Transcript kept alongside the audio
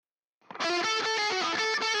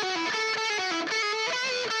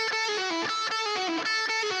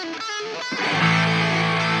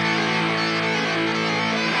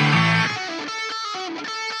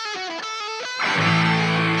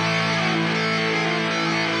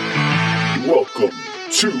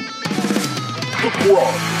to the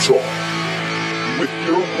Grog Talk with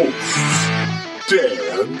your hosts,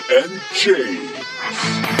 Dan and James.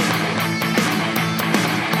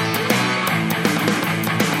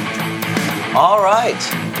 All right.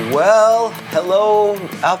 Well, hello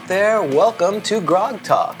out there. Welcome to Grog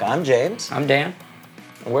Talk. I'm James. I'm Dan.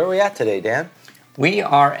 Where are we at today, Dan? We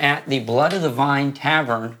are at the Blood of the Vine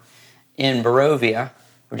Tavern in Barovia.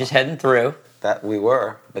 We're just heading through. That we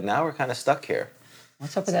were, but now we're kind of stuck here.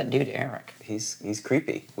 What's up with that dude, Eric? He's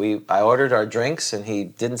creepy. I ordered our drinks, and he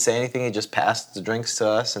didn't say anything. He just passed the drinks to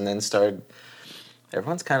us, and then started.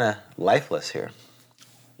 Everyone's kind of lifeless here.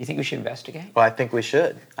 You think we should investigate? Well, I think we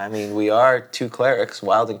should. I mean, we are two clerics,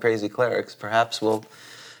 wild and crazy clerics. Perhaps we'll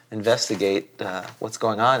investigate what's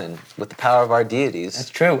going on, and with the power of our deities. That's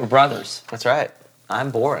true. We're brothers. That's right. I'm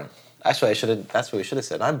Boren. Actually, that's what we should have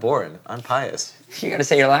said. I'm Boren. I'm pious. You got to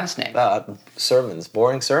say your last name. Sermons.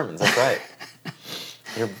 Boring sermons. That's right.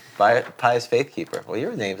 You're pious faith keeper. Well,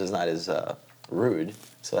 your name is not as rude,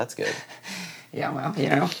 so that's good. Yeah, well, you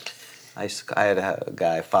know. I had a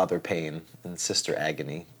guy, Father Pain, and Sister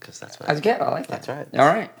Agony, because that's what. That's good. I like that. That's right.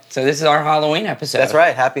 All right. So this is our Halloween episode. That's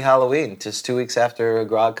right. Happy Halloween. Just 2 weeks after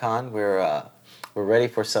GrogCon, we're ready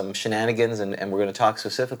for some shenanigans, and we're going to talk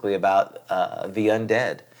specifically about the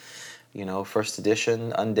Undead. You know, first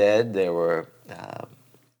edition Undead, there were,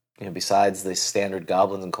 besides the standard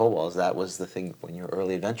goblins and kobolds, that was the thing when you were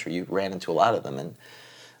early adventure. You ran into a lot of them. And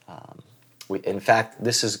in fact,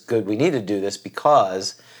 this is good. We need to do this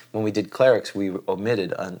because when we did clerics, we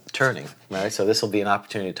omitted turning, right? So this will be an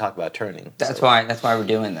opportunity to talk about turning. That's why we're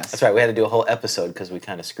doing this. That's right. We had to do a whole episode because we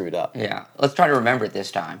kind of screwed up. Yeah. Let's try to remember it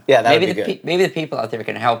this time. Yeah, that would be good. Maybe the people out there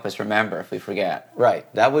can help us remember if we forget.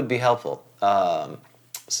 Right. That would be helpful.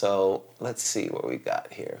 So let's see what we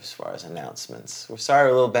got here as far as announcements. We're sorry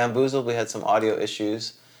we're a little bamboozled. We had some audio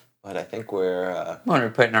issues, but I think we're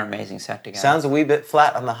putting our amazing set together. Sounds a wee bit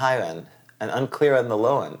flat on the high end and unclear on the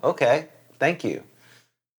low end. Okay, thank you.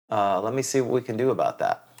 Let me see what we can do about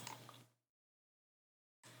that.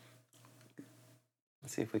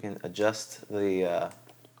 Let's see if we can adjust the.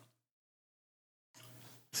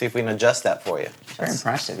 See if we can adjust that for you. It's very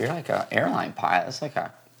impressive. You're like an airline pilot. It's like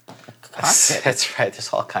a cockpit. That's right.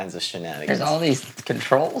 There's all kinds of shenanigans. There's all these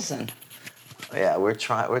controls and. Yeah, we're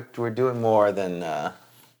doing more than.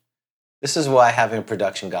 This is why having a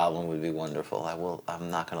production goblin would be wonderful.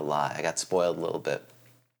 I'm not gonna lie. I got spoiled a little bit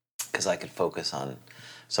because I could focus on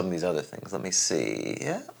some of these other things. Let me see.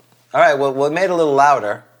 Yeah. All right. Well, we made it a little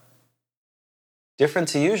louder. Different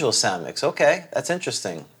to usual sound mix. Okay, that's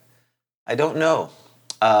interesting. I don't know,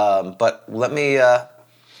 but let me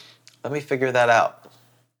figure that out.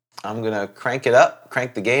 I'm gonna crank it up,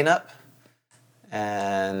 crank the gain up,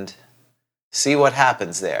 and see what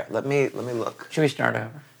happens there. Let me look. Should we start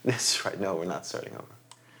over? That's right. No, we're not starting over.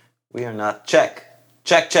 We are not. Check.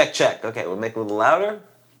 Okay, we'll make it a little louder.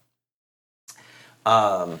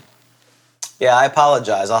 Yeah, I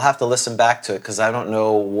apologize. I'll have to listen back to it because I don't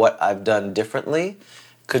know what I've done differently.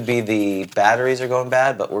 Could be the batteries are going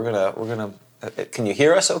bad, but we're gonna. Can you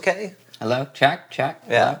hear us? Okay. Hello. Check.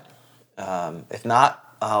 Yeah. If not,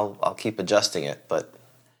 I'll keep adjusting it. But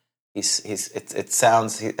it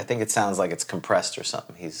sounds. I think it sounds like it's compressed or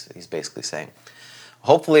something. He's basically saying.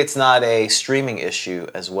 Hopefully, it's not a streaming issue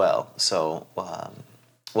as well. So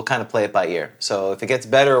we'll kind of play it by ear. So if it gets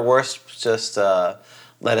better or worse, just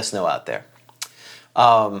let us know out there.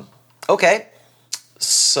 Okay,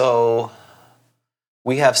 so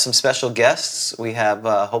we have some special guests. We have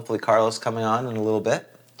hopefully Carlos coming on in a little bit.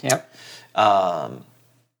 Yep.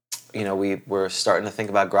 We're starting to think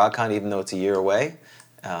about GrogCon, even though it's a year away.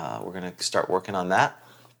 We're going to start working on that.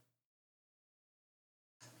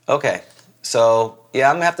 Okay, so yeah,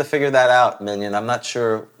 I'm going to have to figure that out, Minion. I'm not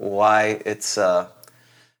sure why it's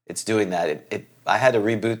doing that. I had to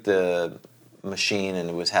reboot the machine and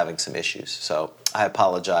it was having some issues. So I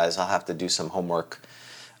apologize. I'll have to do some homework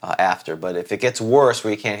after. But if it gets worse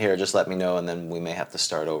where you can't hear, just let me know and then we may have to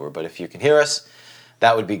start over. But if you can hear us,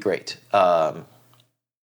 that would be great.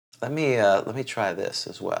 Let me try this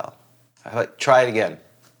as well. Try it again.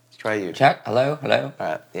 Try you. Check. Hello. All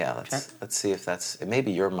right. Yeah. Let's see if that's.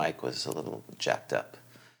 Maybe your mic was a little jacked up.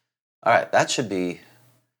 All right. That should be.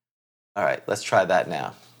 All right. Let's try that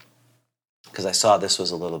now. Because I saw this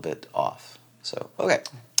was a little bit off. So okay.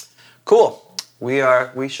 Cool.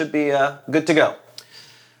 We should be good to go.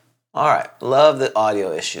 All right. Love the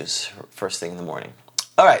audio issues first thing in the morning.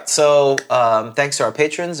 All right. So thanks to our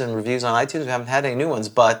patrons and reviews on iTunes. We haven't had any new ones,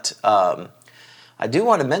 but. I do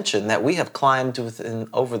want to mention that we have climbed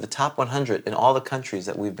over the top 100 in all the countries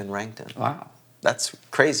that we've been ranked in. Wow. That's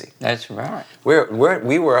crazy. That's right.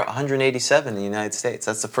 We were 187 in the United States.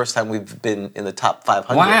 That's the first time we've been in the top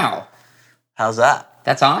 500. Wow. How's that?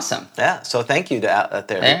 That's awesome. Yeah. So thank you to out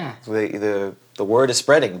there. Yeah. The word is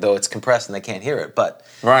spreading, though it's compressed and they can't hear it. But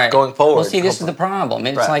Right. going forward. Well, see, this is the problem.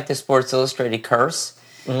 It's Right. like the Sports Illustrated curse.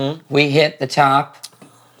 Mm-hmm. We hit the top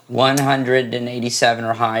 187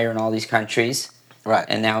 or higher in all these countries. Right.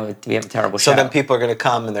 And now we have a terrible show. So then people are going to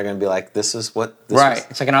come and they're going to be like, this is what this Right. was.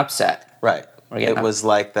 It's like an upset. Right. It was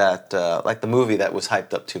like that, like the movie that was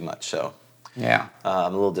hyped up too much. So yeah,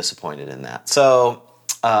 I'm a little disappointed in that. So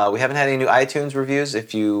we haven't had any new iTunes reviews.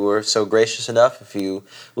 If you were so gracious enough, if you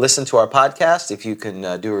listen to our podcast, if you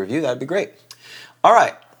can do a review, that'd be great. All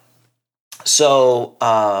right. So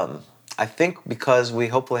I think because we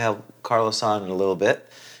hopefully have Carlos on in a little bit,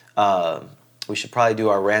 we should probably do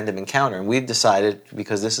our random encounter. And we've decided,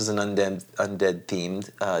 because this is an undead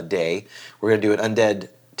themed day, we're going to do an undead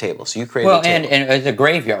table. So you created a table. and it's a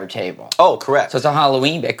graveyard table. Oh, correct. So it's a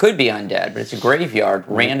Halloween. It could be undead, but it's a graveyard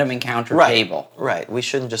random encounter table. Right. We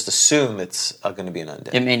shouldn't just assume it's going to be an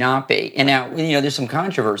undead. It may not be. And now, there's some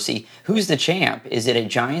controversy. Who's the champ? Is it a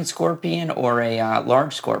giant scorpion or a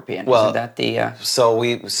large scorpion? Well, Isn't that the... So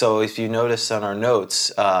if you notice on our notes,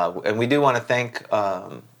 and we do want to thank,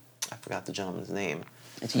 I forgot the gentleman's name.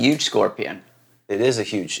 It's a huge scorpion. It is a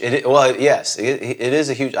huge. Yes, it is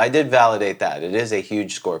a huge. I did validate that. It is a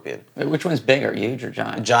huge scorpion. Which one's bigger, huge or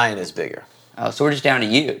giant? Giant is bigger. Oh, so we're just down to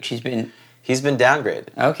huge. He's been downgraded.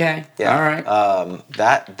 Okay. Yeah. All right.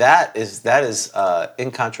 That is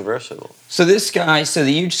incontrovertible. So this guy, the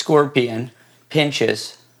huge scorpion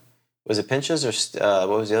pinches. Was it pinches or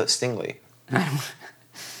what was the other? Stingley.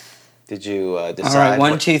 Did you decide? All right,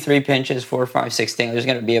 1, 2, 3 pinches, 4, 5, 6 Stingley. There's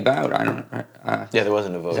going to be about, I don't know. Yeah, there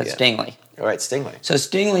wasn't a vote yet. That's Stingley. All right, Stingley. So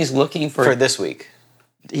Stingley's looking for this week.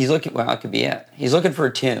 He's looking, well, it could be it. He's looking for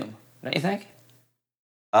a tomb, don't you think?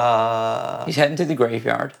 He's heading to the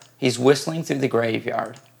graveyard. He's whistling through the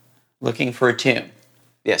graveyard, looking for a tomb.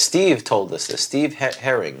 Yeah, Steve told us this. Steve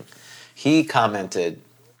Herring, he commented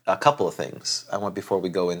a couple of things. I want before we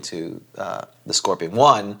go into the scorpion.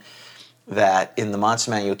 One, that in the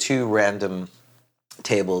Monster Manual 2 random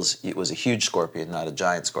tables, it was a huge scorpion, not a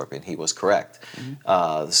giant scorpion. He was correct.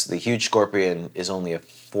 Mm-hmm. The huge scorpion is only a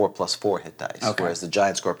 4+4 hit dice, whereas the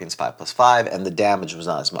giant scorpion's 5+5, and the damage was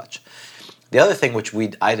not as much. The other thing which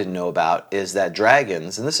I didn't know about is that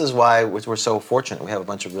dragons, and this is why we're so fortunate, we have a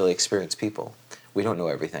bunch of really experienced people. We don't know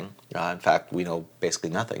everything. In fact, we know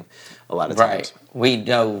basically nothing a lot of times. Right. We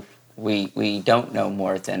know. We don't know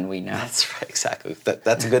more than we know. That's right, exactly.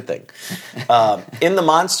 That's a good thing. In the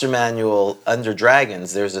Monster Manual, under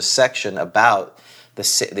Dragons, there's a section about the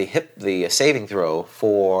saving throw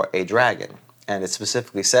for a dragon. And it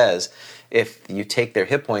specifically says, if you take their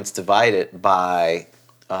hit points, divide it by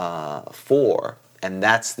 4, and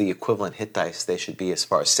that's the equivalent hit dice they should be as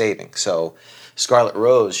far as saving. So Scarlet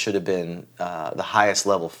Rose should have been the highest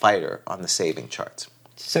level fighter on the saving charts.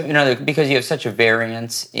 So, because you have such a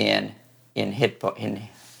variance in hit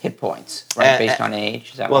points, right, based on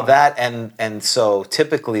age. Is that well, why? that and so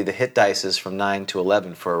typically the hit dice is from 9 to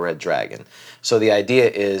 11 for a red dragon. So the idea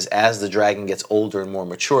is, as the dragon gets older and more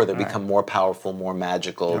mature, they become more powerful, more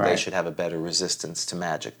magical. Right. They should have a better resistance to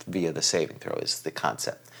magic via the saving throw. Is the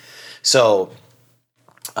concept. So,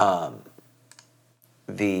 the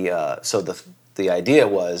idea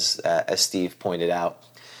was, as Steve pointed out,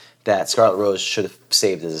 that Scarlet Rose should have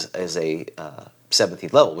saved as a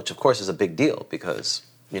 17th level, which of course is a big deal because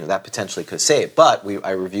that potentially could save. But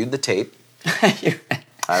I reviewed the tape. I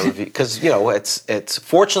reviewed because it's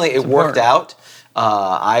fortunately it worked out.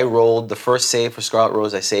 I rolled the first save for Scarlet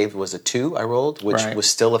Rose. I saved was a 2. I rolled, which was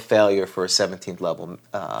still a failure for a 17th level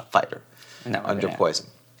fighter under poison,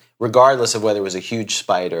 regardless of whether it was a huge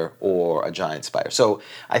spider or a giant spider. So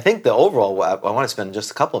I think the overall, I want to spend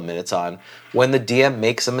just a couple of minutes on when the DM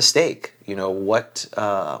makes a mistake. What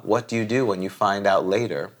do you do when you find out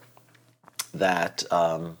later that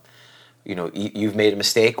you've made a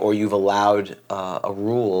mistake, or you've allowed a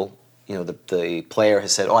rule? The player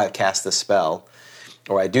has said, "Oh, I cast this spell,"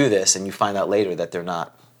 or "I do this," and you find out later that they're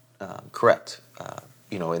not correct.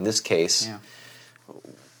 In this case. Yeah.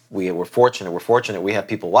 We're fortunate. We're fortunate we have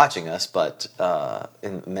people watching us, but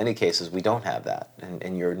in many cases we don't have that. And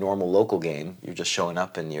in your normal local game, you're just showing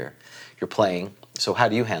up and you're playing. So how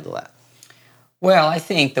do you handle that? Well, I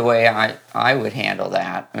think the way I would handle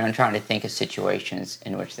that, I'm trying to think of situations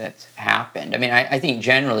in which that's happened. I think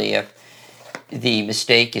generally if the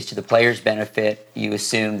mistake is to the player's benefit, you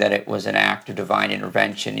assume that it was an act of divine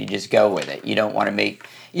intervention. You just go with it. You don't want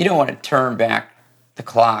to turn back the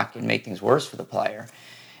clock and make things worse for the player.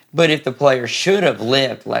 But if the player should have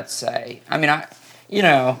lived, let's say, I mean,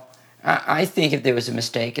 I think if there was a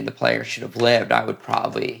mistake and the player should have lived, I would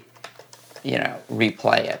probably,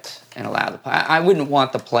 replay it and allow the player. I wouldn't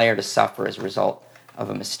want the player to suffer as a result of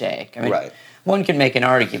a mistake. I mean, Right. one can make an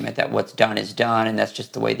argument that what's done is done, and that's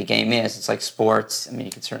just the way the game is. It's like sports. I mean,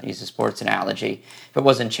 you can certainly use a sports analogy. If it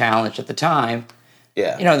wasn't challenged at the time,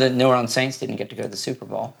 Yeah. the New Orleans Saints didn't get to go to the Super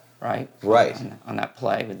Bowl, right? Right. On that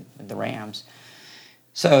play with the Rams.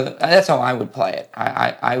 So that's how I would play it.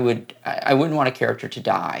 I wouldn't want a character to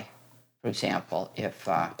die, for example, if.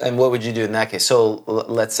 And what would you do in that case? So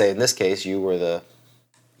let's say in this case you were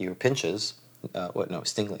Pinches.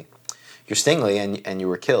 Stingley. You're Stingley, and you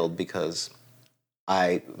were killed because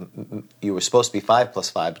you were supposed to be 5 +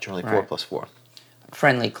 5, but you're only 4 + 4. A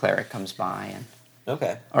friendly cleric comes by and.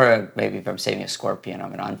 Okay. Or maybe if I'm saving a scorpion,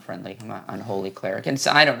 I'm an unfriendly, I'm an unholy cleric. And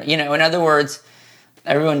so I don't, in other words,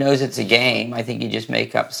 everyone knows it's a game. I think you just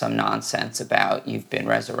make up some nonsense about you've been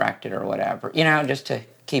resurrected or whatever, just to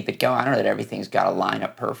keep it going. I don't know that everything's got to line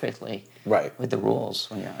up perfectly with the rules.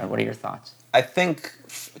 What are your thoughts? I think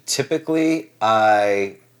typically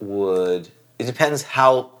I would, it depends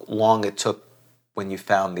how long it took when you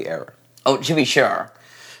found the error. Oh, to be sure.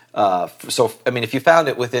 If you found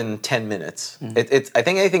it within 10 minutes, I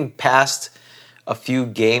think anything past a few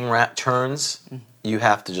game turns, you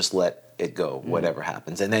have to just let it go, whatever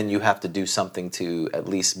happens. And then you have to do something to at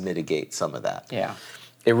least mitigate some of that. Yeah.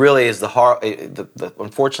 It really is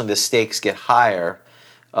unfortunately, the stakes get higher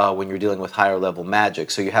when you're dealing with higher level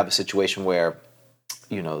magic. So you have a situation where,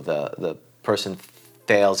 the person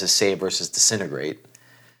fails his save versus disintegrate.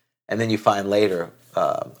 And then you find later,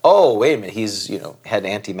 wait a minute, he's, had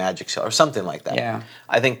anti-magic shell or something like that. Yeah.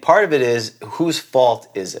 I think part of it is, whose fault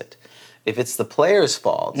is it? If it's the player's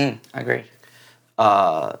fault, I agree.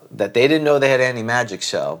 That they didn't know they had anti-magic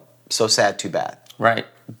shell, so sad, too bad. Right.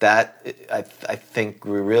 That, I think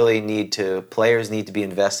we really players need to be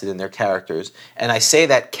invested in their characters. And I say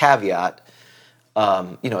that caveat,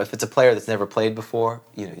 if it's a player that's never played before,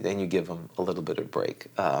 then you give them a little bit of a break.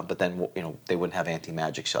 But then, they wouldn't have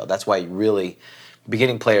anti-magic shell. That's why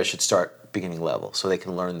beginning players should start beginning level so they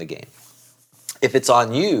can learn the game. If it's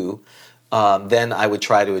on you, then I would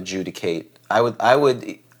try to adjudicate. I would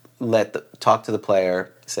talk to the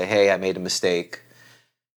player, say, hey, I made a mistake.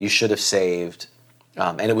 You should have saved.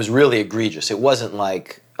 And it was really egregious. It wasn't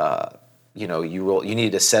like, you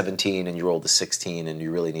needed a 17 and you rolled a 16 and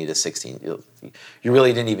you really need a 16. You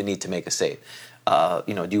really didn't even need to make a save.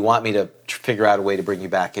 Do you want me to figure out a way to bring you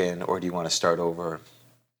back in, or do you want to start over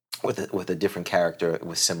with a different character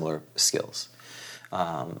with similar skills?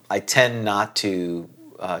 I tend not to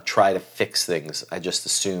try to fix things. I just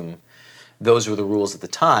assume those were the rules at the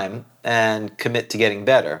time and commit to getting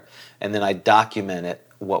better. And then I document it,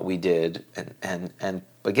 what we did, and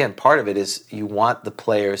again, part of it is you want the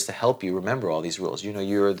players to help you remember all these rules.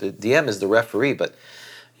 You're the DM is the referee, but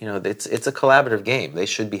it's a collaborative game. They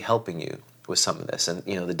should be helping you with some of this. And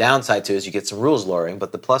the downside to it is you get some rules lawyering,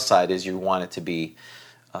 but the plus side is you want it to be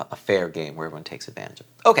a fair game where everyone takes advantage of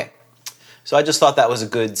it. Okay, so I just thought that was a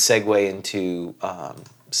good segue into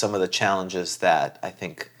some of the challenges that I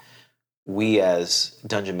think we as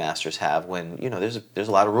dungeon masters have when there's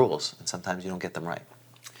a lot of rules and sometimes you don't get them right.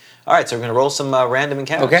 All right, so we're going to roll some random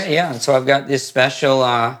encounters. Okay, yeah. And so I've got this special.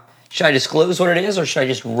 Should I disclose what it is, or should I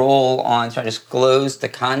just roll on? Should I disclose the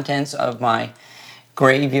contents of my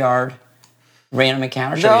graveyard random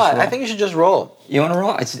encounter? I think you should just roll. You want to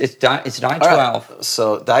roll? It's die 12. Right,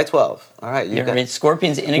 so die 12. All right,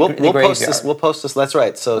 Scorpions in the graveyard. graveyard. We'll post this. That's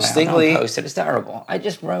right. So Stingley. Don't post it. It's terrible. I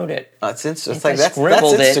just wrote it. It's like that's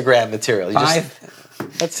Instagram material.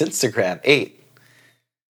 That's Instagram. 8.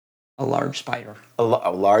 A large spider. A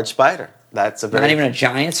large spider. That's not even a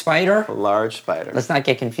giant spider. A large spider. Let's not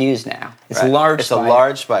get confused now. It's right. a large. It's spider. a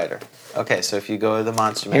large spider. Okay, so if you go to the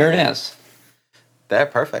monster manual. Here it is. There,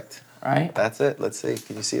 perfect. Right. That's it. Let's see.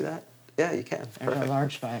 Can you see that? Yeah, you can. There's a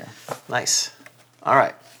large spider. Nice. All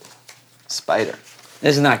right. Spider.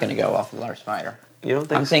 This is not going to go off a large spider. You don't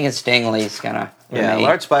think? I'm thinking Stingley's gonna. Yeah,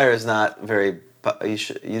 large spider is not very. You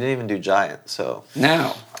didn't even do giant, so.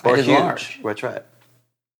 No. Or I did huge. Large. That's right.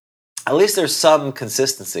 At least there's some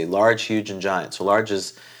consistency. Large, huge, and giant. So large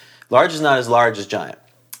is not as large as giant.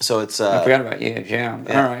 So it's. I forgot about huge. Yeah.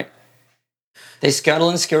 All right. They scuttle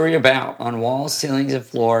and scurry about on walls, ceilings, and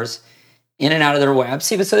floors, in and out of their webs.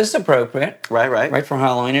 See, so this is appropriate. Right for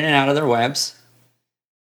Halloween, in and out of their webs.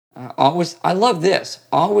 I love this.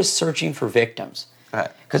 Always searching for victims. Right.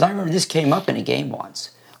 Because I remember this came up in a game once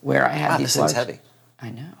where I had these. This is heavy. I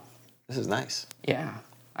know. This is nice. Yeah.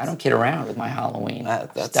 I don't kid around with my Halloween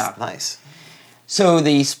that's stuff. Nice. So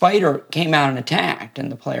the spider came out and attacked,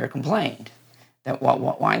 and the player complained that,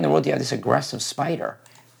 why in the world do you have this aggressive spider?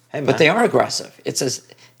 Hey, man. But they are aggressive. It says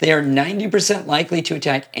they are 90% likely to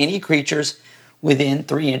attack any creatures within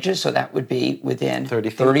 3 inches, so that would be within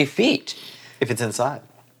 30 feet. If it's inside.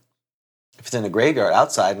 If it's in a graveyard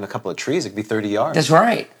outside in a couple of trees, it could be 30 yards. That's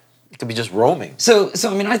right. It could be just roaming. So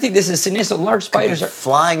I mean, I think this is significant. So large spiders are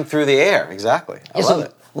flying through the air. Exactly. I love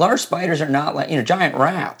it. Large spiders are not like, giant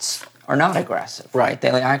rats are not aggressive, right? They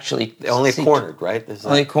actually only cornered, right?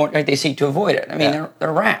 Right? They seek to avoid it. I mean,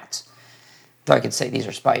 they're rats. So I could say these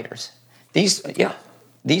are spiders. These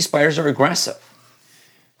spiders are aggressive.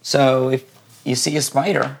 So if you see a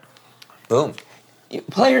spider, boom.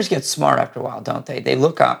 Players get smart after a while, don't they? They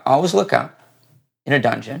look up, always look up in a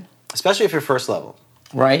dungeon. Especially if you're first level.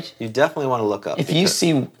 Right? You definitely want to look up. If you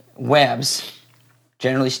see webs,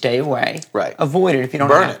 generally stay away. Right. Avoid it if you don't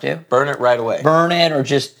have to. Burn it right away. Burn it or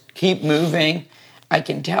just keep moving. I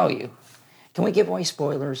can tell you. Can we give away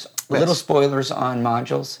spoilers? Yes. Little spoilers on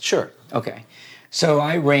modules? Sure. Okay. So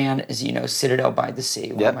I ran, as you know, Citadel by the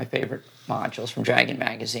Sea, one of my favorite modules from Dragon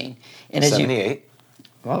Magazine. And 78.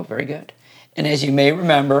 Well, very good. And as you may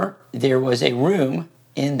remember, there was a room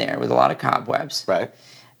in there with a lot of cobwebs. Right.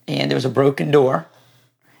 And there was a broken door.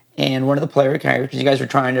 And one of the player characters, you guys were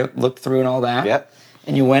trying to look through and all that. Yep.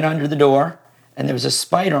 And you went under the door, and there was a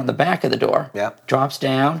spider on the back of the door. Yep. Drops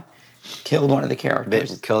down, killed one of the characters.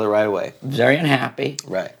 They killed it right away. Very unhappy.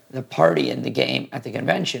 Right. The party in the game at the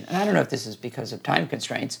convention, and I don't know if this is because of time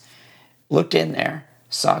constraints, looked in there,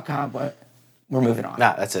 saw a cobweb, we're moving on.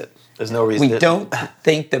 Nah, that's it. There's no reason. We don't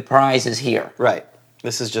think the prize is here. Right.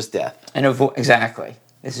 This is just death. And exactly.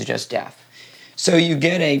 This is just death. So you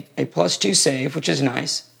get a +2 save, which is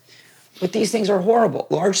nice. But these things are horrible.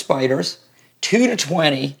 Large spiders, 2 to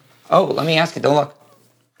 20. Oh, let me ask you. Don't look.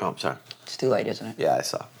 Oh, I'm sorry. It's too late, isn't it? Yeah, I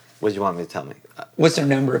saw. What did you want me to tell me? What's their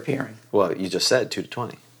number appearing? Well, you just said 2 to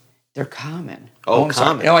 20. They're common. Oh, I'm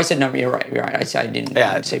common. Sorry. No, I said number. You're right. I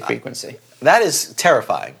didn't say frequency. That is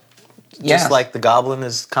terrifying. Yes. Just like the goblin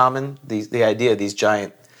is common, the idea of these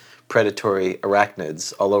giant predatory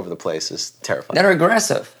arachnids all over the place is terrifying. That are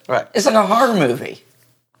aggressive. Right. It's like a horror movie.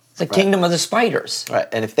 It's the Kingdom of the Spiders. Right.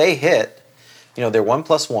 And if they hit, they're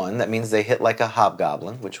 1+1. That means they hit like a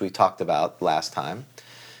hobgoblin, which we talked about last time.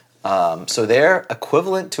 So they're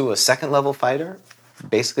equivalent to a second level fighter,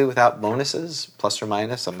 basically without bonuses, plus or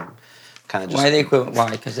minus. I'm kind of just. Why are they equivalent?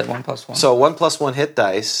 Why? Because they're 1+1. So 1+1 hit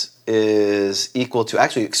dice is equal to,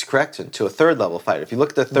 actually it's correct, to a third level fighter. If you look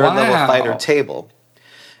at the third level fighter table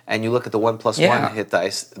and you look at the 1+1 hit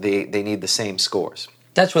dice, they need the same scores.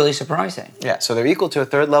 That's really surprising. Yeah, so they're equal to a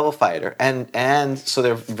third level fighter, and so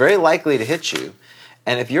they're very likely to hit you.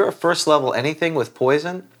 And if you're a first level anything with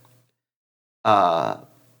poison,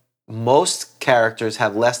 most characters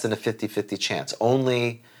have less than a 50-50 chance.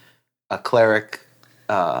 Only a cleric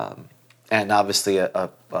and obviously a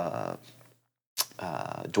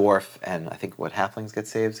dwarf, and I think halflings get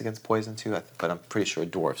saves against poison too, but I'm pretty sure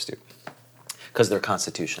dwarves do. Because they're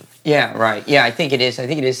constitution. Yeah, right. Yeah, I think it is. I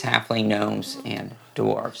think it is halfling, gnomes, and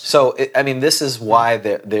dwarves. So, this is why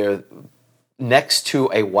they're next to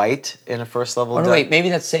a white in a first level. Oh, no, wait, maybe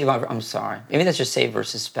that's save. I'm sorry. Maybe that's just save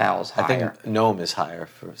versus spells higher. I think gnome is higher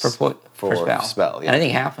for spell. Yeah. And I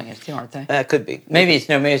think halfling is too, aren't they? It could be. Maybe it's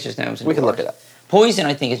just gnomes and we dwarves. can look it up. Poison,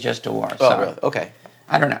 I think, is just dwarves. Oh, really? Okay.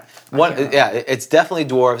 I don't know. It's definitely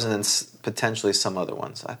dwarves and then potentially some other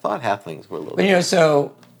ones. I thought halflings were a little. But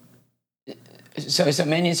so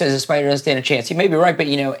Minion says a spider doesn't stand a chance. You may be right, but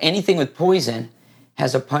anything with poison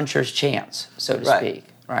has a puncher's chance, so to speak,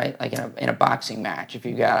 right? Like in a boxing match, if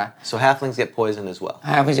you got So halflings get poison as well.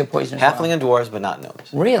 Halflings get poison as Halfling and dwarves, but not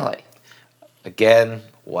gnomes. Really? Again,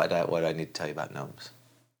 what I need to tell you about gnomes.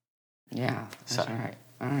 Yeah, that's all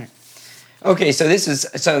right. Okay, so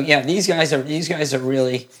these guys are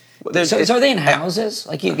really. So are they in houses?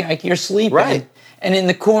 Like you're sleeping, right? And in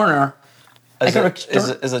the corner.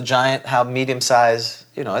 Is a giant, how medium size,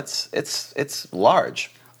 it's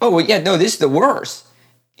large. Oh, well, yeah, no, this is the worst.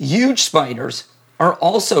 Huge spiders are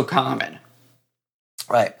also common.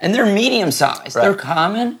 Right. And they're medium sized. Right. They're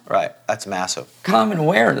common. Right, that's massive. Common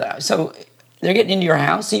where, though? So they're getting into your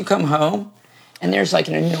house, so you come home, and there's like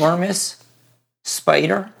an enormous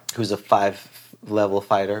spider. Who's a 5-level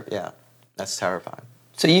fighter. Yeah, that's terrifying.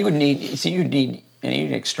 So you'd need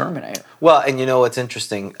an exterminator. Well, and what's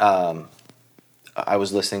interesting, I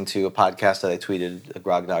was listening to a podcast that I tweeted, the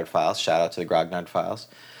Grognard Files. Shout out to the Grognard Files.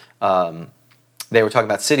 They were talking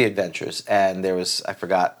about city adventures, and there was, I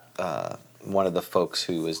forgot one of the folks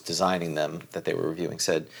who was designing them that they were reviewing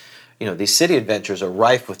said, these city adventures are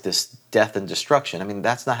rife with this death and destruction. I mean,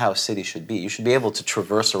 that's not how a city should be. You should be able to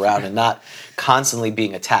traverse around and not constantly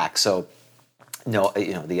being attacked. So,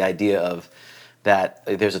 the idea of that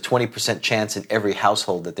there's a 20% chance in every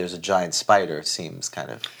household that there's a giant spider seems kind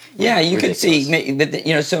of you ridiculous. could see,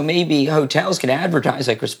 but so maybe hotels could advertise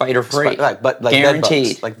like we're spider free, but like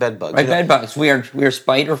guaranteed, bed bugs, right? Bed bugs. We are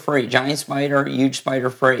spider free, giant spider, huge spider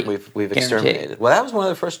free. We've exterminated. Well, that was one of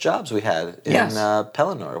the first jobs we had in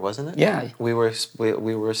Pelennor, wasn't it? Yeah, we were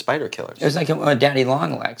spider killers. It was like a Daddy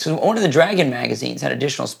Longlegs. So one of the Dragon magazines had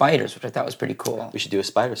additional spiders, which I thought was pretty cool. We should do a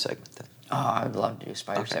spider segment then. Oh, I would love to do a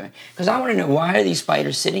spider segment because I want to know, why are these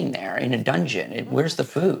spiders sitting there in a dungeon? Where's the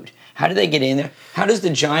food? How do they get in there? How does the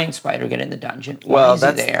giant spider get in the dungeon? Why is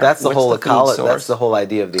he there? That's the What's whole ecology. That's the whole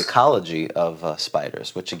idea of the ecology of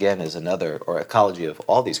spiders, which again is ecology of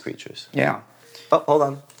all these creatures. Yeah. Oh, hold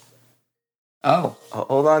on. Oh.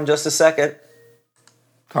 Hold on, just a second.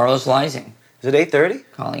 Carlos Lysing. Is it 8:30?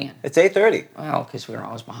 Calling in. It's 8:30. Well, because we're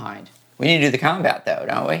always behind. We need to do the combat though,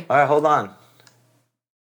 don't we? All right, hold on.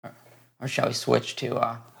 Or shall we switch to?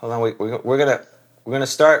 Hold on, we're gonna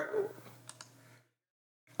start.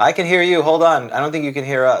 I can hear you. Hold on. I don't think you can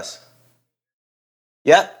hear us.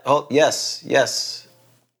 Yeah. Oh, yes.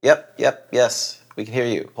 Yep. Yes. We can hear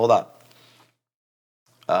you. Hold on.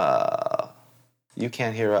 You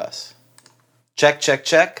can't hear us. Check.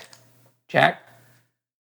 Jack.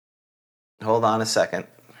 Hold on a second.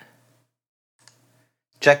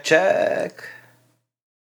 Check.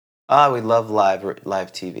 We love live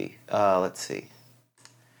TV. Let's see.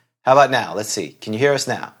 How about now? Let's see. Can you hear us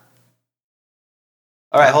now?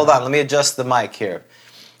 All right, hold on. Let me adjust the mic here.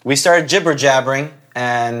 We started jibber jabbering,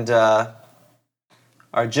 and our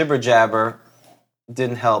jibber jabber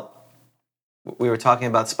didn't help. We were talking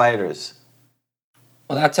about spiders.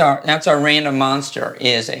 Well, that's our random monster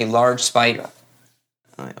is a large spider.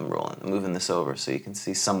 All right, I'm moving this over so you can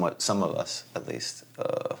see some of us at least.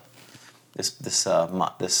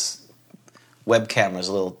 This web camera is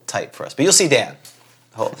a little tight for us, but you'll see Dan.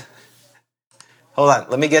 Hold on.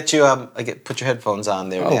 Let me get you. Put your headphones on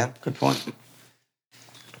there, Dan. Good point.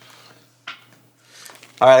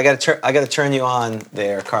 All right, I got to turn you on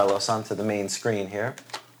there, Carlos, onto the main screen here.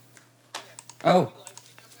 Oh,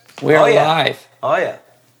 we are live. Oh yeah,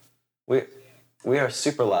 we are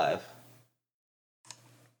super live.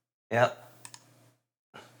 Yep.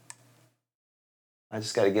 I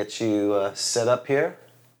just got to get you set up here.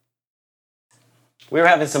 We were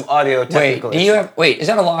having some audio technical issues. Is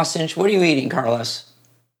that a lozenge? What are you eating, Carlos?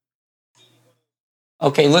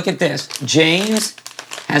 Okay, look at this. James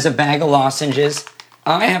has a bag of lozenges.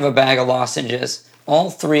 I have a bag of lozenges. All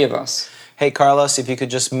three of us. Hey, Carlos, if you could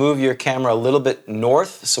just move your camera a little bit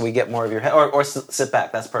north so we get more of your head. Or sit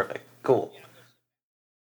back. That's perfect. Cool.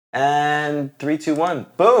 And 3, 2, 1.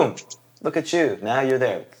 Boom. Look at you. Now you're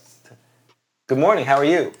there. Good morning. How are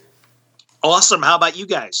you? Awesome. How about you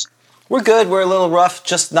guys? We're good. We're a little rough.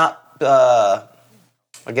 Just not.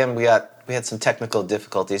 Again, we had some technical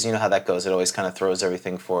difficulties. You know how that goes. It always kind of throws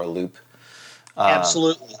everything for a loop.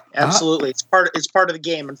 Absolutely. It's part of the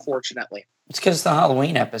game, unfortunately. It's because it's the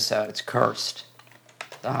Halloween episode. It's cursed.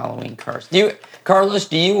 The Halloween curse. Carlos,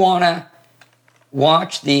 do you want to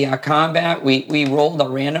watch the combat? We rolled a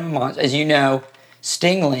random monster. As you know,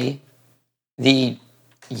 Stingley, the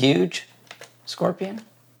huge scorpion,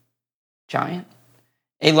 giant,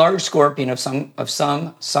 a large scorpion of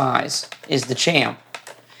some size is the champ,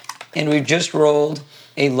 and we've just rolled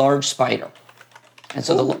a large spider. And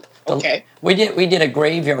so okay. We did a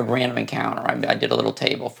graveyard random encounter. I did a little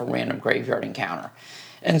table for random graveyard encounter,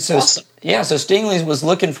 and so awesome. So Stingley was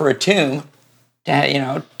looking for a tomb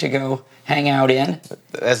to go hang out in,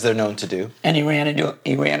 as they're known to do, and he ran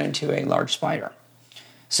into a large spider.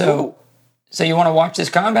 So you want to watch this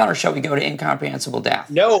combat, or shall we go to incomprehensible death?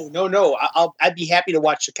 No. I'd be happy to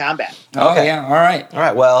watch the combat. Okay. Yeah. All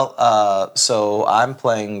right. Well, so I'm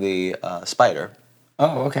playing the spider.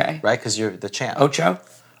 Oh, okay. Right, because you're the champ. Ocho?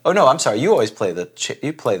 Oh no, I'm sorry. You always play the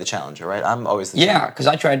challenger, right? I'm always the champ. Yeah, because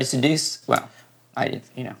I tried to seduce. Well, I did.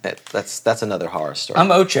 That's another horror story.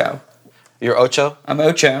 I'm Ocho. You're Ocho? I'm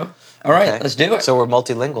Ocho. All right, let's do it. So we're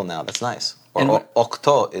multilingual now. That's nice. Or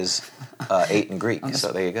octo is 8 in Greek.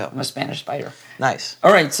 So there you go. I'm a Spanish spider. Nice.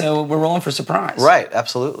 All right, so we're rolling for surprise. Right,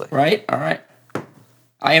 absolutely. Right. All right.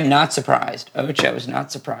 I am not surprised. Ocho is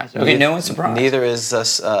not surprised. Okay, no one's surprised. Neither is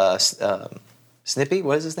Snippy.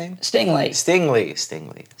 What is his name? Stingley.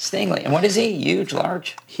 Stingley. And what is he? Huge,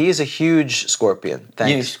 large? He is a huge scorpion.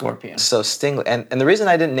 Thanks. Huge scorpion. So Stingley, and the reason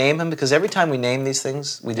I didn't name him because every time we name these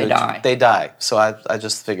things, they die. So I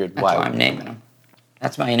just figured That's why I'm naming them.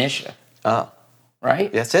 That's my initiative. Oh,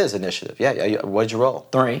 right? yes, it is initiative. Yeah. What'd you roll?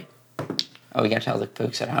 3. Oh, we got to tell the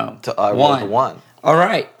folks at home. I rolled a 1. All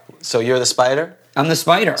right. So you're the spider? I'm the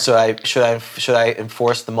spider. So should I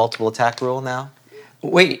enforce the multiple attack rule now?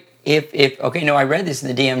 Wait, if okay, no, I read this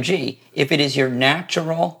in the DMG. If it is your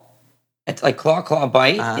natural, it's like claw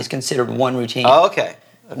bite is considered one routine. Oh, okay.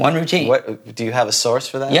 One routine. What do you have a source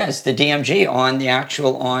for that? Yes, the DMG on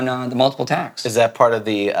the multiple attacks. Is that part of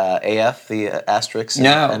the AF, the asterisks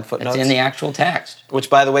and footnotes? It's in the actual text. Which,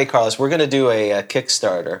 by the way, Carlos, we're going to do a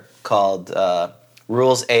Kickstarter called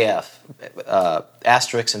Rules AF,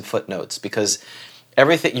 asterisks and footnotes, because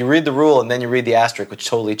everything you read the rule and then you read the asterisk, which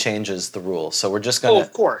totally changes the rule. So we're just going to.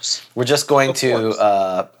 Of course. We're just going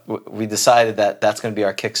to. We decided that that's going to be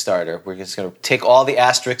our Kickstarter. We're just going to take all the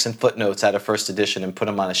asterisks and footnotes out of first edition and put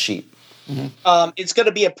them on a sheet. Mm-hmm. It's going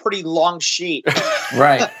to be a pretty long sheet.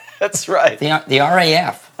 Right. That's right. The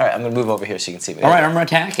RAF. All right, I'm going to move over here so you can see me. All right, I'm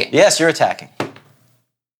attacking. Yes, you're attacking.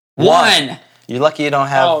 1. You're lucky you don't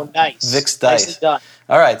have Vic's dice. Nicely done.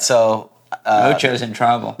 All right, so Ocho's in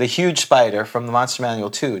trouble. the huge spider from the Monster Manual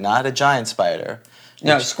 2, not a giant spider.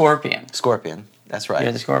 No, Scorpion. Scorpion. That's right.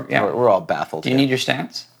 You're the Scorpion. Yeah. We're all baffled. Do you need your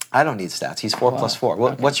stats? I don't need stats. He's 4 plus 4.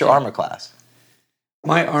 Okay, What's your armor class?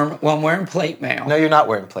 My armor. Well, I'm wearing plate mail. No, you're not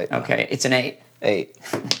wearing plate. Okay, it's an 8. 8.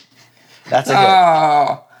 That's a hit.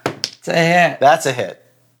 Oh, it's a hit. That's a hit.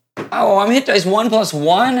 Oh, I'm hit dice 1 plus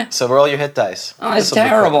 1. So roll your hit dice. Oh, it's This'll be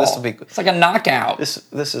terrible. quick. This will be. It's like a knockout. This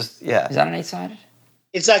is yeah. Is that an 8-sided?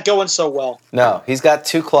 It's not going so well. No, he's got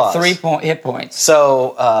 2 claws. 3 hit points.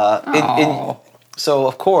 So Oh. so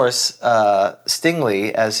of course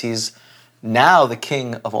Stingley, as he's now the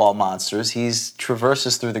king of all monsters, he's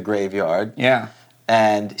traverses through the graveyard. Yeah.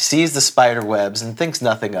 And sees the spider webs and thinks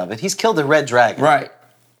nothing of it. He's killed a red dragon. Right.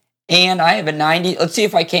 And I have a 90. Let's see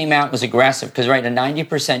if I came out and was aggressive, because a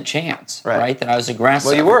 90% chance, right, that I was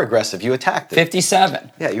aggressive. Well, you were aggressive. You attacked it.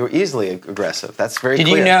 57. Yeah, you were easily aggressive. That's very Did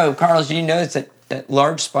clear. you know, Carlos? Did you know that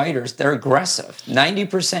large spiders, they're aggressive?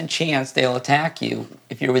 90% chance they'll attack you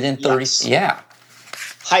if you're within 30. Yes. Yeah.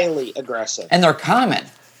 Highly aggressive. And they're common.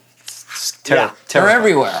 Yeah. They're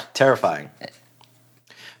everywhere. Terrifying.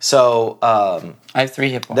 So I have 3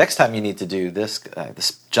 hit points. next time you need to do this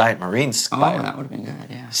giant marine spider. Oh, that would have been good.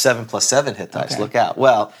 Yeah. 7 plus 7 hit dice. Okay. Look out.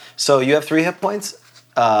 Well, so you have 3 hit points.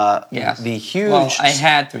 Yes. The huge. Well, I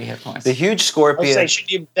had 3 hit points. The huge scorpion. I'll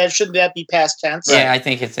say, shouldn't that be past tense? Yeah, I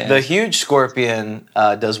think it's The huge scorpion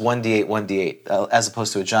does 1d8, 1d8, as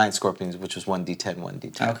opposed to a giant scorpion, which was 1d10,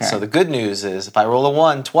 1d10. Okay. So the good news is, if I roll a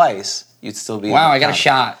 1 twice, you'd still be. Wow, able to I got a count.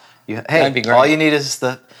 shot. Hey, That'd be great. all you need is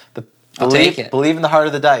the I'll take it. Believe in the heart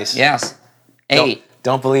of the dice. Yes. 8.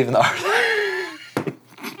 Don't believe in the heart.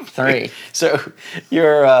 3. So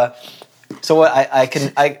you're. So what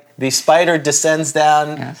the spider descends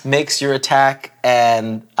down, Yes. makes your attack,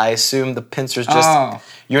 and I assume the pincers just. Oh.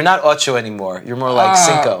 You're not ocho anymore. You're more like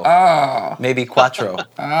cinco. Oh. Maybe cuatro.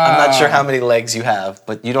 I'm not sure how many legs you have,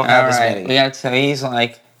 but you don't have as many. Yeah, so he's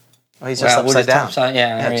like. Oh, he's just upside down.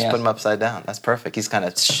 Yeah, Just put him upside down. That's perfect. He's kind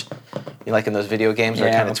of. You like in those video games where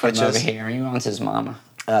it kind of put him over twitches? here. He wants his mama.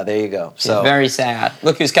 There you go. He's So very sad.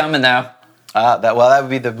 Look who's coming, though. that would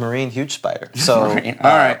be the marine huge spider. So Marine.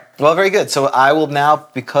 All right. Well, very good. So I will now,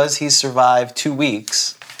 because he's survived 2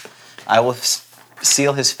 weeks, I will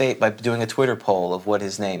seal his fate by doing a Twitter poll of what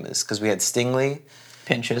his name is, because we had Stingley,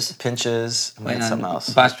 Pinches. and we had something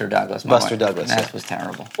else. Buster Douglas. Buster Douglas, That yeah. was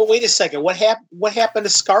terrible. But wait a second. What happened to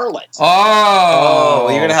Scarlet? Oh.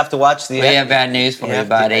 Well, you're gonna have to watch the. We have bad news for you,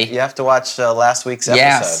 buddy. You have to watch last week's episode.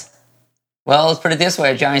 Yes. Well, let's put it this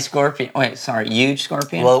way: a giant scorpion. Wait, sorry, huge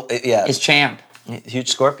scorpion. Well, yeah, is champ. huge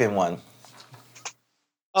scorpion won.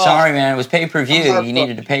 Oh, Sorry, man. It was pay per view. You heartbroken.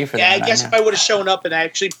 needed to pay for Yeah, that. I guess if I would have shown up and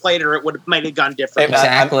actually played her, might have gone different.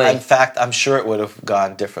 Exactly. In fact, I'm sure it would have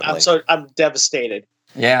gone differently. I'm devastated.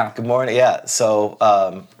 Yeah. Good morning. Yeah. So.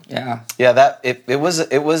 Yeah. Yeah, that it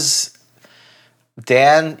was.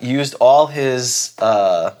 Dan used all his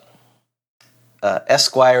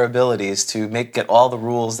Esquire abilities to get all the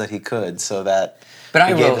rules that he could, so that he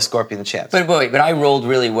gave the Scorpion the chance. But I rolled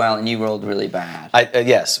really well, and you rolled really bad.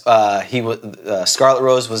 Yes, he was. Scarlet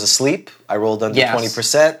Rose was asleep. I rolled under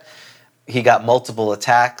 20%. He got multiple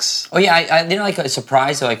attacks. Oh yeah, I didn't like a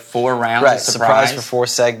surprise, like 4 rounds. Right, of surprise for 4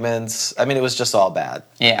 segments. I mean, it was just all bad.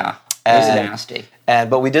 Yeah, it was nasty.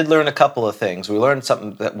 But we did learn a couple of things. We learned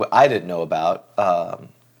something that I didn't know about.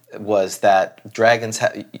 Was that dragons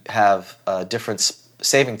have a different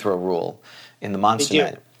saving throw rule in the Monster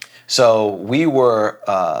Manual. So we were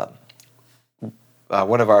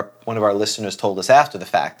one of our listeners told us after the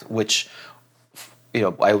fact, which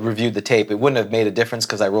I reviewed the tape. It wouldn't have made a difference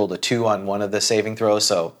because I rolled a 2 on one of the saving throws,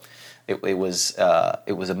 so it was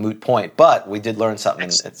a moot point. But we did learn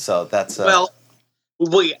something, so that's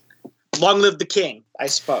long live the king, I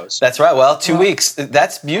suppose. That's right. Well, 2 weeks.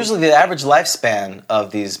 That's usually the average lifespan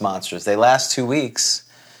of these monsters. They last 2 weeks,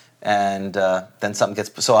 and then something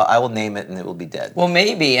gets. So I will name it, and it will be dead. Well,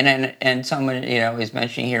 maybe, and someone is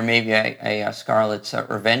mentioning here maybe a Scarlet's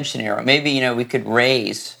revenge scenario. Maybe we could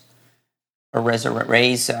raise Scarlet,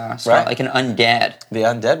 Right. like an undead, The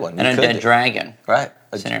undead one, an undead dragon, right?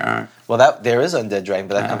 scenario. Well, there is undead dragon,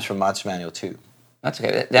 but that comes from Monster Manual 2. That's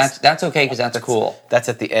okay. That's okay because that's cool. That's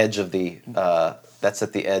at the edge of the.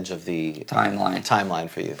 Timeline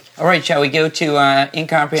for you. All right, shall we go to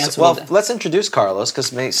incomprehensible? Well, let's introduce Carlos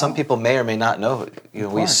because some people may or may not know.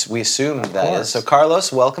 We assume that is. So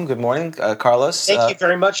Carlos, welcome. Good morning, Carlos. Thank you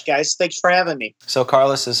very much, guys. Thanks for having me. So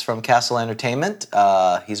Carlos is from Castle Entertainment.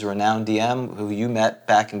 He's a renowned DM who you met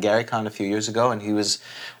back in GaryCon a few years ago, and he was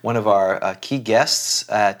one of our key guests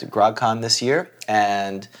at GrogCon this year.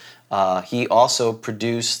 And he also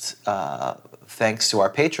produced, thanks to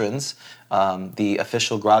our patrons, the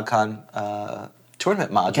official GrogCon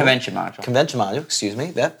tournament module. Convention module. Excuse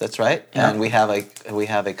me. That's right. Yeah. And we have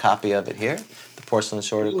a copy of it here. The Porcelain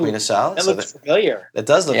Sword of Queen of Salad. That looks familiar. It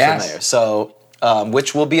does look familiar. So,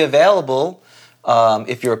 which will be available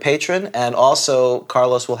if you're a patron, and also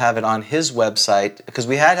Carlos will have it on his website because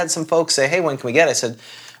we had some folks say, "Hey, when can we get it?" I said,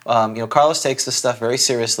 Carlos takes this stuff very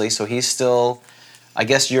seriously, so he's still, I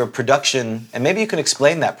guess, your production, and maybe you can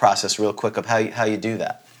explain that process real quick of how you do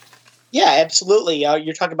that. Yeah, absolutely.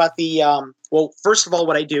 You're talking about the well. First of all,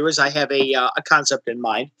 what I do is I have a concept in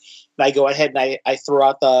mind, and I go ahead and I throw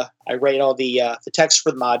out I write all the text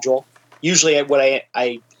for the module. Usually,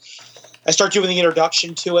 I start doing the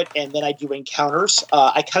introduction to it, and then I do encounters.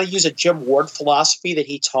 I kind of use a Jim Ward philosophy that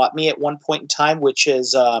he taught me at one point in time, which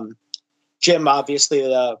is Jim, obviously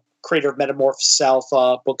the creator of Metamorph Self,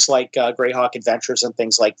 books like Greyhawk Adventures and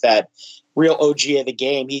things like that. Real OG of the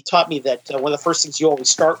game. He taught me that one of the first things you always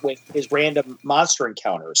start with is random monster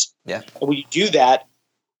encounters. Yeah. And when you do that,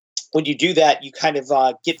 you kind of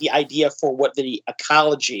get the idea for what the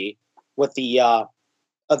ecology, what the of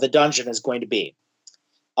the dungeon is going to be.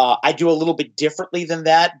 I do a little bit differently than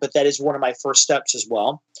that, but that is one of my first steps as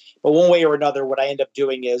well. But one way or another, what I end up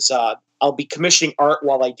doing is I'll be commissioning art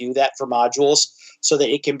while I do that for modules so that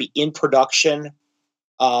it can be in production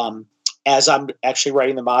as I'm actually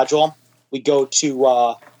writing the module. We go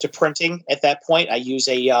to printing at that point. I use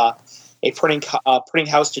a printing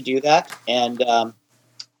house to do that, and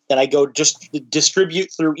then I go just distribute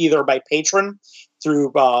through either my patron,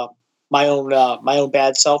 through my own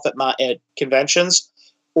bad self at conventions,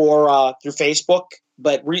 or through Facebook.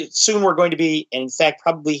 But soon we're going to be, and in fact,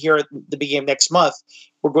 probably here at the beginning of next month,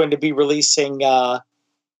 we're going to be releasing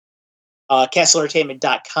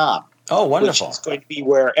CastleEntertainment.com. Oh, wonderful. Which is going to be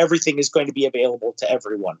where everything is going to be available to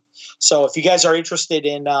everyone. So if you guys are interested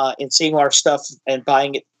in seeing our stuff and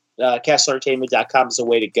buying it, CastleEntertainment.com is the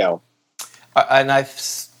way to go. And I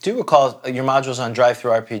do recall your modules on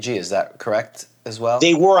DriveThruRPG. Is that correct as well?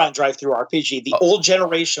 They were on DriveThruRPG. The old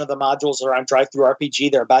generation of the modules are on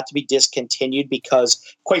DriveThruRPG. They're about to be discontinued because,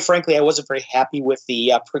 quite frankly, I wasn't very happy with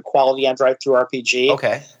the print quality on DriveThruRPG.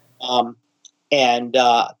 Okay. And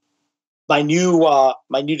my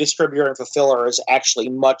new distributor and fulfiller is actually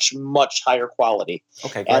much, much higher quality.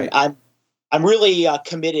 Okay, great. And I'm really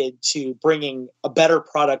committed to bringing a better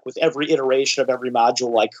product with every iteration of every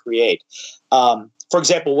module I create. For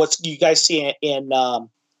example, what you guys see in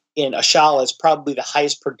Ashala is probably the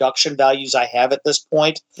highest production values I have at this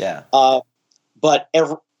point. Yeah. But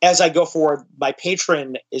as I go forward, my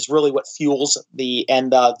patron is really what fuels the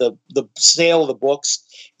sale of the books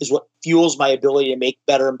is what fuels my ability to make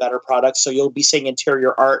better and better products. So you'll be seeing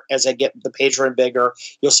interior art as I get the patron bigger.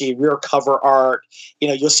 You'll see rear cover art.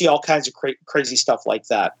 You'll see all kinds of crazy stuff like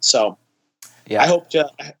that. So yeah, I hope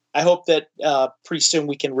that pretty soon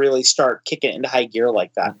we can really start kicking it into high gear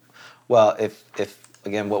like that. Well, if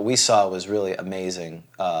again, what we saw was really amazing.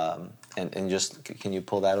 And just can you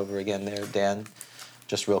pull that over again there, Dan?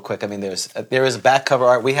 Just real quick. I mean, there is back cover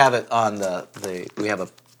art. We have it on we have a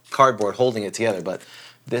cardboard holding it together, but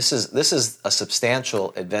this is a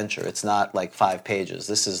substantial adventure. It's not like 5 pages.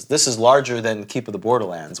 This is larger than Keep of the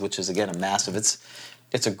Borderlands, which is again a massive. It's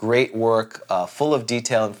a great work, full of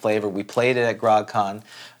detail and flavor. We played it at GrogCon,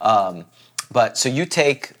 but so you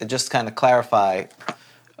take, just kind of clarify.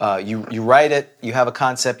 You write it, you have a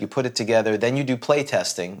concept, you put it together, then you do play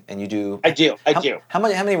testing, and you do. I do. How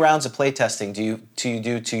many rounds of play testing do you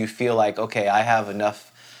do till you feel like, okay, I have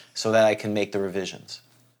enough so that I can make the revisions?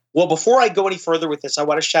 Well, before I go any further with this, I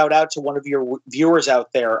want to shout out to one of your viewers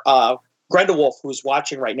out there. Grendelwolf, who's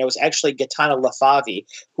watching right now, is actually Gaetano Lafavi,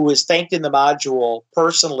 who is thanked in the module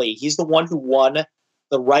personally. He's the one who won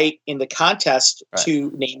the right in the contest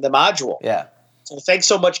to name the module. Yeah. So thanks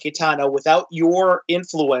so much, Gaetano. Without your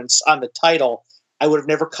influence on the title, I would have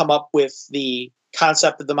never come up with the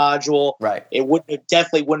concept of the module. Right. It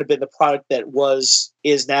definitely wouldn't have been the product that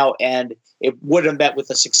is now, and it would have met with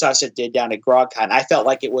the success it did down at GrogCon. I felt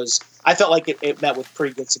like it met with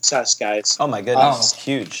pretty good success, guys. Oh my goodness.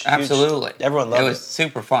 Huge. Absolutely. Everyone loved it. It was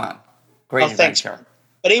super fun. Great Thanks. adventure.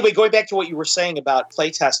 But anyway, going back to what you were saying about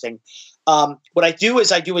playtesting, what I do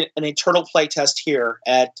is I do an internal playtest here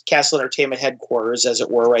at Castle Entertainment headquarters, as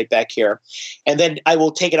it were, right back here. And then I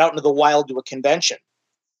will take it out into the wild to a convention,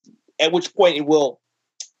 at which point it will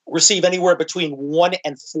receive anywhere between 1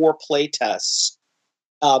 and 4 playtests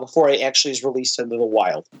before it actually is released into the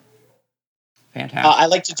wild. Fantastic. I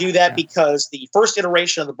like to do that because the first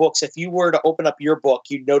iteration of the books, if you were to open up your book,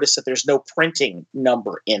 you'd notice that there's no printing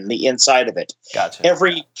number in the inside of it. Gotcha.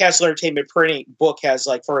 Every Castle Entertainment printing book has,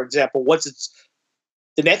 like, for example,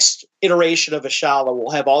 the next iteration of Ashala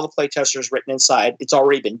will have all the playtesters written inside. It's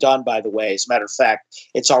already been done, by the way. As a matter of fact,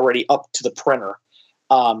 it's already up to the printer.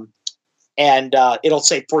 And it'll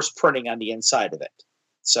say first printing on the inside of it.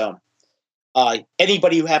 So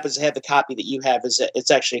anybody who happens to have the copy that you have,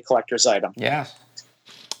 it's actually a collector's item. Yes.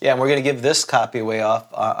 Yeah, and we're going to give this copy away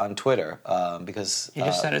off on Twitter because You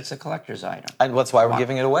just said it's a collector's item. and that's why we're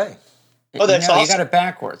giving it away. Oh, that's awesome. You got it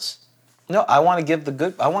backwards. No, I want to give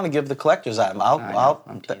the collector's item.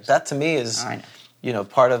 That to me is I know.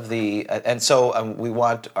 part of the and so we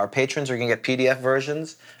want our patrons are going to get PDF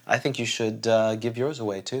versions. I think you should give yours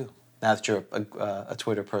away too. Now that you're a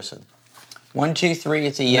Twitter person. 1, 2, 3,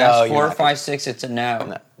 it's a yes. No, 4, 5, 6, it's a no.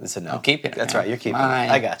 No, it's a no. I'm keeping it. That's man. right. You're keeping Mine.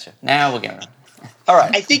 it. I got you. Now we'll get it. All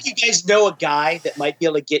right. I think you guys know a guy that might be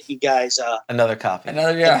able to get you guys Another copy.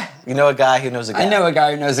 Another guy. You know a guy who knows a guy. I know a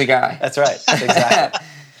guy who knows a guy. That's right. Exactly.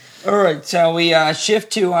 All right, so we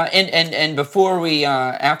shift to and before we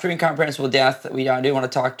after Incomprehensible Death, we do want to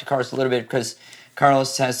talk to Carlos a little bit because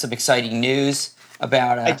Carlos has some exciting news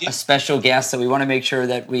about a special guest, so we want to make sure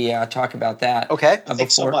that we talk about that. Okay.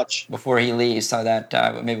 Thanks so much. Before he leaves, so that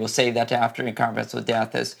maybe we'll save that to after Incomprehensible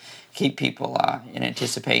Death as keep people in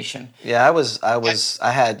anticipation. Yeah,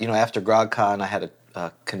 I had after GrogCon I had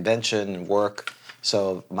a convention and work,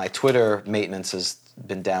 so my Twitter maintenance has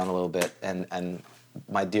been down a little bit, and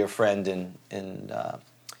my dear friend in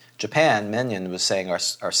Japan, Menyon, was saying our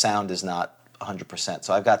sound is not 100%.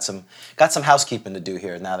 So I've got some housekeeping to do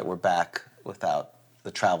here now that we're back without the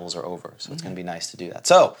travels are over. So it's going to be nice to do that.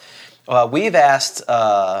 So we have asked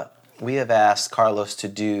Carlos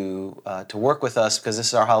to work with us because this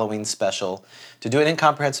is our Halloween special to do an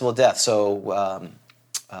Incomprehensible Death. So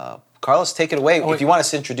Carlos, take it away. If you want us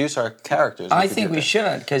to introduce our characters, I think we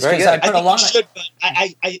should because Very good. I put a lot.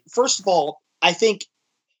 First of all,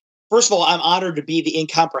 I'm honored to be the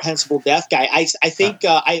Incomprehensible Death guy. I think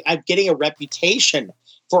I'm getting a reputation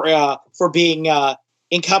for being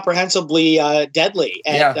incomprehensibly deadly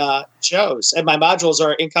at shows, and my modules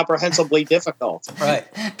are incomprehensibly difficult. Right.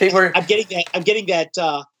 I'm getting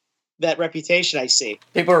that reputation. I see.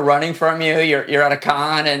 People are running from you. You're at a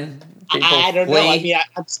con and people I don't know. I mean,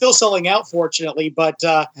 I'm still selling out, fortunately, but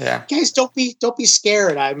guys, don't be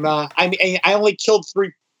scared. I only killed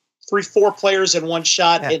 4 players in one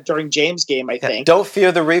shot during James' game, I think. Don't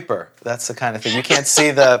fear the Reaper. That's the kind of thing. You can't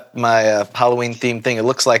see my Halloween themed thing. It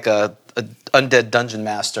looks like a undead dungeon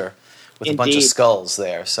master with a bunch of skulls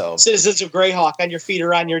there. So Citizens of Greyhawk, on your feet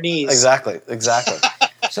or on your knees. Exactly.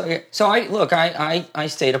 So I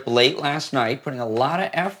stayed up late last night putting a lot of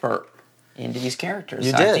effort into these characters.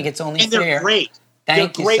 You did. I think it's only And fair. they're great.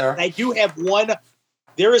 Thank you, great. sir. And I do have one.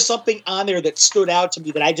 There is something on there that stood out to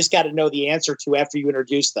me that I just got to know the answer to after you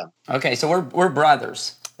introduce them. Okay, so we're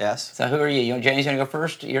brothers. Yes. So who are you? James, you want to go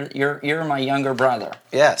first? You're my younger brother.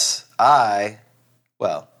 Yes.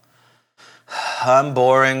 I'm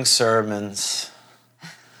boring sermons.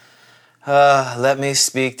 Let me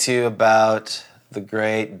speak to you about the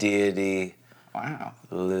great deity Wow.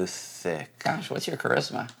 Luthic. Gosh, what's your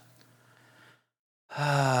charisma?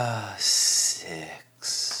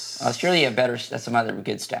 6. Oh, surely you have that's some other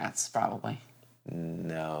good stats, probably.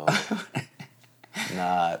 No.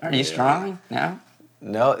 Not Are you strong? No?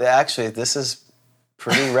 No, actually, this is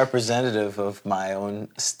pretty representative of my own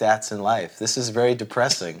stats in life. This is very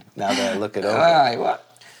depressing now that I look it over. What?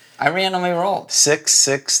 I randomly rolled. 6,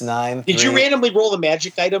 6, 9, 3. Did you randomly roll the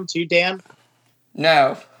magic item too, Dan?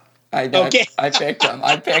 No. Okay. I picked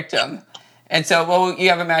him. And so, you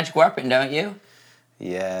have a magic weapon, don't you?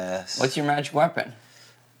 Yes. What's your magic weapon?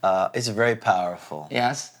 It's very powerful.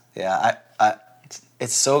 Yes. Yeah,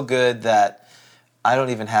 it's so good that I don't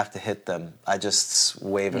even have to hit them. I just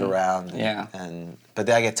wave it around. Yeah. But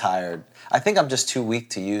then I get tired. I think I'm just too weak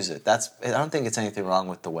to use it. I don't think it's anything wrong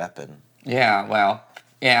with the weapon. Yeah, well,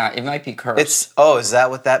 yeah, it might be cursed. Is that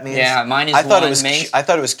what that means? Yeah, mine is I thought one it was. mace. I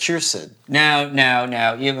thought it was cursed. No.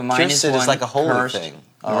 You have a minus Cursed one. is like a holy cursed. thing.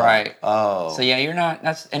 Oh, right. Oh. So yeah, you're not.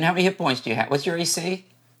 And how many hit points do you have? What's your AC?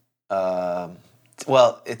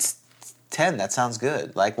 Well, it's 10. That sounds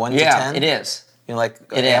good. Like 1 to 10. Yeah, it is. You know, like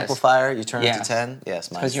It an is. amplifier, you turn it to Yes. 10? Yes,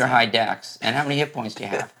 Because you're 10. high dex. And how many hit points do you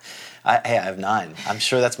have? I have 9. I'm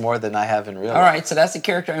sure that's more than I have in real life. All right, so that's the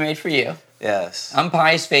character I made for you. Yes. I'm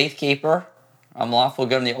Pious Faith Keeper. I'm lawful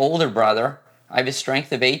good. I'm the older brother. I have a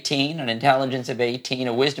strength of 18, an intelligence of 18,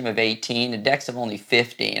 a wisdom of 18, a dex of only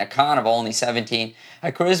 15, a con of only 17,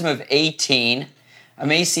 a charisma of 18.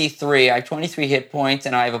 I'm AC 3. I have 23 hit points,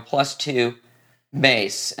 and I have a +2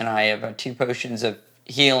 mace, and I have 2 potions of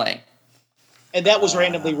healing. And that was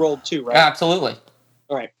randomly rolled too, right? Absolutely.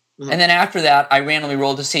 All right. Mhm. And then after that, I randomly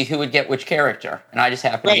rolled to see who would get which character, and I just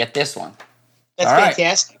happened to get this one. That's All right.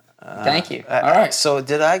 fantastic. Thank you. All right. So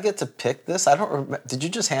did I get to pick this? I don't remember. Did you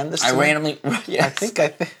just hand this to I me? randomly. Yes. I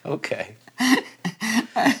think. Okay.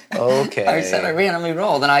 Okay. I said I randomly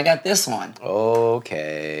rolled, and I got this one.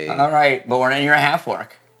 Okay. All right, born, and you're a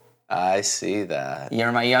half-orc. I see that.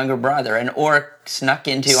 You're my younger brother. An orc snuck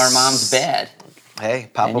into our mom's bed.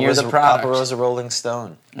 Hey, Papa And you're was the product. Papa was a Rolling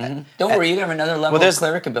Stone. Mm-hmm. Don't worry, you have another level of there's-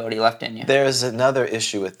 cleric ability left in you. There's another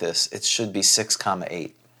issue with this. It should be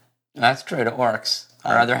 6,8. That's true to orcs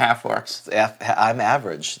or other half-orcs. I'm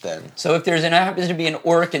average then. So if happens to be an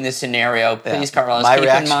orc in this scenario, please, Carlos, My keep in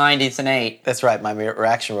reaction- mind it's an 8. That's right. My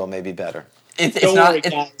reaction roll may be better. It's Don't not. worry,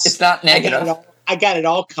 guys. It's not negative. I got it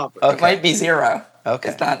all covered. Okay. It might be 0. Okay.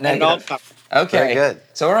 It's not I got it all negative. covered. Okay. Very good.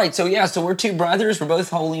 So all right. So we're 2 brothers. We're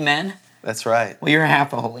both holy men. That's right. Well, you're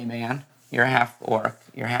half a holy man. You're half orc.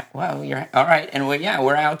 You're all right. And we're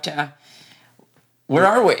out. Where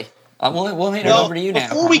are we? We'll hand it over to you now.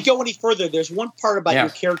 Before we go any further, there's one part about Yeah.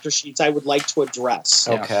 your character sheets I would like to address.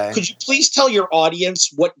 Yeah. Okay. Could you please tell your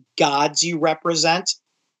audience what gods you represent?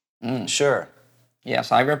 Sure.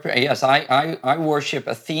 Yes, I worship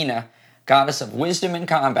Athena, goddess of wisdom and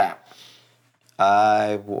combat.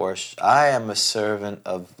 I am a servant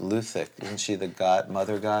of Luthic. Isn't she the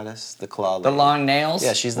mother goddess? The claw lady. The long nails.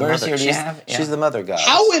 Yeah, she's the Where's mother. Here, do you have? Yeah. She's the mother goddess.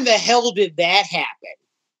 How in the hell did that happen?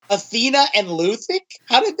 Athena and Luthic?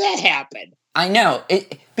 How did that happen? I know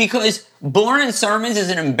because born in sermons is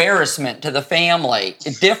an embarrassment to the family.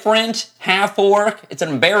 Different half orc. It's an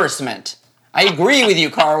embarrassment. I agree with you,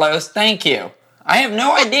 Carlos. Thank you. I have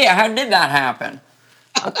no idea how did that happen.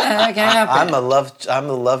 What the heck happened? I'm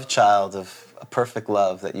a love child of a perfect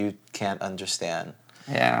love that you can't understand.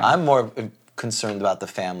 Yeah. I'm more concerned about the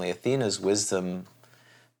family. Athena's wisdom.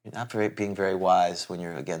 You're not being very wise when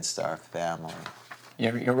you're against our family.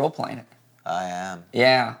 You're role playing it. I am.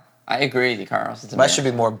 Yeah, I agree with you, Carlos. It's I should be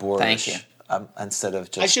embarrassing. more boorish. Thank you. Instead of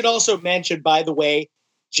just. I should also mention, by the way,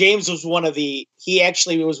 James was he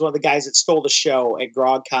actually was one of the guys that stole the show at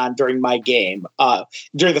GrogCon during my game,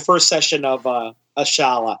 during the first session of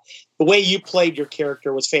Ashala. The way you played your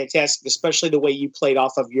character was fantastic, especially the way you played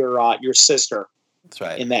off of your sister. That's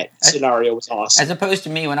right. In that scenario was awesome. As opposed to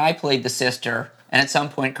me when I played the sister, and at some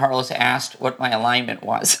point Carlos asked what my alignment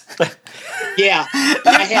was. Yeah,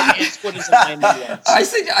 I had to ask what his alignment was.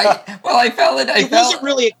 I felt it. It wasn't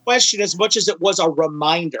really a question as much as it was a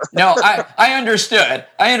reminder. No, I understood.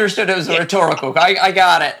 I understood it was rhetorical. I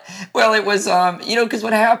got it. Well, it was, because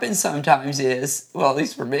what happens sometimes is, well, at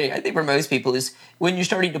least for me, I think for most people, is when you're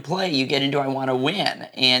starting to play, you get into I want to win.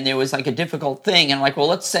 And there was like a difficult thing. And I'm like, well,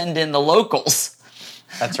 let's send in the locals.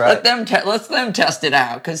 That's right. Let them test it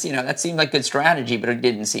out. Because, that seemed like good strategy, but it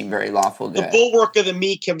didn't seem very lawful good. The bulwark of the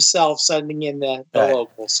meek himself sending in the Right.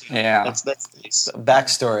 locals. Yeah. That's nice.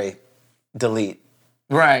 Backstory. Delete.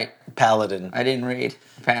 Right. Paladin. I didn't read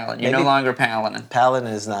Paladin. You're Maybe- no longer Paladin. Paladin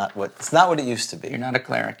is not what it used to be. You're not a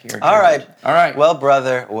cleric. You're a All right. druid. All right. Well,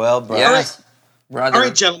 brother. Yes. Brother. All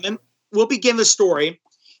right, gentlemen, we'll begin the story.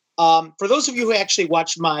 For those of you who actually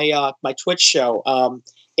watch my my Twitch show,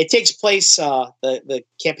 it takes place, the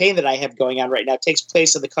campaign that I have going on right now takes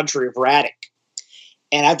place in the country of Radek.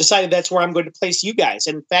 And I've decided that's where I'm going to place you guys.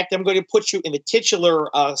 In fact, I'm going to put you in the titular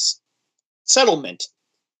settlement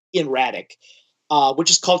in Radek, which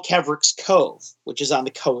is called Kevrick's Cove, which is on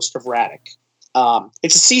the coast of Radek.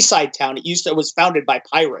 It's a seaside town. It was founded by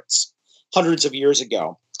pirates hundreds of years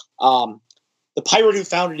ago. The pirate who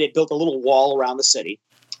founded it built a little wall around the city.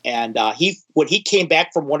 And when he came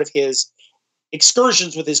back from one of his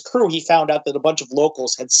excursions with his crew, he found out that a bunch of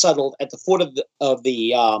locals had settled at the foot of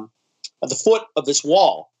the foot of this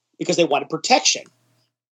wall because they wanted protection.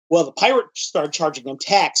 Well, the pirate started charging them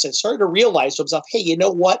tax and started to realize to himself, hey, you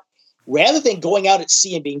know what? Rather than going out at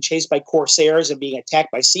sea and being chased by corsairs and being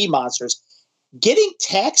attacked by sea monsters, getting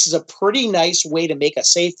tax is a pretty nice way to make a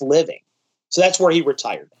safe living. So that's where he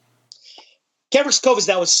retired. Caverick's Cove is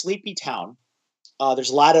now a sleepy town.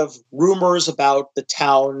 There's a lot of rumors about the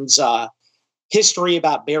town's history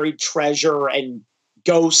about buried treasure and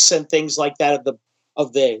ghosts and things like that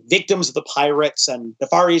of the victims of the pirates and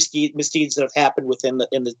nefarious misdeeds that have happened in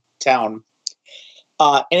the town.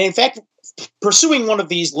 And in fact, pursuing one of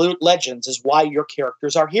these legends is why your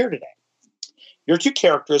characters are here today. Your two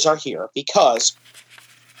characters are here because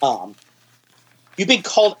you've been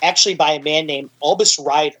called actually by a man named Albus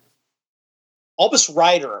Ryder. Albus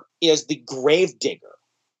Ryder is the grave digger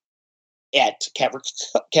at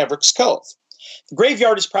Caverick's Cove. The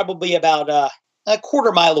graveyard is probably about a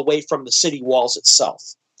quarter mile away from the city walls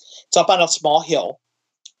itself. It's up on a small hill.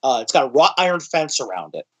 It's got a wrought iron fence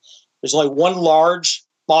around it. There's only one large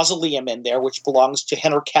mausoleum in there, which belongs to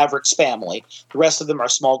Henry Caverick's family. The rest of them are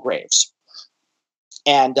small graves.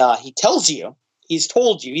 And he told you, he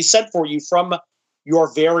sent for you from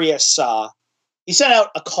your various, he sent out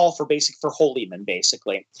a call for holy men,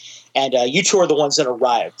 basically. And you two are the ones that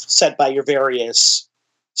arrived, sent by your various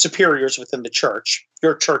superiors within the church.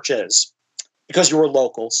 Your church is, because you were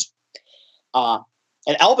locals. And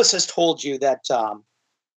Albus has told you that,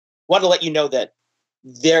 want to let you know that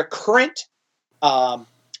their current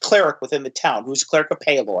cleric within the town, who's a cleric of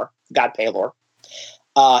Palor, God Palor,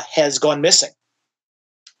 has gone missing.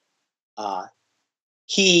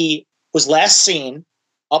 He was last seen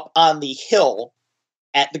up on the hill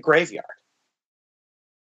at the graveyard.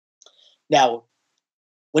 Now,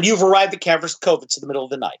 when you've arrived at Caverick's Cove, it's in the middle of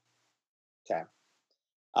the night. Okay,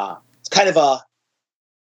 it's kind of a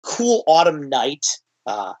cool autumn night.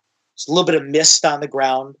 There's a little bit of mist on the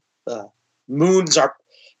ground. The moons are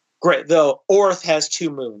great. The Orth has two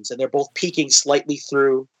moons, and they're both peeking slightly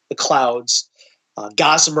through the clouds.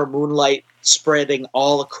 Gossamer moonlight spreading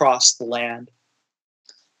all across the land.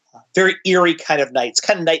 Very eerie kind of night. It's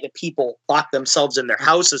kind of night that people lock themselves in their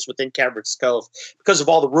houses within Caverick's Cove because of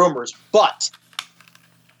all the rumors. But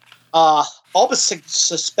Albus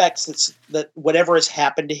suspects that whatever has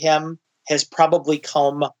happened to him has probably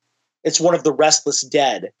come. It's one of the restless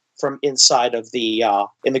dead from inside of the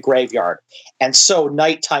in the graveyard, and so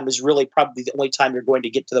nighttime is really probably the only time you're going to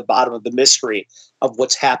get to the bottom of the mystery of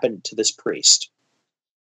what's happened to this priest.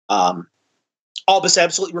 Albus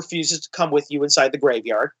absolutely refuses to come with you inside the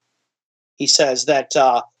graveyard. He says that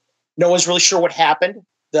no one's really sure what happened.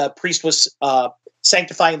 The priest was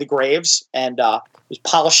sanctifying the graves and was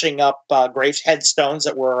polishing up graves headstones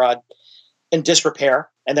that were in disrepair,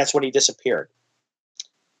 and that's when he disappeared.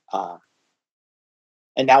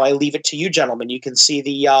 And now I leave it to you, gentlemen. You can see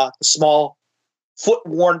the small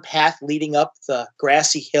foot-worn path leading up the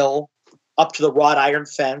grassy hill, up to the wrought iron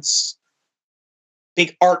fence.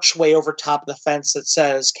 Big archway over top of the fence that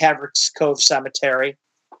says Caverick's Cove Cemetery.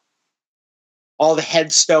 All the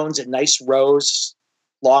headstones in nice rows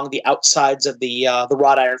along the outsides of the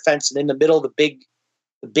wrought iron fence, and in the middle, the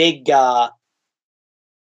big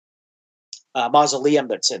mausoleum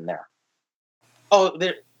that's in there. Oh,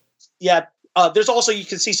 there, yeah. There's also, you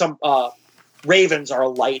can see some ravens are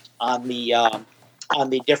alight on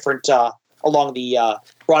the different along the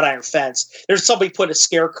wrought iron fence. There's somebody put a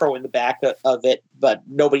scarecrow in the back of it, but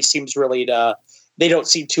nobody seems really they don't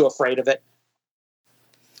seem too afraid of it.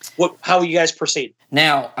 How will you guys proceed?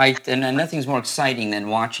 Now, nothing's more exciting than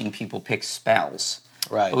watching people pick spells.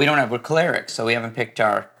 Right. But we don't have a cleric, so we haven't picked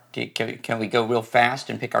our. Can we go real fast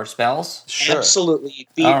and pick our spells? Sure. Absolutely.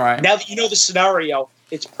 All right. Now that you know the scenario,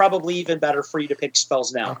 it's probably even better for you to pick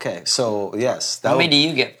spells now. Okay, so yes. How many do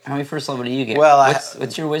you get? How many first level do you get? Well,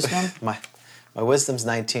 what's your wisdom? My wisdom's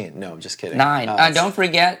 19. No, I'm just kidding. 9. Don't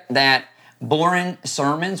forget that Boren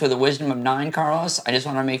sermons with a wisdom of 9, Carlos. I just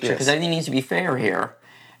want to make sure, because I think it needs to be fair here,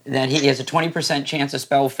 that he has a 20% chance of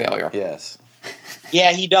spell failure. Yes.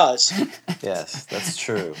 Yeah, he does. Yes, that's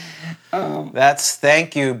true.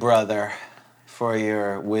 Thank you, brother, for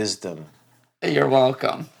your wisdom. You're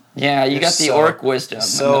welcome. Yeah, you got the orc wisdom.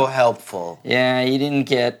 So helpful. Yeah, you didn't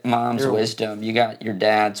get mom's wisdom. You got your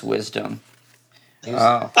dad's wisdom. He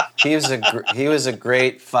was a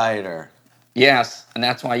great fighter. Yes, and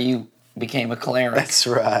that's why you became a cleric. That's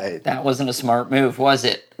right. That wasn't a smart move, was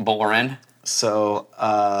it, Boren? So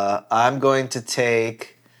I'm going to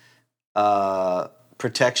take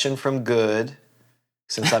protection from good,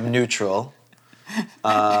 since I'm neutral.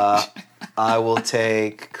 I will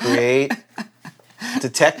take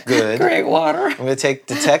detect good. Great water. I'm going to take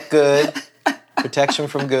detect good, protection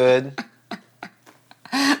from good.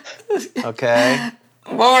 Okay.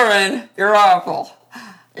 Warren, you're awful.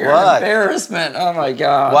 You're What? an embarrassment. Oh my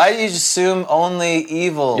God. Why do you assume only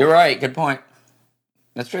evil? You're right. Good point.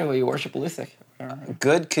 That's true. Well, you worship Luthic.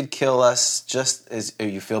 Good could kill us just as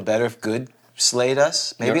you feel better if good slayed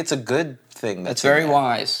us. Maybe it's a good thing. That's very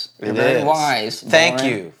wise. You're very wise. Thank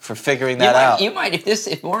Warren. you for figuring that out. You might,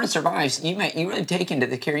 if Warren survives, you really take into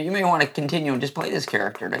the character. You may want to continue and just play this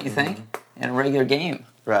character, don't you think? In a regular game.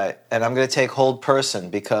 Right. And I'm going to take hold person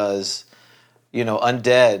because,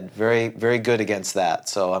 undead, very, very good against that.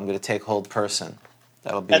 So I'm going to take hold person.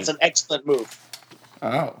 That's an excellent move.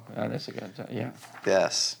 Oh, that is a good. Yeah.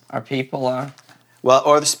 Yes. Our people are. Well,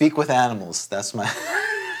 or speak with animals. That's my.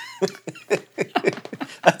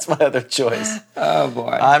 That's my other choice. Oh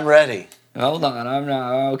boy. I'm ready. Hold on, I'm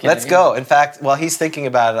not. Okay. Let's go. In fact, while he's thinking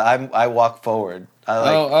about it, I walk forward.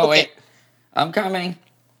 Okay. Wait. I'm coming.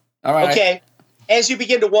 All right. Okay. As you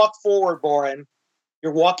begin to walk forward, Boren,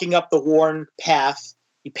 you're walking up the worn path.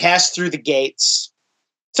 You pass through the gates.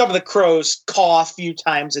 Some of the crows caw a few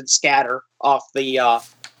times and scatter off the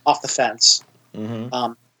fence.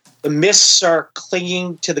 Mm-hmm. The mists are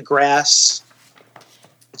clinging to the grass.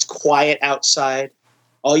 It's quiet outside.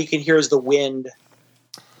 All you can hear is the wind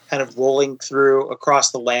kind of rolling through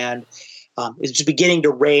across the land. It's just beginning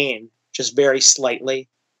to rain, just very slightly.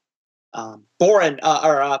 Boren,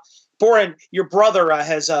 your brother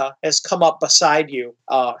has come up beside you,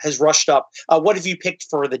 has rushed up. What have you picked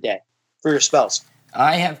for the day, for your spells?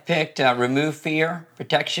 I have picked Remove Fear,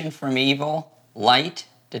 Protection from Evil, Light,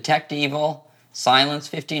 Detect Evil, Silence,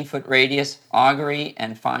 15-foot radius, Augury,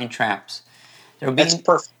 and Find Traps. That's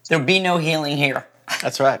perfect. There'll be no healing here.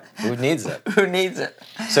 That's right. Who needs it? Who needs it?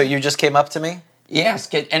 So you just came up to me? Yes,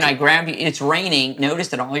 and I grab you. It's raining. Notice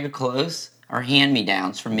that all your clothes are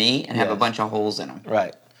hand-me-downs from me and have a bunch of holes in them.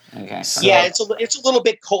 Right. Okay. So, yeah, it's a little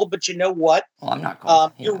bit cold, but you know what? Well, I'm not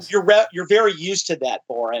cold. You're very used to that,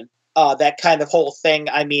 Boren. That kind of whole thing.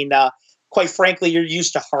 I mean, quite frankly, you're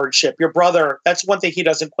used to hardship. Your brother, that's one thing he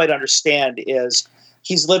doesn't quite understand is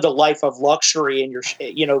he's lived a life of luxury and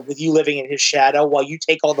with you living in his shadow while you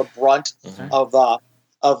take all the brunt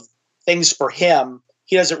of things for him.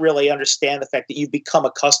 He doesn't really understand the fact that you've become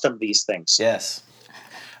accustomed to these things. Yes.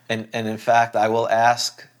 And in fact, I will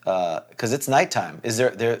ask, because it's nighttime. It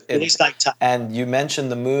is nighttime. And you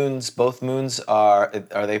mentioned the moons. Both moons are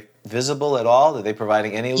they visible at all? Are they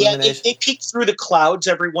providing any illumination? Yeah, they peek through the clouds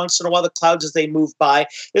every once in a while, the clouds as they move by.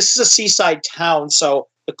 This is a seaside town, so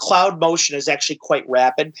the cloud motion is actually quite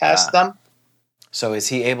rapid past them. So is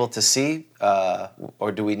he able to see,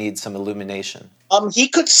 or do we need some illumination? He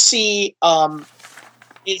could see.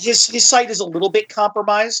 His sight is a little bit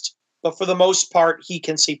compromised, but for the most part, he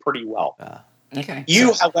can see pretty well. Okay.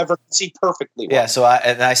 You, however, can see perfectly well. Yeah, so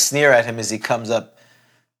I sneer at him as he comes up.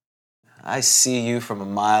 I see you from a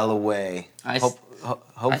mile away.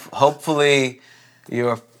 Hopefully,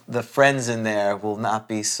 the friends in there will not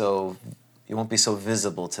be so. You won't be so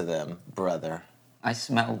visible to them, brother. I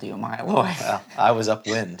smelled you a mile away. Well, I was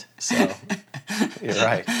upwind, so you're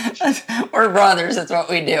right. We're brothers. That's what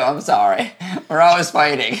we do. I'm sorry. We're always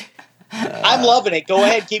fighting. I'm loving it. Go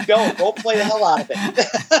ahead, keep going. Go play the hell out of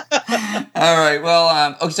it. All right.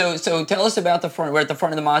 Well, so tell us about the front. We're at the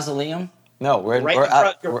front of the mausoleum. No, we're right we're in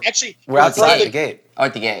front. we're outside the gate. Oh,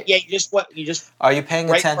 at the gate. Yeah, you just. Are you paying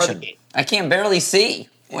right attention? In front of the gate. I can barely see.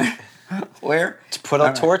 Where? To put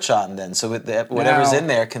a torch on, then, so whatever's in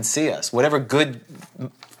there can see us. Whatever good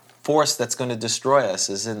force that's going to destroy us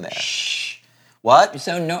is in there. Shh. What?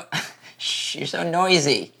 You're so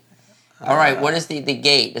noisy. All right. What is the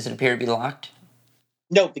gate? Does it appear to be locked?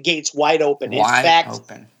 No, the gate's wide open.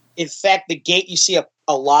 Open. In fact, the gate, you see a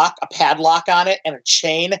padlock on it, and a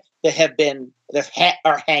chain that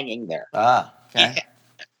are hanging there. Ah. Okay.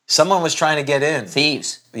 Someone was trying to get in.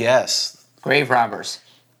 Thieves. Yes. Grave robbers.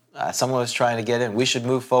 Someone was trying to get in. We should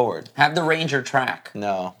move forward. Have the ranger track.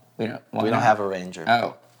 No. We don't have a ranger.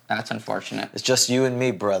 Oh, that's unfortunate. It's just you and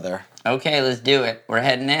me, brother. Okay, let's do it. We're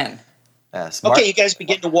heading in. Yes. Okay, you guys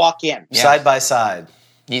begin to walk in. Yeah. Side by side.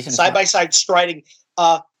 Side by side, striding.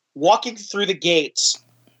 Walking through the gates,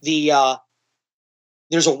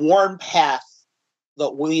 there's a worn path that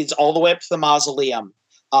leads all the way up to the mausoleum,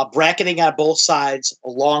 bracketing on both sides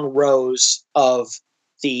long rows of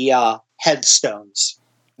the headstones.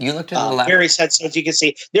 You looked at the left. Various headstones you can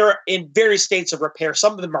see. They're in various states of repair.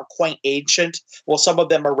 Some of them are quite ancient, while some of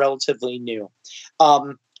them are relatively new.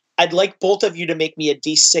 I'd like both of you to make me a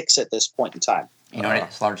D6 at this point in time. You know what?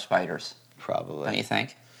 It's large spiders. Probably. What do you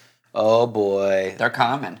think? Oh, boy. They're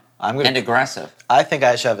common. and aggressive. I think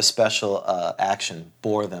I should have a special action.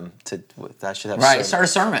 Bore them to. I should have. Right. Start a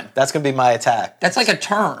sermon. That's gonna be my attack. That's like a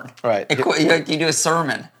turn. Right. You do a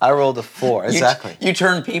sermon. I rolled a 4. Exactly. You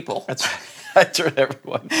turn people. That's right. I turn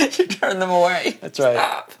everyone. You turn them away. That's right.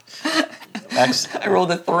 Stop. Excellent. I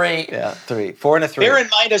rolled a 3. Yeah, 3. 4 and a 3. Bear in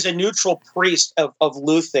mind, as a neutral priest of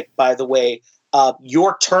Luthic, by the way,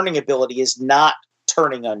 your turning ability is not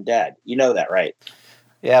turning undead. You know that, right?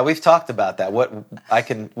 Yeah, we've talked about that.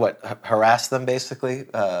 Harass them basically?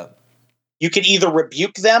 You could either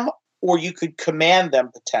rebuke them or you could command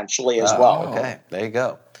them potentially as well. Okay, there you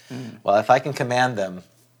go. Well, if I can command them,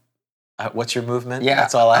 what's your movement? Yeah,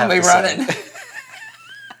 that's all I have to running. say.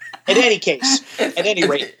 In any case, at any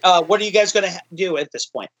rate, what are you guys going to do at this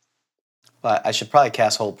point? Well, I should probably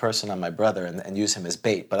cast Hold Person on my brother and use him as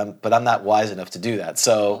bait, but I'm not wise enough to do that.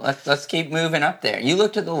 So let's keep moving up there. You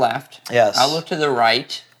look to the left. Yes. I'll look to the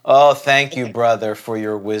right. Oh, thank you, brother, for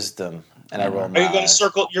your wisdom. And I roll my Are you going to eyes.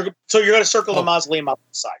 circle? You're going to circle the mausoleum up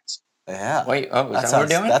the sides. Yeah. Wait. Oh, is that sounds, what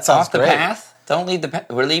we're doing? That sounds Off the great. path. Don't leave the path.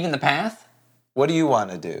 We're leaving the path. What do you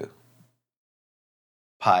want to do?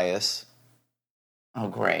 Pious. Oh,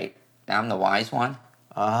 great. I'm the wise one.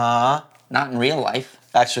 Uh-huh. Not in real life.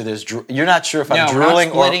 Actually, you're not sure if I'm No, we're not drooling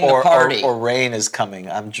splitting the party. or rain is coming.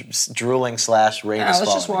 I'm drooling / rain is falling.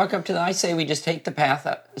 Let's just walk up to I say we just take the path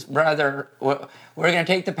up. Brother, we're going to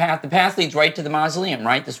take the path. The path leads right to the mausoleum,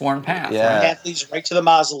 right? This worn path. Yeah. The path leads right to the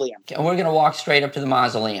mausoleum. And we're going to walk straight up to the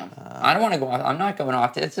mausoleum. I don't want to go off. I'm not going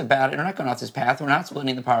off. We're not going off this path. We're not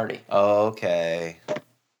splitting the party. Okay.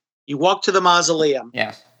 You walk to the mausoleum.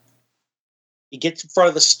 Yes. You get to front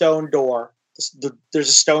of the stone door. There's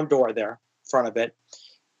a stone door there in front of it.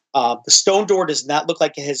 The stone door does not look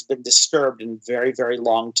like it has been disturbed in a very, very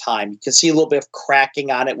long time. You can see a little bit of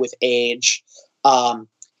cracking on it with age.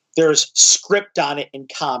 There's script on it in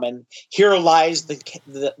common. Here lies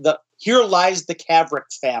the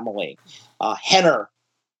Kavrik family. Henner,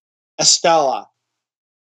 Estella,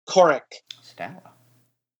 Korik,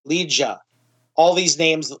 Legia. All these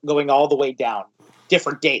names going all the way down.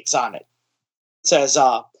 Different dates on it.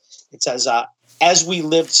 It says, as we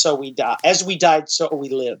lived, so we died. As we died, so we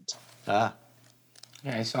lived.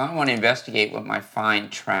 Okay, so I want to investigate what my Find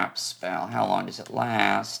Trap spell. How long does it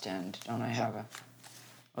last? And don't I have a...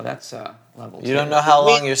 Oh, that's level 2. You don't know how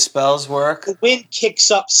long your spells work? The wind kicks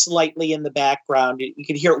up slightly in the background. You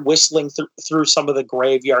can hear it whistling through some of the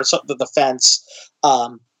graveyard, some of the fence.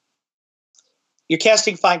 You're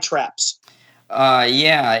casting Find Traps.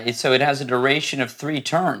 Yeah, so it has a duration of 3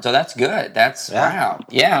 turns. Oh, that's good. Wow.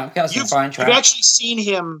 Yeah, I'm casting Find Trap. You've actually seen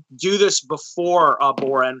him do this before,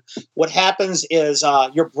 Boren. What happens is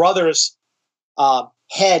your brother's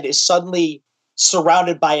head is suddenly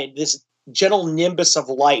surrounded by this gentle nimbus of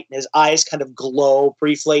light, and his eyes kind of glow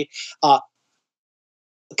briefly.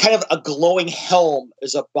 Kind of a glowing helm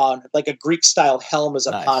is upon, like a Greek-style helm is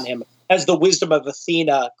upon him, as the wisdom of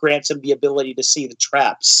Athena grants him the ability to see the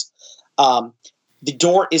traps. The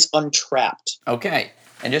door is untrapped. Okay.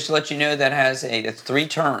 And just to let you know, that's 3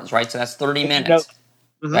 turns, right? So that's 30 minutes.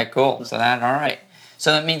 Mm-hmm. Right, cool. So all right.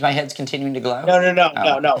 So that means my head's continuing to glow? No. Not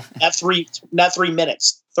 3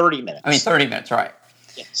 minutes. 30 minutes. I mean, 30 minutes, right.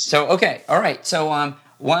 Yes. So, okay. All right. So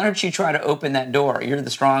why don't you try to open that door? You're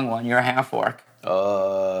the strong one. You're a half-orc.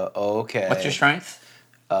 Okay. What's your strength?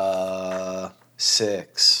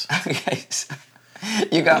 6. Okay. So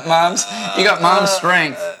you got mom's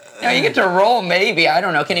strength. Now you get to roll, maybe. I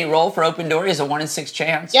don't know. Can he roll for open door? He has a 1 in 6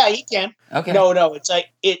 chance. Yeah, he can. Okay. No.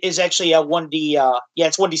 It is actually a 1d.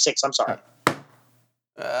 It's 1d6. I'm sorry.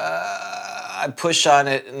 I push on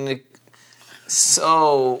it, and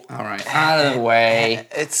so... All right. Out of the way.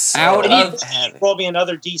 It's so Out of... Roll me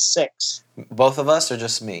another d6. Both of us, or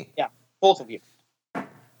just me? Yeah, both of you.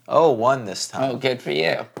 Oh, 1 this time. Oh, good for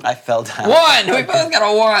you. I fell down. 1! We both got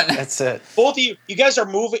a 1. That's it. Both of you guys are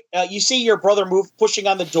moving. You see your brother pushing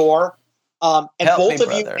on the door, and Help both me,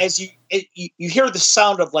 of you, brother. as you hear the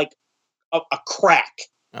sound of like a crack,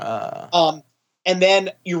 and then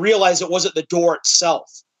you realize it wasn't the door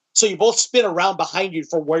itself. So you both spin around behind you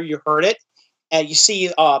from where you heard it, and you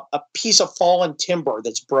see a piece of fallen timber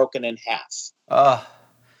that's broken in half.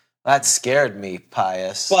 That scared me,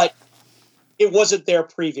 Pious. But it wasn't there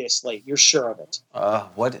previously. You're sure of it.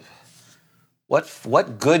 What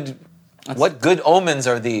good omens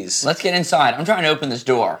are these? Let's get inside. I'm trying to open this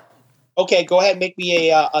door. Okay, go ahead and make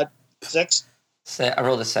me a 6. I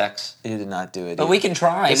rolled a 6. You did not do it. But we can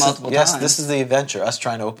try multiple times. Yes, this is the adventure. Us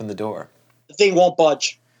trying to open the door. The thing won't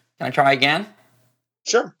budge. Can I try again?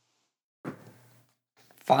 Sure.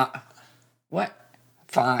 5. What?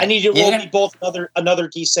 5. I need you to roll me both another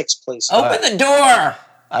d6, please. Open the door!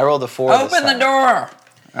 I rolled a 4 this Open the time. door!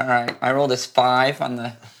 All right. I rolled this 5 on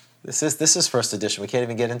the. This is first edition. We can't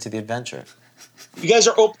even get into the adventure. You guys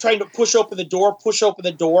are trying to push open the door.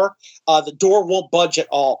 The door won't budge at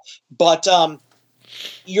all. But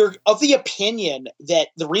you're of the opinion that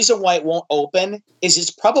the reason why it won't open is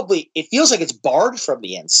it feels like it's barred from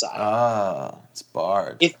the inside. Ah, it's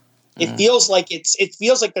barred. It feels like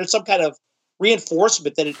there's some kind of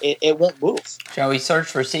reinforcement that it won't move. Shall we search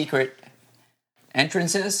for secret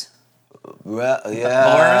entrances? Well,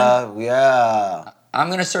 yeah. I'm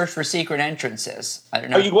going to search for secret entrances. I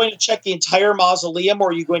don't know. Are you going to check the entire mausoleum,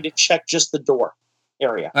 or are you going to check just the door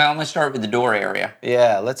area? Well, I'm going to start with the door area.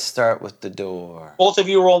 Yeah, let's start with the door. Both of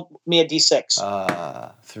you roll me a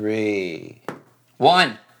d6. 3.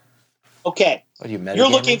 1. Okay. What are you metagaming? You're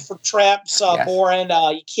looking for traps, Yes. Boren.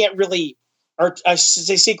 You can't really, or I should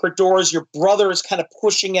say secret doors. Your brother is kind of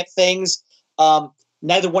pushing at things.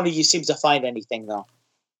 Neither one of you seems to find anything, though.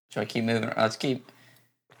 Shall I keep moving? Let's keep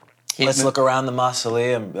Let's look around the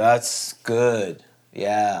mausoleum. That's good.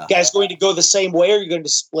 Yeah. You guys going to go the same way, or are you going to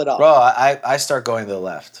split up? Bro, I start going to the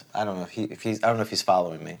left. I don't know if he's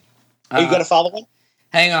following me. Are you going to follow him?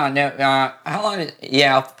 Hang on. No. How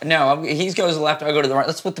long? He goes left. I go to the right.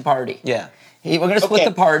 Let's split the party. Yeah. We're going to split Okay.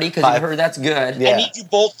 the party because I 5. heard that's good. Yeah. I need you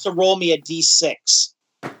both to roll me a d6.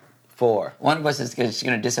 4. One of us is just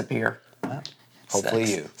going to disappear. Hopefully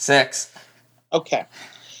 6. you. 6. Okay.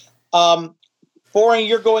 Boring,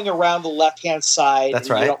 you're going around the left-hand side. That's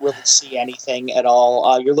and right. You don't really see anything at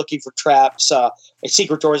all. You're looking for traps,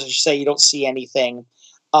 secret doors, as you say. You don't see anything.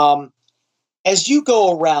 As you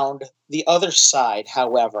go around the other side,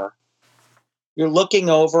 however, you're looking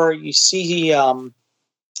over. You see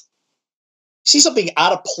something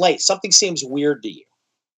out of place. Something seems weird to you,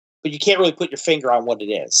 but you can't really put your finger on what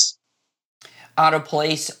it is. Out of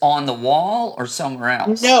place on the wall or somewhere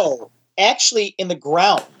else? No. Actually, in the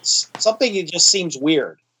grounds, something that just seems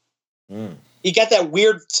weird. Mm. You got that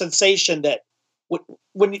weird sensation that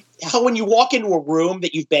when you walk into a room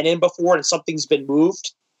that you've been in before and something's been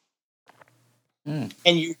moved, and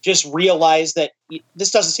you just realize that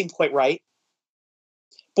this doesn't seem quite right.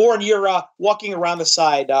 Boren, you're walking around the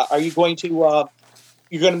side. Are you going to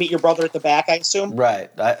you're going to meet your brother at the back? I assume.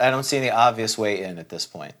 Right. I don't see any obvious way in at this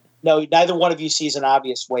point. No, neither one of you sees an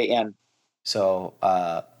obvious way in. So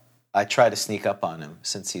I try to sneak up on him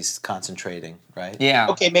since he's concentrating. Right. Yeah.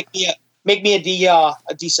 Okay, make me a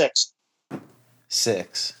d6.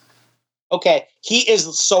 6. Okay, he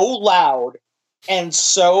is so loud and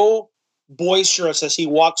so boisterous as he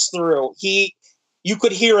walks through. You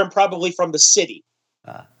could hear him probably from the city.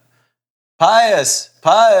 Pius,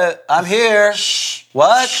 I'm here. Shh.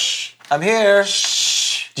 What? Shh. I'm here.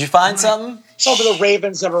 Shh. Did you find something? Some of the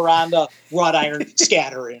ravens that are on the wrought iron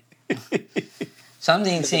scattering.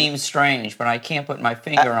 Something seems strange, but I can't put my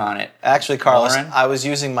finger on it. Actually, Carlos, Lauren? I was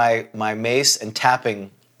using my mace and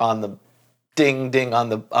tapping on the ding ding on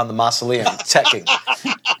the mausoleum, checking.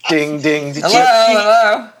 Ding ding.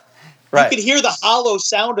 Hello. Right. You can hear the hollow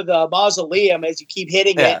sound of the mausoleum as you keep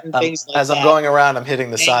hitting it and things like that. As I'm going around, I'm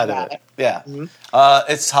hitting the side of it. Yeah.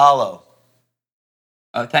 Mm-hmm. It's hollow.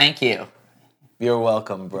 Oh, thank you. You're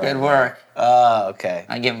welcome, bro. Good work. Okay.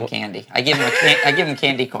 I give him candy. I give him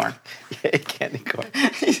candy corn. Yay, candy corn.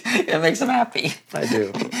 It makes him happy. I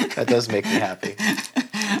do. That does make me happy.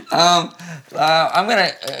 I'm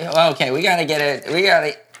gonna. Okay, we gotta get it. We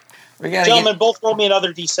gotta. Gentlemen, both roll me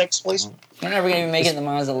another d6, please. We're never gonna even make it in the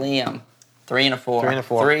mausoleum. 3 and a 4. 3 and a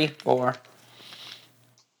 4. 3, 4.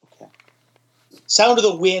 Okay. Sound of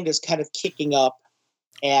the wind is kind of kicking up,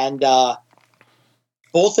 and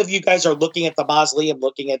both of you guys are looking at the mausoleum,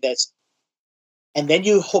 looking at this, and then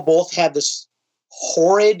you both have this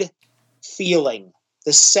horrid feeling,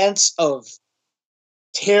 the sense of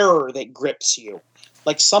terror that grips you.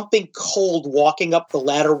 Like something cold walking up the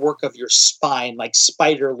ladder work of your spine, like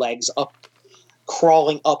spider legs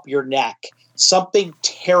crawling up your neck. Something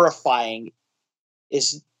terrifying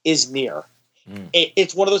is near.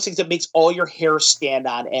 It's one of those things that makes all your hair stand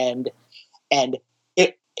on end, and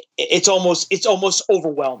it's almost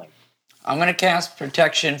overwhelming. I'm gonna cast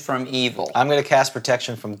protection from evil. I'm going to cast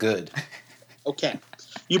protection from good. Okay,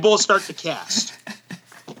 you both start to cast.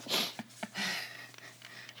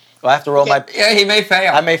 Well, I have to roll my... Yeah, he may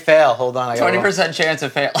fail. I may fail. Hold on. 20% chance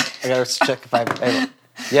of fail. I got to check if I...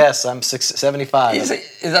 Yes, I'm 75. Is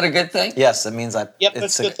that a good thing? Yes, that means I... Yep,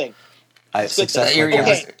 that's a good thing. I That's a good thing. successfully...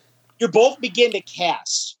 Okay, you both begin to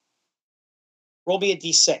cast. Roll me a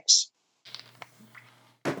d6.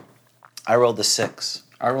 I rolled a 6.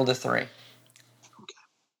 I rolled a 3.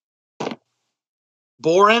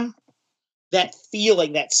 Boren, that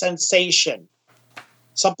feeling, that sensation,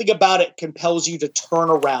 something about it compels you to turn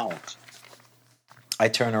around. I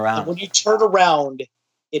turn And around. when you turn around,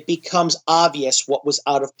 it becomes obvious what was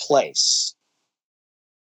out of place.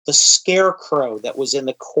 The scarecrow that was in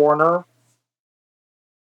the corner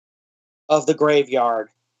of the graveyard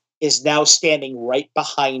is now standing right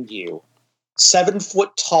behind you. 7 foot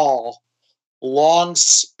tall, long,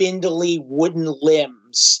 spindly wooden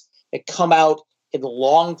limbs that come out in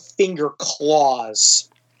long finger claws.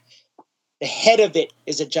 The head of it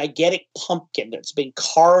is a gigantic pumpkin that's been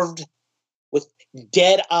carved with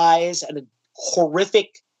dead eyes and a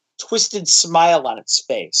horrific, twisted smile on its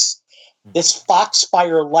face. This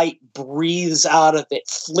foxfire light breathes out of it,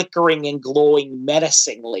 flickering and glowing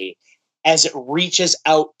menacingly as it reaches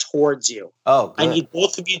out towards you. Oh, good. I need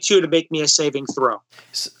both of you two to make me a saving throw.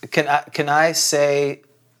 Can I say,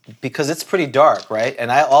 because it's pretty dark, right?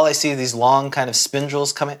 And all I see are these long kind of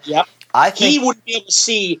spindles coming. Yep. I think He wouldn't be able to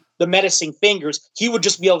see the menacing fingers. He would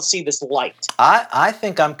just be able to see this light. I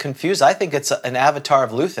think I'm confused. I think it's an avatar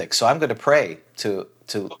of Luthik, so I'm going to pray to it.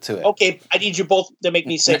 Okay, I need you both to make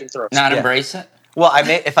me saving throws. Not Yeah. embrace it? Well,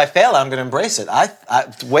 if I fail, I'm going to embrace it.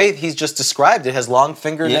 The way he's just described it has long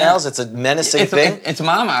fingernails. Yeah. It's a menacing thing. It's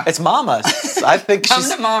Mama. It's Mama. I think Come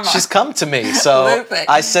to Mama. she's come to me. So Luthik.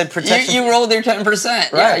 I said protection. You rolled your 10%. Yeah,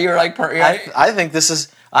 Right. you were like, right? I think this is.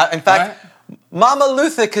 In fact, Mama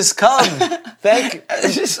Luthik has come. Thank you.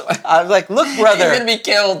 It's just, I'm like, look, brother. he's going to be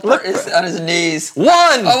killed on his knees. 1.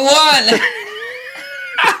 A 1!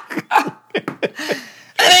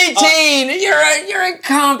 An 18! You're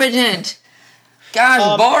incompetent!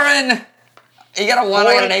 Gosh, Boren! You got a 1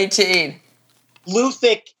 on an 18.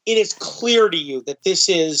 Luthik, it is clear to you that this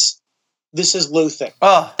is Luthik.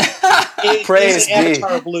 Oh, It praise is an be.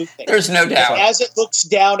 avatar of Luthik. There's no doubt. As it looks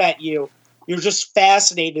down at you, you're just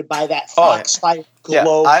fascinated by that Oh, yeah. foxfire yeah.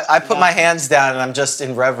 glow. I put my hands down and I'm just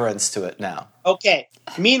in reverence to it now. Okay.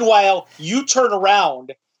 Meanwhile, you turn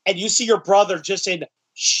around and you see your brother just in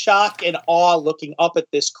shock and awe looking up at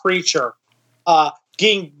this creature,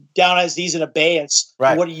 getting down on his knees in abeyance.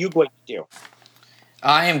 Right. What are you going to do?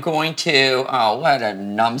 I am going to... Oh, what a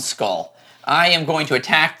numbskull. I am going to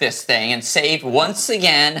attack this thing and save, once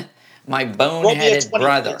again, my Roll me a boneheaded 20,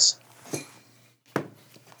 brother. please.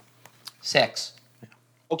 6.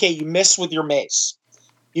 Okay, you miss with your mace.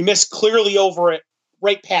 You miss clearly over it,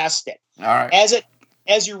 right past it. All right.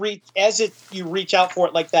 As you reach out for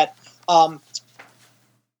it like that,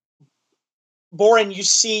 Boren, you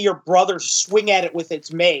see your brother swing at it with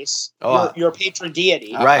its mace, your patron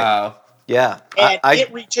deity, Right. Uh-oh. Yeah. and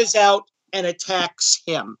it reaches out and attacks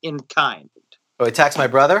him in kind. Oh, attacks my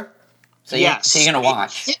brother? So Yes. you're going to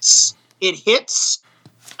watch. It hits.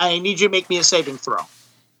 I need you to make me a saving throw.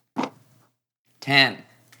 10.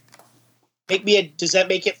 Does that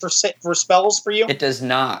make it for spells for you? It does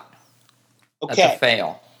not. That's Okay. a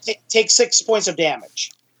fail. Take 6 points of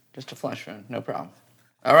damage. Just a flesh wound. No problem.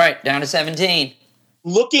 All right, down to 17.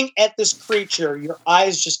 Looking at this creature, your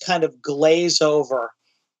eyes just kind of glaze over.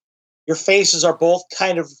 Your faces are both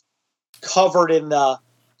kind of covered in the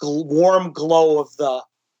warm glow of the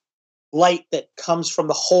light that comes from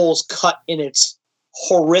the holes cut in its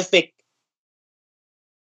horrific,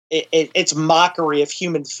 its mockery of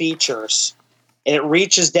human features. And it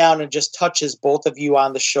reaches down and just touches both of you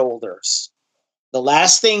on the shoulders. The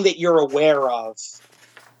last thing that you're aware of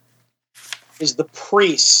is the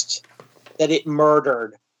priest that it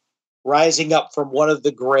murdered rising up from one of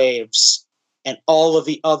the graves, and all of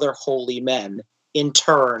the other holy men in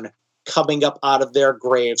turn coming up out of their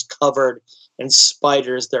graves covered in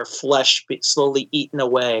spiders, their flesh slowly eaten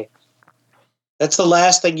away. That's the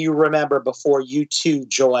last thing you remember before you too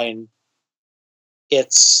join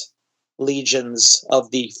its legions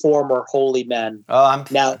of the former holy men. Oh, I'm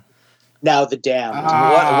Now the damned.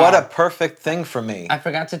 what a perfect thing for me. I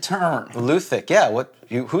forgot to turn. Luthik, yeah.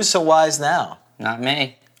 Who's so wise now? Not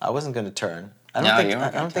me. I wasn't going to turn.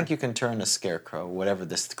 I don't think you can turn a scarecrow, whatever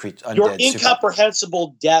this creature. Undead, Your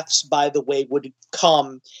incomprehensible deaths, by the way, would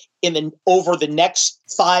come over the next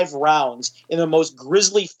 5 rounds in the most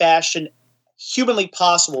grisly fashion humanly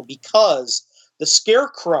possible, because the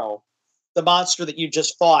scarecrow, the monster that you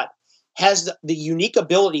just fought, has the unique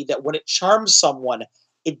ability that when it charms someone,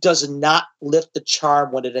 it does not lift the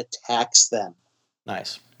charm when it attacks them.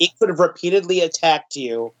 Nice. It could have repeatedly attacked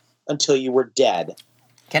you until you were dead.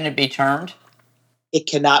 Can it be turned? It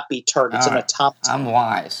cannot be turned. It's All an right. automaton. I'm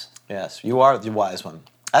wise. Yes, you are the wise one.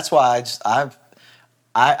 That's why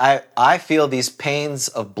I feel these pains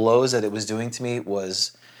of blows that it was doing to me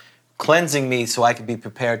was cleansing me so I could be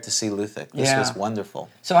prepared to see Luthik. This was wonderful.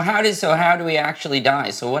 So how do we actually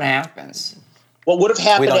die? So what happens? What would have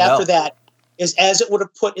happened don't after know. that is, as it would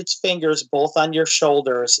have put its fingers both on your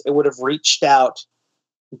shoulders, it would have reached out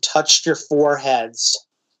and touched your foreheads,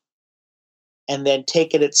 and then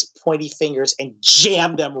taken its pointy fingers and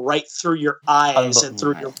jammed them right through your eyes and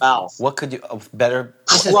through your mouth. What could you better?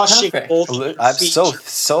 Crushing both your I'm features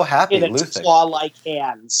so happy, in its Luthic. claw-like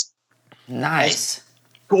hands. Nice. As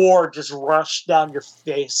gore just rushed down your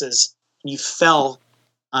faces, and you fell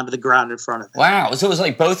onto the ground in front of it. Wow. So it was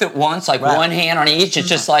like both at once, like Right. one hand on each. It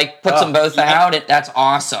just like puts them both out. That's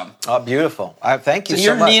awesome. Oh, beautiful! Thank you So so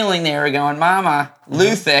you're much. kneeling there going, Mama,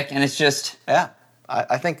 Luthic, and it's just, Yeah,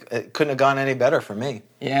 I think it couldn't have gone any better for me.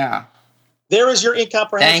 yeah. There is your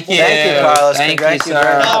incomprehensible. Thank you, Carlos. Thank you, Thank you sir.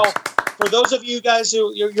 very Now, much. for those of you guys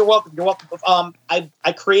who you're welcome. You're welcome.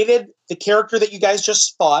 I created the character that you guys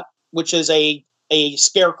just fought, which is a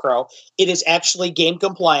scarecrow. It is actually game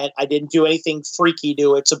compliant. I didn't do anything freaky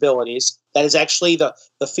to its abilities. That is actually the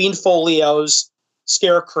Fiend Folio's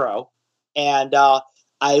scarecrow, and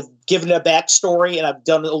I've given it a backstory and I've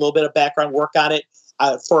done a little bit of background work on it.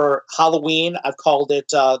 For Halloween, I've called it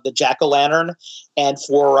the Jack-o'-lantern, and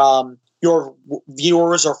for your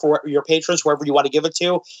viewers or for your patrons, wherever you want to give it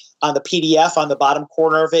to, on the PDF on the bottom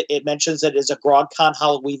corner of it, it mentions it is a GrogCon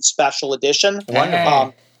Halloween special edition.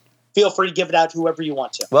 Wonderful. Feel free to give it out to whoever you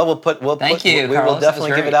want to. Well, we Thank you, will Carlos. That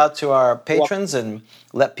definitely was give it great. out to our patrons and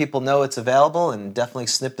let people know it's available, and definitely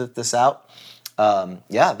snippet this out.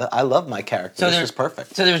 I love my character. This is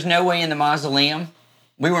perfect. So there's no way in the mausoleum?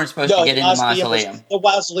 We weren't supposed to get in the mausoleum. The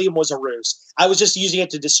mausoleum was a ruse. I was just using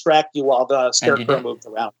it to distract you while the scarecrow moved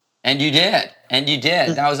around. And you did.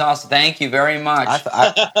 That was awesome. Thank you very much.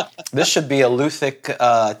 This should be a Luthic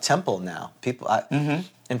temple now. People,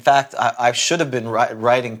 In fact, I should have been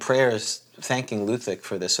writing prayers thanking Luthic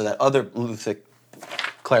for this, so that other Luthic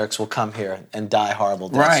clerics will come here and die horrible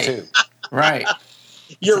deaths too. Right.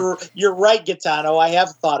 You're right, Gaetano. I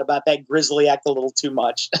have thought about that grisly act a little too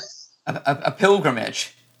much. A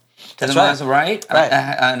pilgrimage to That's the mausoleum, right? Right.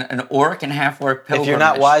 An orc and half-orc pilgrimage. If you're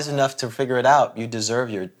not wise enough to figure it out, you deserve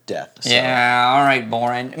your death. So. Yeah, all right,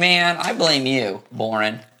 Boren. Man, I blame you,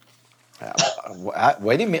 Boren.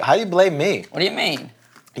 What do you mean? How do you blame me? What do you mean?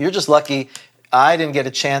 You're just lucky I didn't get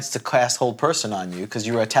a chance to cast Hold Person on you because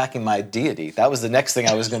you were attacking my deity. That was the next thing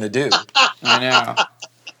I was going to do. I know.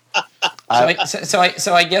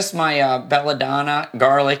 So I guess my belladonna,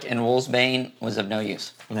 garlic, and wolfsbane was of no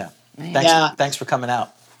use. Yeah. Man. Thanks for coming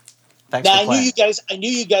out. Thanks Now, for playing. I knew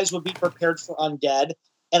you guys would be prepared for Undead,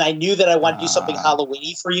 and I knew that I wanted to do something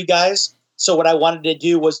Halloween-y for you guys. So what I wanted to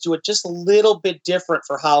do was do it just a little bit different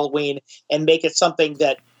for Halloween and make it something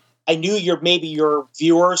that I knew maybe your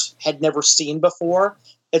viewers had never seen before.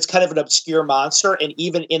 It's kind of an obscure monster, and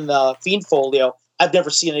even in the Fiend Folio, I've never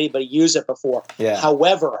seen anybody use it before. Yeah.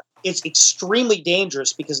 However, it's extremely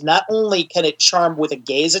dangerous because not only can it charm with a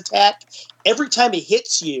gaze attack, every time it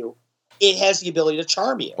hits you, it has the ability to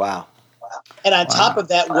charm you. Wow. And on top of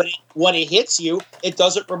that, when it hits you, it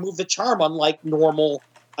doesn't remove the charm, unlike normal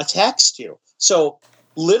attacks do. So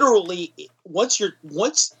literally, once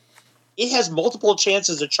it has multiple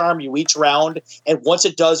chances to charm you each round, and once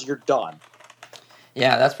it does, you're done.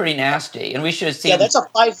 Yeah, that's pretty nasty. And we should have seen... Yeah, that's a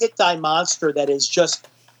 5-hit die monster that is just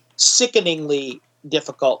sickeningly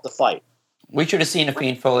difficult to fight. We should have seen a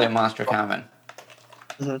Fiend Folio monster coming.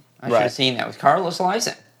 Mm-hmm. I should have seen that with Carlos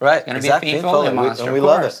Lyson. Right. It's going to be a Fiend Folio monster, and we of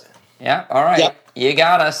love course. it. Yeah, all right. Yep. You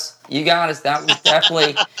got us. That was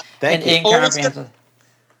definitely Thank an you. incomprehensible...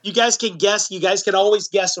 You guys can guess. You guys can always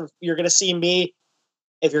guess if you're going to see me.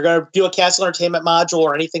 If you're going to do a Castle Entertainment module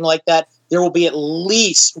or anything like that, there will be at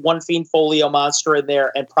least one Fiend Folio monster in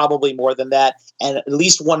there, and probably more than that, and at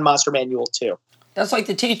least one monster manual too. That's like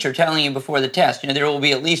the teacher telling you before the test. There will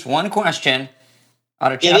be at least one question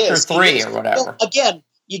out of chapter 3 or whatever. Well, again,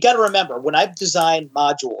 you got to remember, when I've designed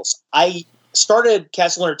modules, I started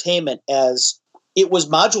Castle Entertainment as it was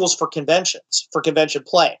modules for conventions, for convention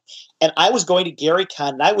play. And I was going to GaryCon,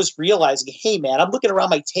 and I was realizing, hey, man, I'm looking around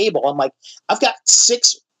my table. I'm like, I've got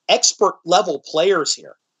 6 expert-level players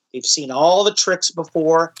here. They've seen all the tricks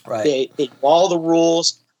before. Right. They know all the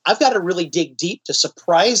rules. I've got to really dig deep to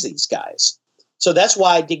surprise these guys. So that's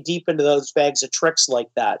why I dig deep into those bags of tricks like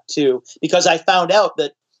that, too, because I found out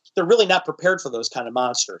that they're really not prepared for those kind of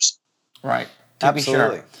monsters. Right. To be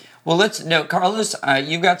sure. Well, Carlos,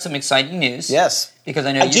 you've got some exciting news. Yes. Because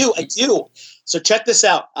I know I do. So check this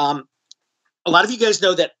out. A lot of you guys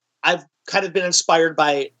know that I've kind of been inspired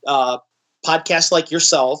by podcasts like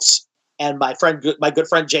yourselves, and my good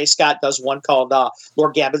friend Jay Scott does one called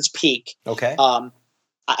Lord Gavin's Peak. Okay.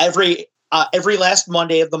 Every last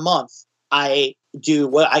Monday of the month, I do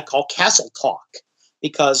what I call Castle Talk,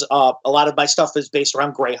 because a lot of my stuff is based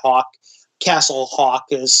around Greyhawk. Castle Hawk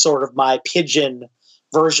is sort of my pigeon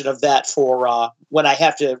version of that for when I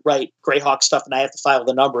have to write Greyhawk stuff and I have to file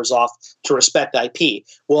the numbers off to respect IP.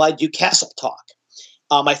 Well, I do Castle Talk.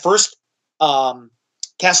 My first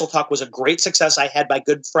Castle Talk was a great success. I had my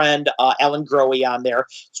good friend Alan Grohe on there.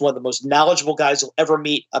 He's one of the most knowledgeable guys you'll ever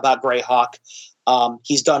meet about Greyhawk.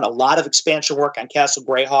 He's done a lot of expansion work on Castle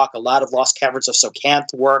Greyhawk, a lot of Lost Caverns of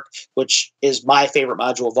Socanth work, which is my favorite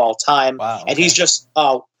module of all time. Wow, okay. And he's just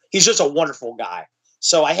a wonderful guy.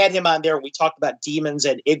 So I had him on there. We talked about demons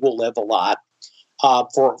and Igwaliv a lot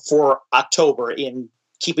for October, in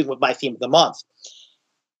keeping with my theme of the month.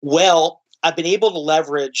 Well, I've been able to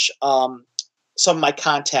leverage some of my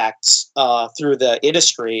contacts through the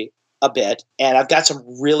industry a bit, and I've got some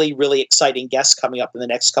really, really exciting guests coming up in the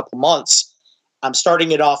next couple months. I'm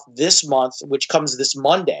starting it off this month, which comes this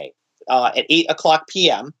Monday at 8 o'clock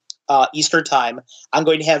p.m. Eastern Time. I'm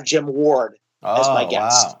going to have Jim Ward as my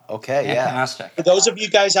guest. Wow. Okay, Fantastic. yeah. For those of you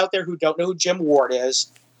guys out there who don't know who Jim Ward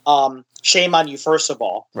is, shame on you, first of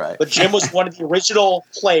all. Right. But Jim was one of the original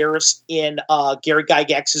players in Gary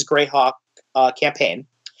Gygax's Greyhawk campaign.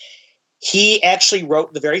 He actually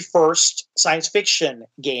wrote the very first science fiction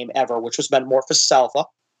game ever, which was Metamorphosis Alpha.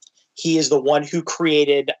 He is the one who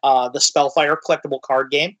created the Spellfire collectible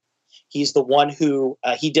card game. He's the one who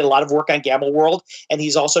he did a lot of work on Gamma World, and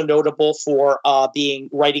he's also notable for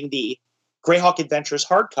writing the Greyhawk Adventures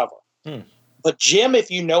hardcover. But Jim,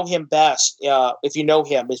 if you know him,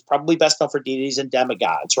 is probably best known for Deities and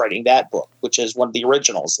Demigods, writing that book, which is one of the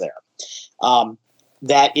originals there.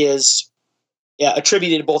 That is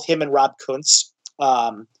attributed to both him and Rob Kuntz.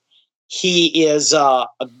 He is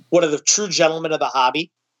one of the true gentlemen of the hobby.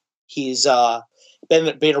 He's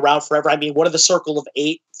been around forever. I mean, one of the Circle of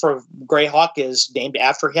Eight for Greyhawk is named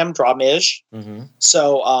after him, Drawmish. Mm-hmm.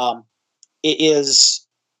 So it is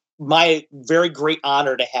my very great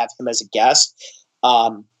honor to have him as a guest.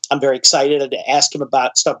 I'm very excited to ask him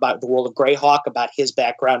about stuff about the world of Greyhawk, about his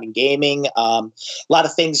background in gaming, a lot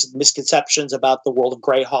of things, misconceptions about the world of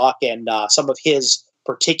Greyhawk, and some of his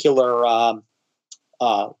particular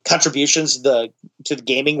contributions to the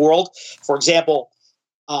gaming world. For example,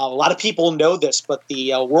 a lot of people know this, but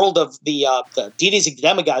the world of the Deities and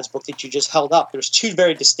Demigods book that you just held up, there's two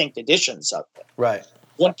very distinct editions of it. Right.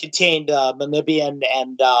 One contained Mamibian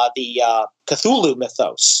and the Cthulhu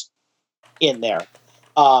mythos in there,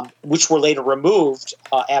 which were later removed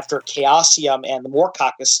after Chaosium and the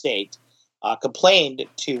Moorcock estate complained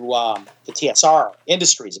to the TSR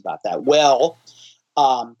Industries about that. Well,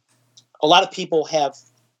 a lot of people have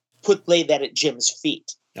laid that at Jim's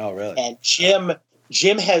feet. Oh, really? And Jim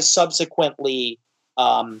has subsequently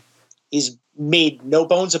he's made no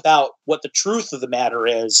bones about what the truth of the matter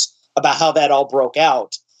is about how that all broke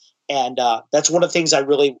out. And that's one of the things I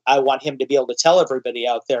want him to be able to tell everybody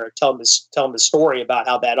out there, tell him the story about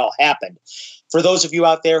how that all happened. For those of you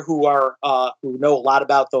out there who know a lot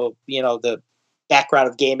about the background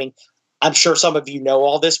of gaming, I'm sure some of you know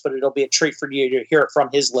all this, but it'll be a treat for you to hear it from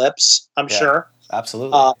his lips. I'm sure.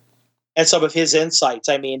 Absolutely. And some of his insights.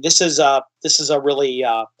 I mean, this is one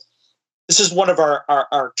of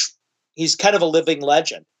our he's kind of a living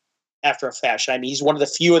legend after a fashion. I mean, he's one of the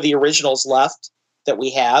few of the originals left that we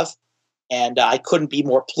have, and I couldn't be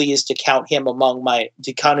more pleased to count him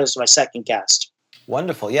as my second guest.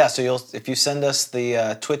 Wonderful. Yeah. So if you send us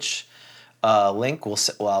the Twitch link, we'll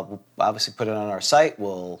obviously put it on our site.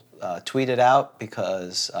 We'll tweet it out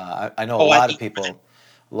because I know a lot of people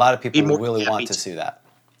really want to see that.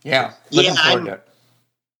 Yeah. Looking forward to it.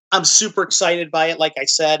 I'm super excited by it. Like I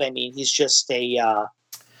said, I mean, he's just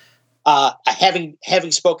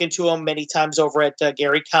having spoken to him many times over at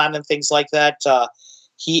GaryCon and things like that.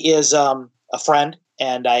 He is a friend,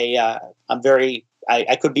 and I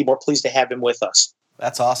couldn't be more pleased to have him with us.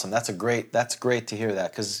 That's awesome. That's great to hear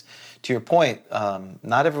that, because to your point,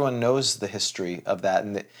 not everyone knows the history of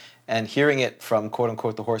that, and hearing it from quote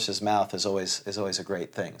unquote the horse's mouth is always a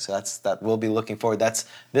great thing. So that we'll be looking forward. That's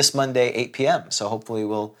this Monday 8 p.m. So hopefully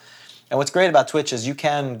we'll. And what's great about Twitch is you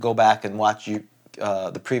can go back and watch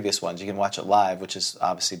the previous ones. You can watch it live, which is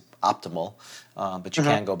obviously optimal, but you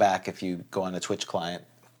can go back if you go on a Twitch client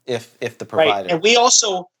if the provider. Right, and we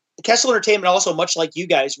also. Castle Entertainment, also much like you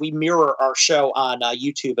guys, we mirror our show on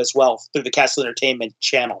YouTube as well through the Castle Entertainment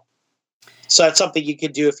channel. So that's something you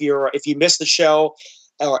could do if you missed the show,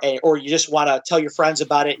 or you just want to tell your friends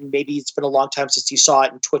about it, and maybe it's been a long time since you saw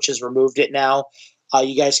it and Twitch has removed it now.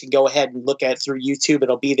 You guys can go ahead and look at it through YouTube.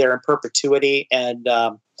 It'll be there in perpetuity, and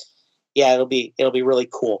it'll be really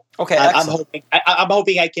cool. Okay, I'm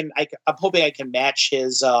hoping I can match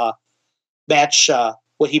his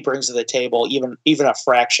what he brings to the table, even a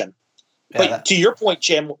fraction. But to your point,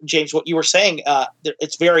 James, what you were saying,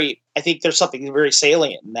 it's very. I think there's something very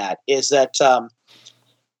salient in that. Is that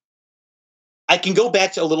I can go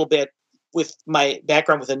back to a little bit with my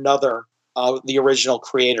background with another the original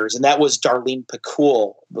creators, and that was Darlene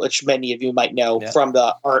Pacul, which many of you might know from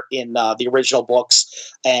the art in the original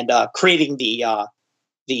books and creating the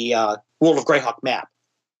World of Greyhawk map.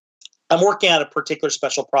 I'm working on a particular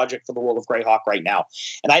special project for the World of Greyhawk right now,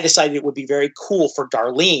 and I decided it would be very cool for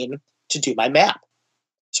Darlene to do my map.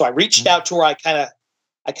 So I reached out to her. I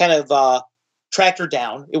kind of tracked her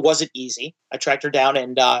down. It wasn't easy. I tracked her down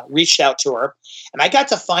and reached out to her, and I got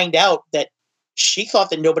to find out that she thought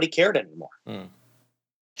that nobody cared anymore.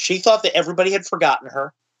 She thought that everybody had forgotten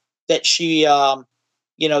her. That she,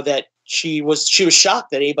 that she was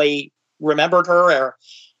shocked that anybody remembered her. Or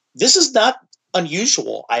this is not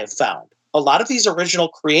unusual. I have found a lot of these original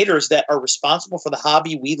creators that are responsible for the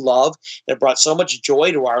hobby we love, that brought so much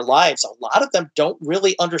joy to our lives. A lot of them don't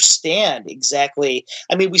really understand exactly.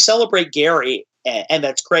 I mean, we celebrate Gary, and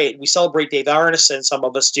that's great. We celebrate Dave Arneson. Some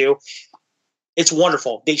of us do. It's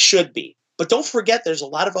wonderful. They should be. But don't forget, there's a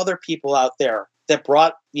lot of other people out there that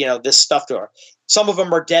brought, this stuff to her. Some of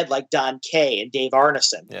them are dead, like Don Kay and Dave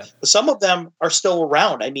Arneson. Yeah. But some of them are still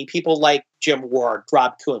around. I mean, people like Jim Ward,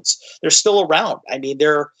 Rob Kuntz, they're still around. I mean,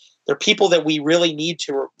 they're people that we really need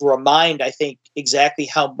to remind, I think, exactly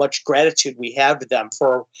how much gratitude we have to them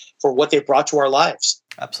for what they brought to our lives.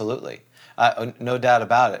 Absolutely. No doubt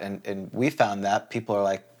about it. And we found that people are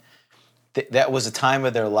like, that was a time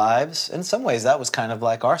of their lives. In some ways, that was kind of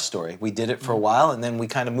like our story. We did it for a while, and then we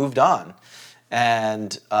kind of moved on.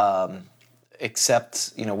 And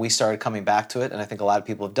except, we started coming back to it, and I think a lot of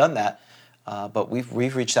people have done that. But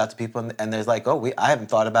we've reached out to people, and they're like, I haven't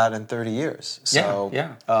thought about it in 30 years. So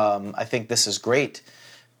I think this is great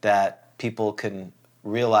that people can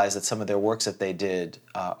realize that some of their works that they did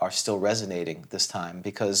are still resonating this time,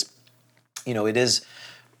 because, it is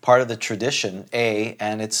part of the tradition,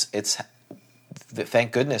 and it's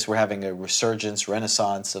thank goodness we're having a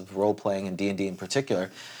renaissance of role-playing and D&D in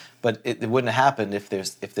particular. But it wouldn't have happened if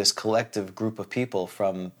this collective group of people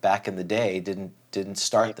from back in the day didn't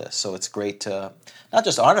start this. So it's great to not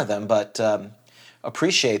just honor them, but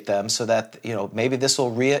appreciate them, so that maybe this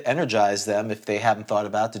will re-energize them if they haven't thought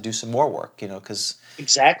about to do some more work. Because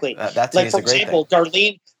exactly that's like, for example,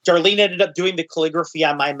 Darlene ended up doing the calligraphy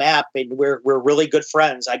on my map, and we're really good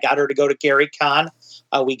friends. I got her to go to Gary Con.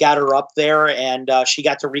 We got her up there, and she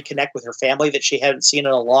got to reconnect with her family that she hadn't seen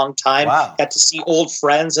in a long time. Wow. Got to see old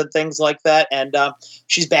friends and things like that, and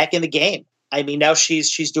she's back in the game. I mean, now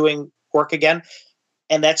she's doing work again,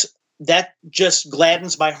 and that just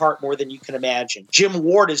gladdens my heart more than you can imagine. Jim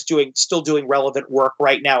Ward is still doing relevant work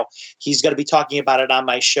right now. He's going to be talking about it on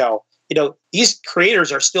my show. These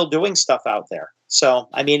creators are still doing stuff out there. So,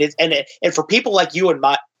 I mean, and for people like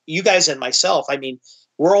you guys and myself, I mean,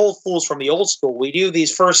 we're old fools from the old school. We do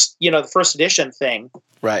these the first edition thing.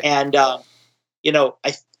 Right. And,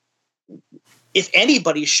 if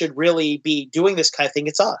anybody should really be doing this kind of thing,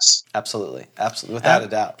 it's us. Absolutely. Without a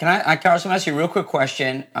doubt. Carlos, I'm going to ask you a real quick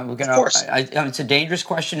question. Of course. It's a dangerous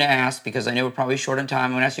question to ask, because I know we're probably short on time.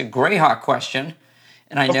 I'm going to ask you a Greyhawk question.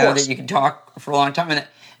 And I know that you can talk for a long time. And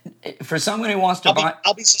for someone who wants to buy...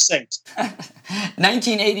 I'll be succinct.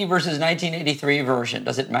 1980 versus 1983 version,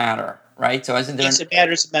 does it matter? Right? So isn't there... Yes, it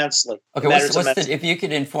matters immensely. Okay, if you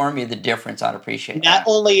could inform me of the difference, I'd appreciate that. Not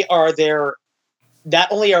only are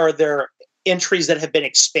there entries that have been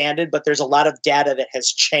expanded, but there's a lot of data that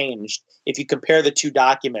has changed if you compare the two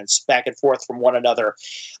documents back and forth from one another.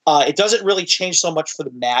 It doesn't really change so much for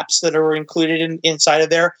the maps that are included inside of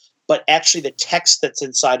there, but actually the text that's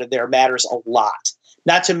inside of there matters a lot.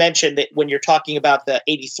 Not to mention that when you're talking about the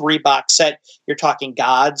 83 box set, you're talking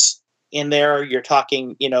gods in there. You're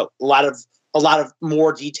talking, a lot of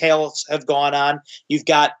more details have gone on. You've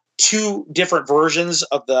got two different versions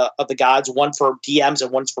of the gods, one for DMs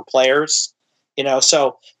and one's for players.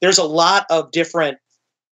 So there's a lot of different.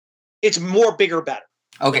 It's more bigger, better.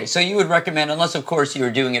 Okay, so you would recommend, unless of course you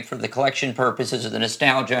were doing it for the collection purposes or the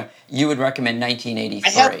nostalgia, you would recommend 1983.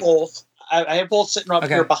 I have both. I have both sitting up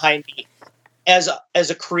here behind me. As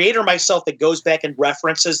a creator myself that goes back and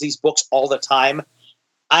references these books all the time,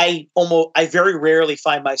 I very rarely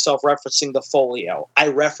find myself referencing the folio.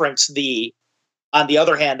 On the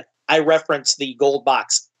other hand, I reference the gold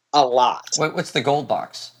box a lot. What's the gold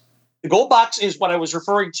box? The gold box is what I was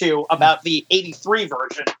referring to about the 83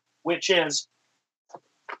 version, which is,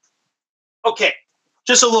 okay,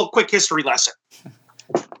 just a little quick history lesson.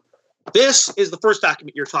 This is the first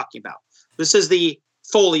document you're talking about. This is the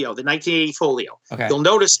folio, the 1980 folio. Okay. You'll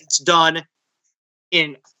notice it's done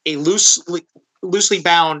in a loosely loosely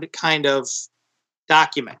bound kind of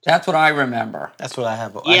document. That's what I remember. That's what I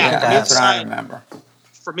have. Yeah, I think I that's have what I it. remember.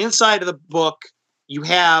 From inside of the book, you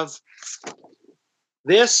have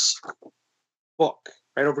this book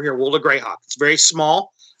right over here, World of Greyhawk. It's very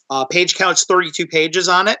small. Page count's 32 pages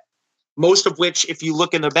on it, most of which, if you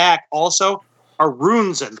look in the back, also are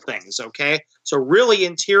runes and things, okay? So really,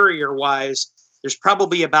 interior-wise, there's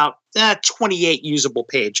probably about 28 usable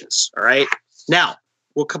pages, all right? Now,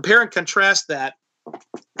 we'll compare and contrast that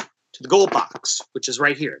to the gold box, which is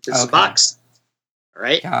right here. This is the box, all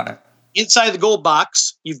right? Got it. Inside the gold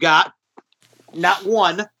box, you've got not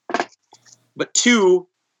one, but two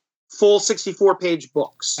full 64-page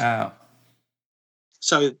books. Oh,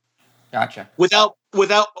 So gotcha. without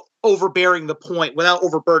overbearing the point, without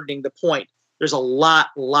overburdening the point, there's a lot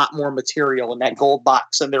more material in that gold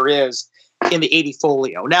box than there is in the 80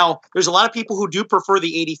 folio. Now, there's a lot of people who do prefer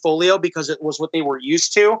the 80 folio because it was what they were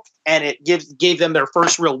used to, and it gave them their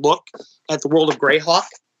first real look at the world of Greyhawk.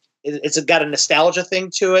 It's got a nostalgia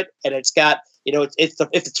thing to it, and it's got, if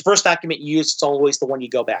it's the first document you use, it's always the one you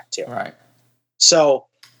go back to. Right. So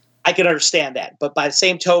I can understand that. But by the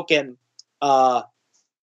same token, I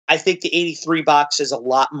think the 83 box is a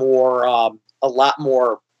lot more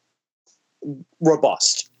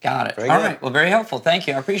robust. Got it. Very All good. right. Well, very helpful. Thank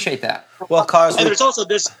you. I appreciate that. Well, cars. And there's also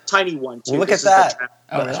this tiny one too. Look This at is the that.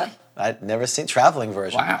 Oh, really? I'd never seen traveling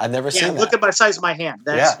version. Wow. I've never Yeah, seen look that. at my size of my hand.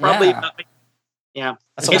 That's probably Yeah. yeah.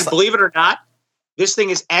 That's And almost like- believe it or not, this thing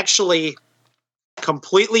is actually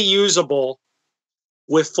completely usable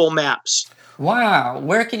with full maps. Wow.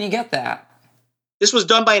 Where can you get that? This was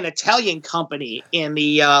done by an Italian company in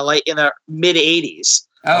the mid '80s.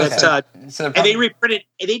 Oh, That, so and they reprinted.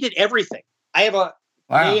 And they did everything. I have a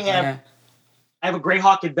wow. they have- okay. I have a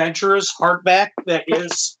Greyhawk Adventures hardback that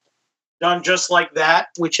is done just like that,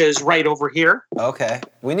 which is right over here. Okay.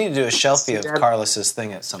 We need to do a shelfie of Dad. Carlos's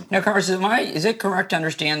thing at some point. Now, Carlos, is it correct to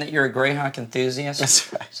understand that you're a Greyhawk enthusiast?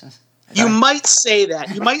 That's right. You might say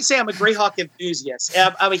that. You might say I'm a Greyhawk enthusiast.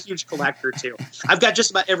 I'm a huge collector too. I've got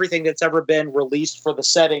just about everything that's ever been released for the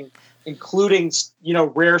setting, including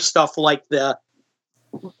rare stuff like the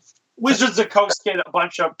Wizards of the Coast did a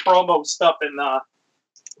bunch of promo stuff in the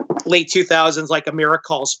late 2000s, like a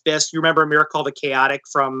Miracle's Fist. You remember Miracle the Chaotic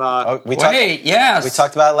from? We Yes.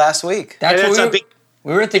 talked about it last week. That's and what it's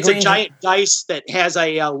we were at the It's a Green. giant dice that has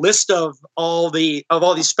a list of all these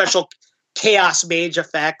special chaos mage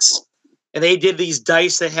effects, and they did these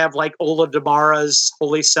dice that have like Ola Damara's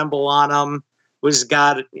holy symbol on them. Oh,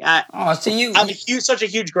 so I'm such a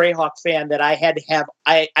huge Greyhawk fan that I had to have.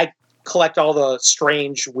 I collect all the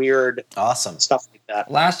strange, weird Awesome. stuff like that.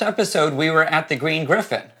 last episode we were at the Green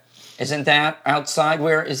Griffin. Isn't that outside?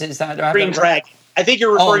 Where is that? Green Dragon. I think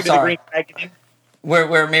you're referring to the sorry. Green Dragon.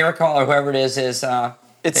 Where Miracle or whoever it is He's on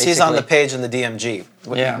the basically- page in the DMG.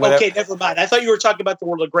 Yeah. Whatever- Okay, never mind. I thought you were talking about the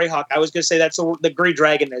World of Greyhawk. I was going to say that's the Green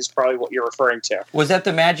Dragon is probably what you're referring to. Was that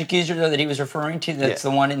the magic user that he was referring to? That's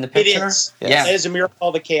Yeah. the one in the It picture. is. Yeah. That is a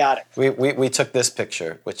Miracle the Chaotic. We took this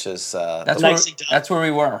picture, which is That's Nicely done. that's where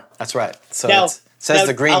we were. that's right. So Now- it says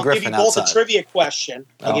the Green I'll Griffin give you both outside. a trivia question.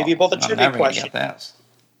 I'll give you both a I'm trivia never gonna question. get this.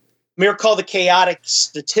 Miracle the Chaotic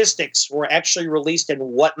statistics were actually released in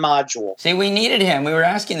what module? See, we needed him. We were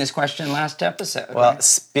asking this question last episode. Well,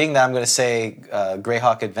 right? being that I'm going to say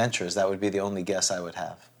Greyhawk Adventures, that would be the only guess I would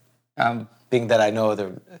have. Being that I know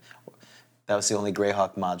that was the only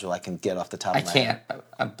Greyhawk module I can get off the top I of my can't. head.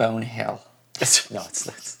 A Bone Hill. No,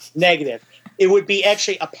 it's Negative. It would be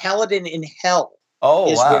actually a Paladin in Hell. oh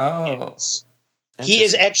is wow. what it is. He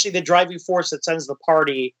is actually the driving force that sends the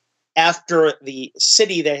party after the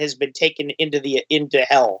city that has been taken into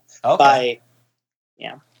hell Okay. by.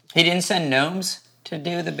 He didn't send gnomes to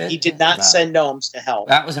do the bit. He did not No. send gnomes to hell.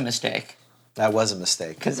 That was a mistake. That was a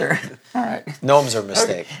mistake. Because they're all right. Gnomes are a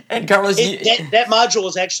mistake. And Carlos, That module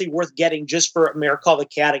is actually worth getting just for Miracle the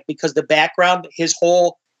Chaotic because the background, his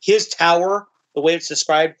tower, the way it's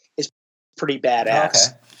described, is pretty badass.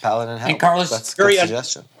 Okay. Paladin Hell. And Carlos, That's a very good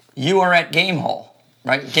suggestion. you are at Gamehole,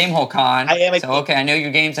 right? Gamehole Con. I am at- So okay, I know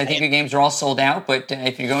your games. I think your games are all sold out. But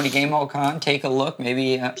if you're going to Gamehole Con, take a look.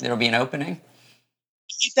 Maybe there'll be an opening.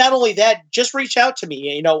 Not only that, just reach out to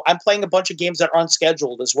me. I'm playing a bunch of games that are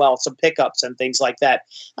unscheduled as well, some pickups and things like that.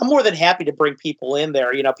 I'm more than happy to bring people in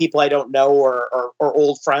there. People I don't know or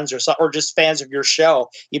old friends or just fans of your show.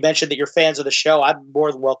 You mentioned that you're fans of the show. I'm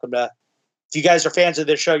more than welcome to. If you guys are fans of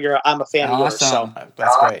this show, I'm a fan of yours. Awesome. So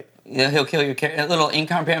That's great. Yeah, he'll kill your a little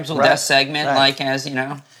incomprehensible Right, death segment, right. like as you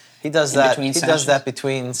know. He does in that. between He sessions. does that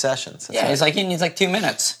between sessions. That's Yeah, right. he needs like 2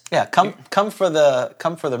 minutes. Yeah, come for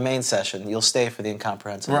the main session. You'll stay for the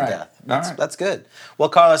incomprehensible Right. death. All right. That's good. Well,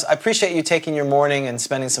 Carlos, I appreciate you taking your morning and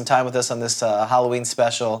spending some time with us on this Halloween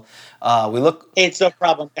special. It's no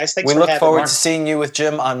problem, guys. Thanks We for look having forward me. to seeing you with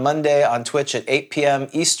Jim on Monday on Twitch at 8 p.m.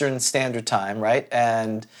 Eastern Standard Time, right?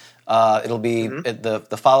 And it'll be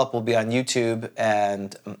the follow up will be on YouTube.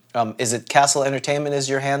 And is it Castle Entertainment is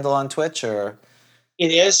your handle on Twitch or?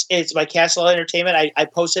 It is. It's my Castle Entertainment. I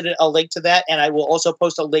posted a link to that, and I will also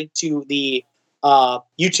post a link to the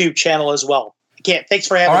YouTube channel as well. Thanks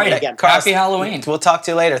for having me again. Carlos, Happy Halloween. We'll talk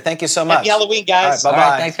to you later. Thank you so much. Happy Halloween, guys. All right, bye-bye.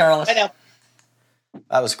 All right, thanks, Carlos. Bye now.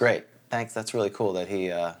 That was great. Thanks. That's really cool that he.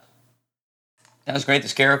 That was great. The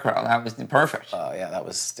Scarecrow. That was perfect. Oh yeah, that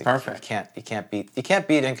was Perfect. You can't beat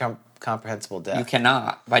incomprehensible death. You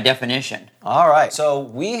cannot, by definition. All right, so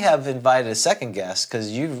we have invited a second guest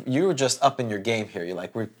because you were just up in your game here. You're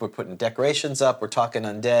like we're putting decorations up. We're talking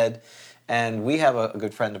Undead, and we have a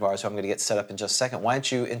good friend of ours who I'm going to get set up in just a second. Why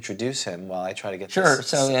don't you introduce him while I try to get Sure. this?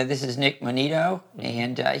 So this is Nick Manito,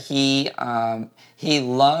 and he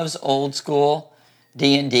loves old school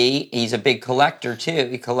D&D. He's a big collector too.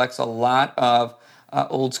 He collects a lot of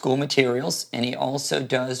old school materials, and he also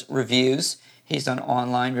does reviews. He's done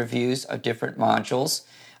online reviews of different modules.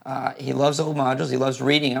 He loves old modules. He loves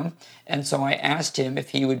reading them. And so I asked him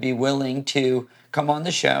if he would be willing to come on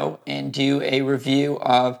the show and do a review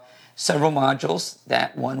of several modules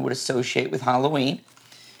that one would associate with Halloween,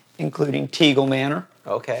 including Teagle Manor.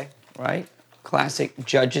 Okay. Right? Classic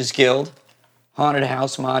Judges Guild Haunted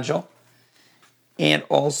House module. And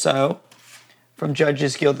also from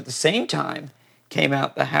Judges Guild at the same time came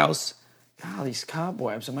out the House. Oh, these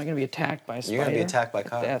cobwebs. Am I going to be attacked by a spider? You're going to be attacked by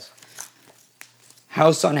cobwebs.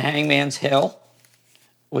 House on Hangman's Hill,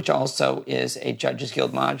 which also is a Judges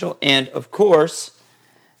Guild module. And, of course,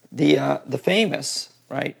 the famous,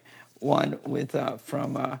 right, one with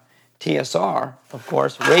from TSR, of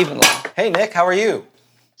course, Ravenloft. Hey, Nick, how are you?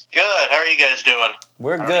 Good. How are you guys doing?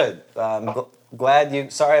 We're good. Glad you.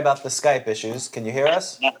 Sorry about the Skype issues. Can you hear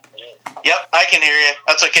us? Yep, I can hear you.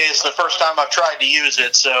 That's okay. It's the first time I've tried to use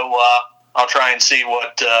it, so I'll try and see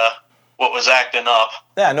what was acting up.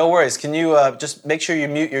 Yeah, no worries. Can you just make sure you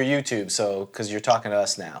mute your YouTube because you're talking to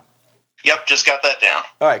us now? Yep, just got that down.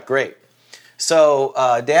 All right, great. So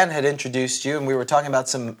Dan had introduced you, and we were talking about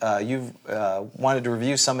some. You wanted to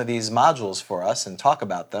review some of these modules for us and talk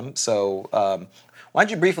about them. So why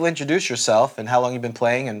don't you briefly introduce yourself and how long you've been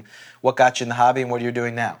playing and what got you in the hobby and what you're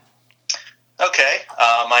doing now? Okay,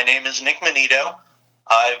 my name is Nick Manito.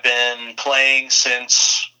 I've been playing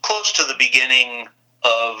since close to the beginning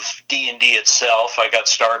of D&D itself. I got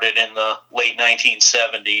started in the late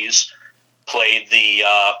 1970s, played the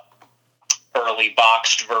early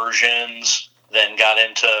boxed versions, then got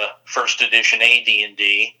into first edition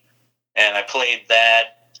AD&D, and I played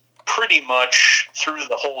that pretty much through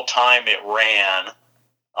the whole time it ran.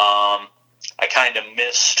 I kind of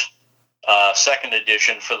missed second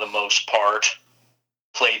edition for the most part,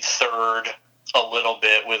 played third a little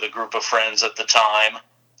bit with a group of friends at the time,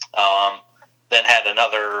 then had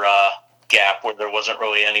another gap where there wasn't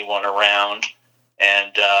really anyone around,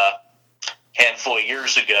 and a handful of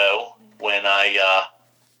years ago when I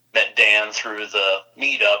met Dan through the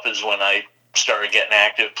meetup is when I started getting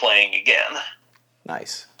active playing again.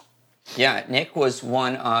 Nice. Yeah, Nick was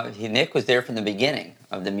Nick was there from the beginning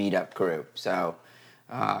of the meetup group. So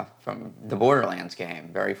from the Borderlands game,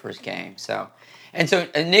 very first game. So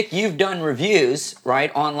Nick, you've done reviews,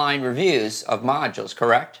 right? Online reviews of modules,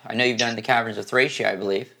 correct? I know you've done the Caverns of Thracia, I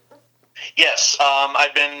believe. Yes,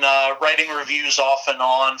 I've been writing reviews off and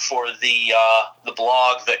on for the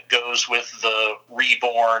blog that goes with the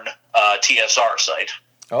Reborn TSR site.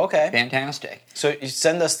 Okay. Fantastic. So you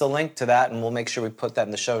send us the link to that, and we'll make sure we put that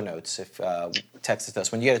in the show notes. If text it to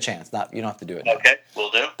us when you get a chance. You don't have to do it now. Okay, will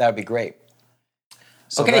do. That would be great.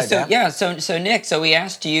 So Okay, go ahead, Dan. so Nick, so we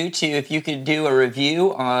asked you if you could do a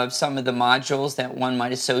review of some of the modules that one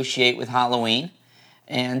might associate with Halloween.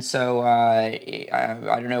 And so I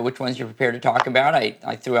don't know which ones you're prepared to talk about.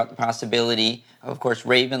 I threw out the possibility, of course,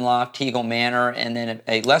 Ravenloft, Teagle Manor, and then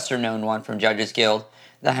a lesser-known one from Judges Guild,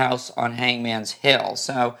 the House on Hangman's Hill.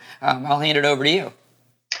 So I'll hand it over to you.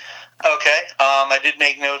 Okay, I did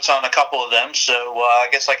make notes on a couple of them, so I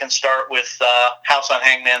guess I can start with House on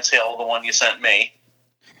Hangman's Hill, the one you sent me.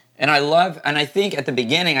 And I think at the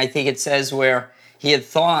beginning, I think it says where he had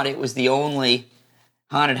thought it was the only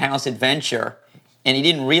haunted house adventure, and he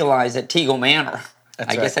didn't realize that Teagle Manor,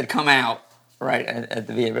 I guess, had come out right at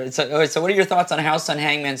the beginning. So what are your thoughts on House on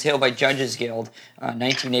Hangman's Hill by Judges Guild,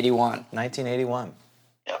 1981? 1981.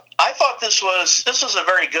 I thought this was a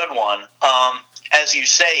very good one. As you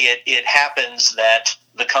say, it happens that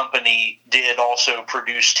the company did also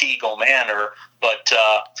produce Teagle Manor, but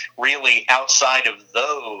really outside of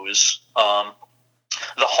those,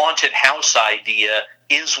 the haunted house idea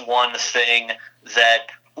is one thing that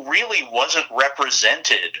really wasn't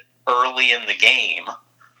represented early in the game.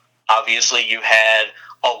 Obviously, you had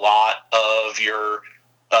a lot of your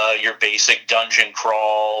basic dungeon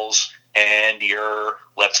crawls and your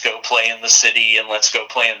let's go play in the city and let's go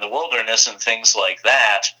play in the wilderness and things like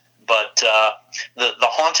that. But the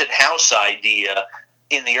haunted house idea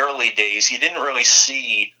in the early days, you didn't really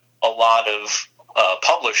see a lot of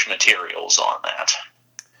published materials on that.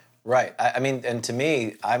 Right. I mean, and to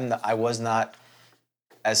me, I was not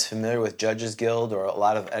as familiar with Judges Guild or a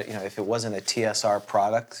lot of, if it wasn't a TSR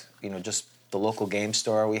product, just the local game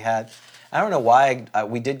store we had. I don't know why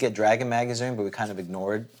we did get Dragon Magazine, but we kind of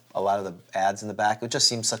ignored a lot of the ads in the back. It just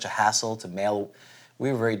seemed such a hassle to mail.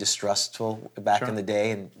 We were very distrustful back in the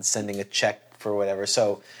day and sending a check for whatever.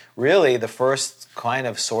 So really, the first kind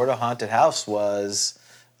of sort of haunted house was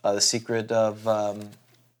The Secret of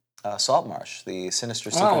Saltmarsh, the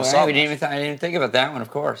sinister secret of Saltmarsh. I didn't even think about that one.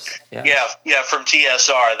 Of course, yeah, from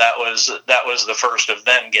TSR, that was the first of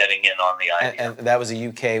them getting in on the idea, and that was a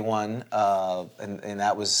UK one, and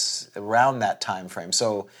that was around that time frame.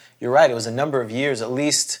 So you're right; it was a number of years, at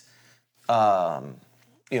least, from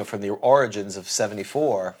the origins of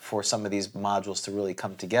 '74, for some of these modules to really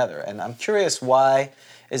come together. And I'm curious, why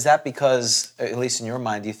is that? Because, at least in your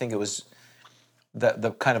mind, do you think it was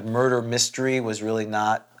the kind of murder mystery was really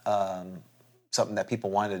not something that people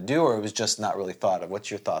wanted to do, or it was just not really thought of? What's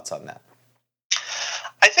your thoughts on that?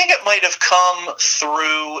 I think it might have come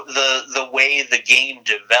through the way the game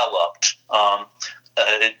developed.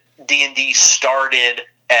 D&D started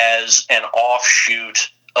as an offshoot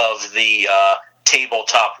of the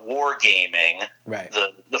tabletop wargaming. Right.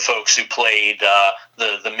 The folks who played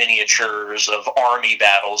the miniatures of army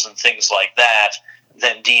battles and things like that.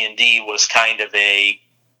 Then D&D was kind of a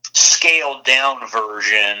scaled down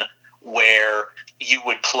version where you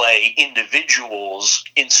would play individuals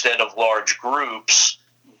instead of large groups,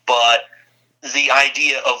 but the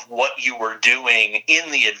idea of what you were doing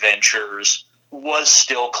in the adventures was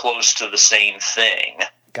still close to the same thing.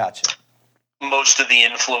 Gotcha. Most of the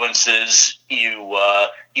influences you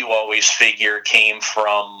always figure came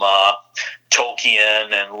from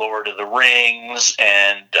Tolkien and Lord of the Rings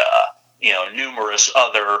and numerous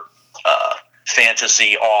other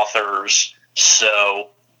fantasy authors. So,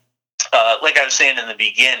 like I was saying in the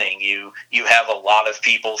beginning, you have a lot of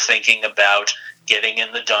people thinking about getting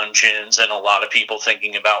in the dungeons and a lot of people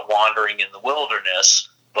thinking about wandering in the wilderness,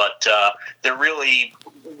 but there really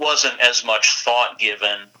wasn't as much thought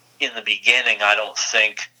given in the beginning, I don't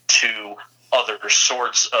think, to other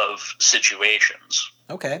sorts of situations.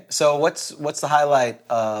 Okay, so what's the highlight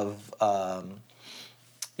of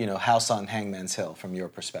House on Hangman's Hill from your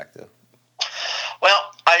perspective?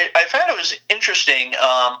 Well, I found it was interesting.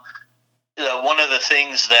 One of the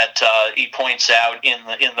things that he points out in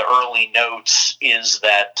the early notes is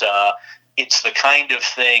that it's the kind of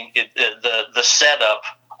thing. The setup,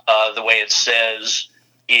 the way it says,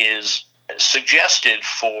 is suggested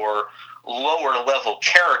for lower level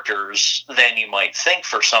characters than you might think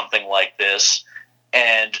for something like this,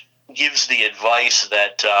 and gives the advice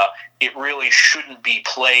that it really shouldn't be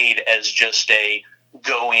played as just a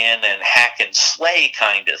go in and hack and slay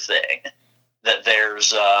kind of thing, that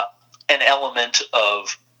there's an element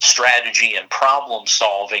of strategy and problem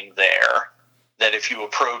solving there, that if you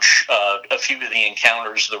approach a few of the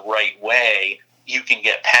encounters the right way, you can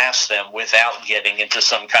get past them without getting into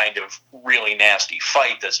some kind of really nasty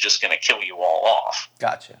fight that's just going to kill you all off.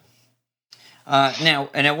 Gotcha. Now,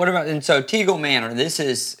 what about, and so Teagle Manor, this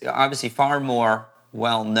is obviously far more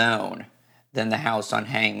well-known than the House on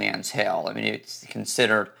Hangman's Hill. I mean, it's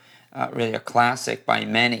considered really a classic by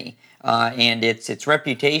many, and its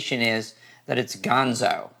reputation is that it's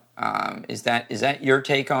gonzo. Is that your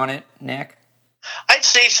take on it, Nick? I'd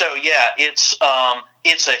say so. Yeah, it's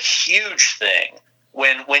a huge thing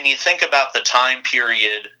when you think about the time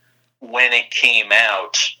period when it came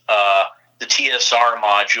out. The TSR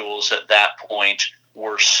modules at that point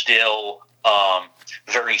were still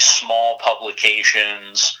very small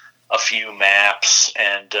publications, a few maps,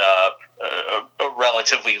 and a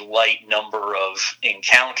relatively light number of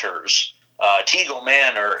encounters. Teagle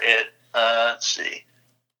Manor, let's see.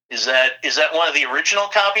 Is that one of the original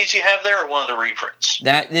copies you have there, or one of the reprints?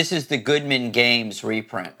 This is the Goodman Games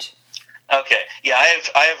reprint. Okay, yeah,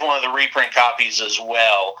 I have one of the reprint copies as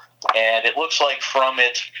well, and it looks like from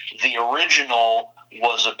it, the original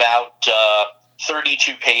was about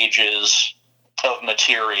 32 pages of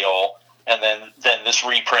material, and then this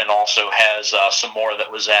reprint also has some more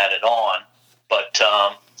that was added on. But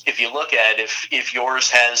if you look at it, if yours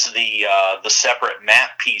has the separate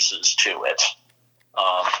map pieces to it,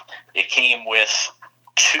 it came with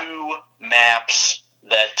 2 maps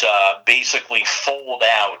that basically fold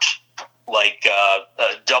out like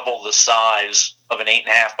double the size of an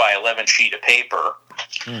 8.5 by 11 sheet of paper.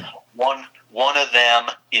 One of them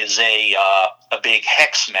is a big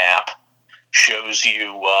hex map, shows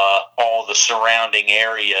you all the surrounding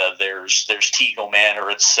area. There's Teagle Manor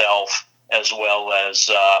itself, as well as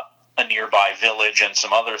a nearby village and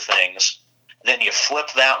some other things. Then you flip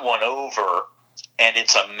that one over, and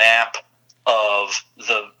it's a map of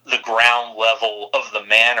the ground level of the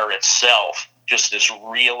manor itself. Just this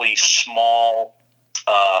really small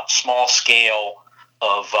scale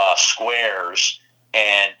of squares,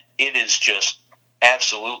 and it is just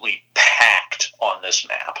absolutely packed on this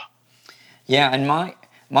map. Yeah, and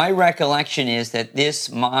my recollection is that this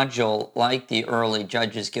module, like the early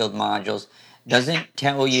Judges Guild modules, doesn't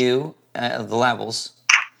tell you the levels,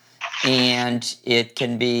 and it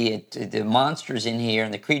can be the monsters in here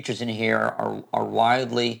and the creatures in here are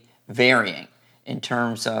wildly varying in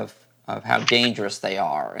terms of how dangerous they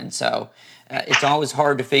are, and so it's always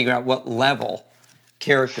hard to figure out what level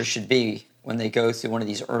characters should be when they go through one of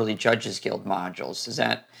these early Judges Guild modules. Is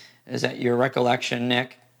that your recollection,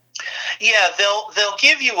 Nick? Yeah, they'll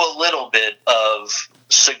give you a little bit of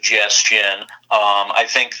suggestion. I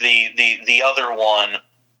think the other one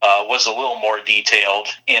was a little more detailed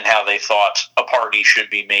in how they thought a party should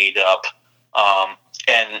be made up.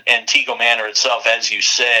 And Teagle Manor itself, as you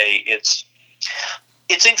say, it's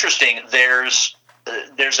interesting. There's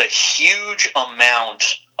a huge amount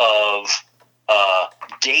of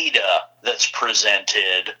data that's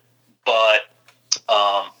presented, but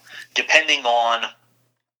depending on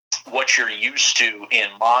what you're used to in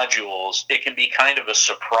modules, it can be kind of a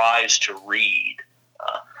surprise to read.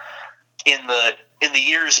 In the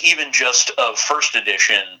years even just of first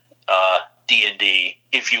edition D&D,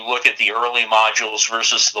 if you look at the early modules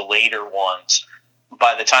versus the later ones,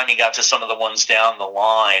 by the time you got to some of the ones down the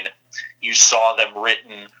line, you saw them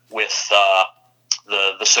written with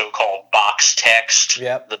the so-called box text,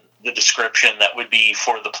 Yep. the description that would be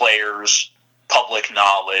for the player's public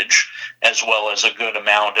knowledge, as well as a good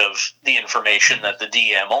amount of the information that the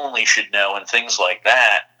DM only should know and things like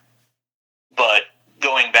that. But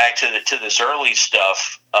going back to this early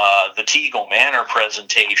stuff, the Teagle Manor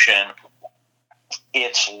presentation,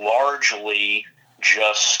 it's largely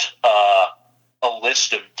just a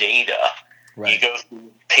list of data. Right. You go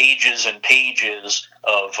through pages and pages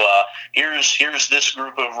of here's this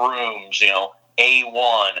group of rooms,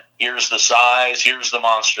 A1, here's the size, here's the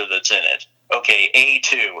monster that's in it. Okay,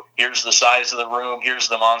 A2, here's the size of the room, here's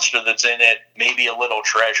the monster that's in it, maybe a little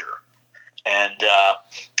treasure. And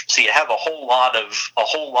so you have a whole lot of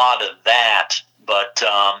that, but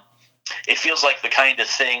it feels like the kind of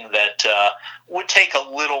thing that would take a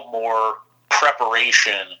little more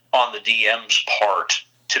preparation on the DM's part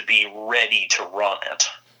to be ready to run it.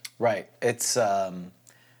 Right. It's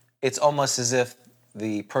almost as if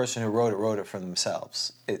the person who wrote it for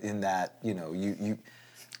themselves. In that, you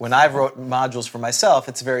when I've wrote modules for myself,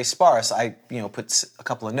 it's very sparse. I put a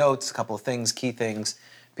couple of notes, a couple of things, key things,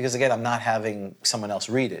 because again, I'm not having someone else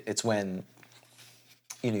read it. It's when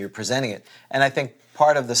you're presenting it, and I think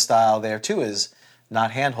part of the style there too is not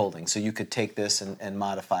hand-holding. So you could take this and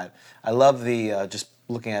modify it. I love the just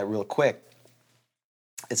looking at it real quick.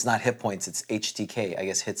 It's not hit points, it's HTK, I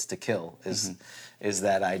guess hits to kill is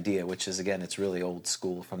that idea, which is, again, it's really old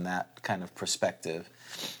school from that kind of perspective.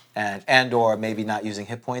 And or maybe not using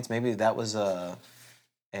hit points, maybe that was a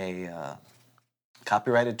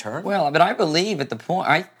copyrighted term? Well, but I believe at the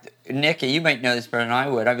point, Nick, you might know this better than I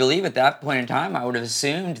would, I believe at that point in time I would have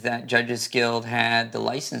assumed that Judges Guild had the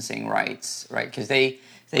licensing rights, right? Because they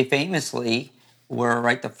famously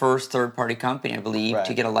were, the first third-party company, I believe,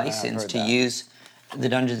 to get a license to use the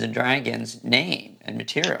Dungeons and Dragons name and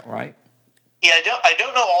material, right? Yeah, I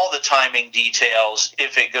don't know all the timing details,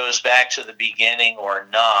 if it goes back to the beginning or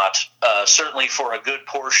not. Certainly for a good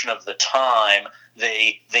portion of the time,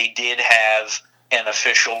 they did have an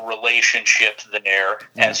official relationship there.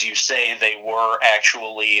 Yeah. As you say, they were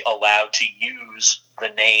actually allowed to use the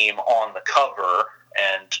name on the cover,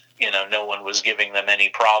 and no one was giving them any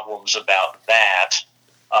problems about that.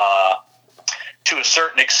 To a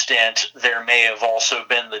certain extent, there may have also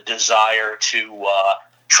been the desire to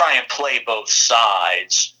try and play both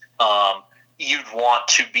sides. You'd want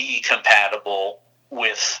to be compatible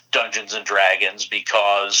with Dungeons and Dragons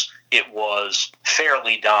because it was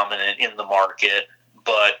fairly dominant in the market,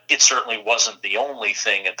 but it certainly wasn't the only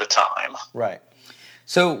thing at the time. Right.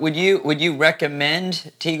 So would you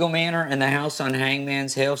recommend Teagle Manor and the House on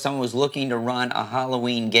Hangman's Hill if someone was looking to run a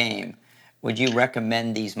Halloween game? Would you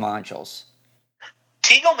recommend these modules?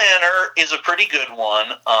 Teagle Manor is a pretty good one.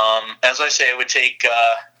 As I say, it would take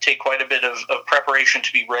quite a bit of preparation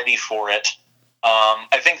to be ready for it.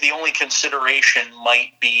 I think the only consideration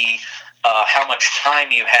might be how much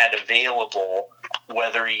time you had available,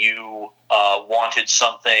 whether you wanted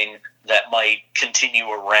something that might continue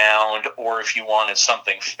around or if you wanted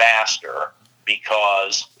something faster,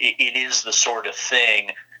 because it is the sort of thing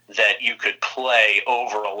that you could play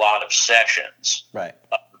over a lot of sessions. Right.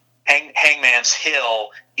 Hangman's Hill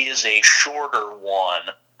is a shorter one.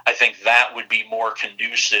 I think that would be more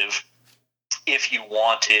conducive if you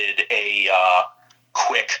wanted a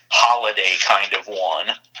quick holiday kind of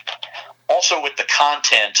one. Also, with the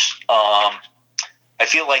content, I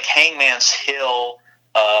feel like Hangman's Hill,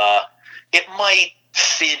 it might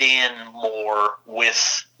fit in more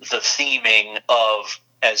with the theming of,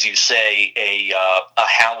 as you say, a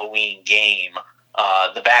Halloween game.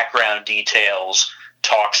 The background details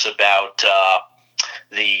talks about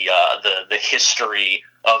the history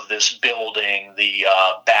of this building, the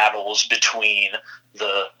battles between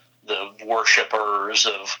the worshippers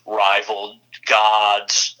of rival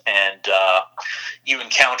gods, and you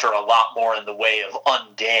encounter a lot more in the way of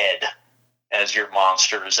undead as your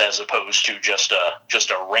monsters, as opposed to just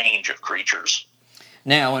a range of creatures.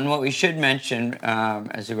 Now, and what we should mention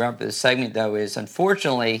as we wrap up this segment, though, is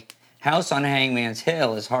unfortunately, House on Hangman's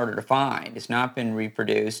Hill is harder to find. It's not been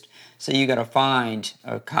reproduced, so you got to find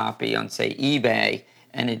a copy on, say, eBay,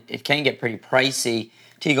 and it can get pretty pricey.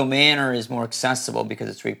 Teagle Manor is more accessible because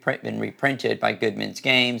it's been reprinted by Goodman's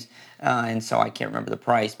Games, and so I can't remember the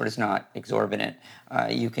price, but it's not exorbitant.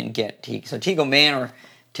 You can get so Teagle Manor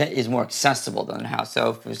is more accessible than the House.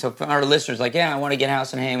 So for our listeners, like, yeah, I want to get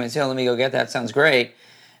House on Hangman's Hill, let me go get that. Sounds great.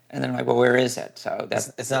 And then I'm like, well, where is it? So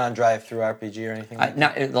it's not on Drive-Thru RPG or anything.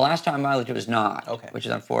 The last time I looked, it was not. Okay. Which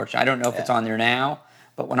is unfortunate. I don't know if it's on there now,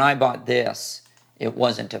 but when I bought this, it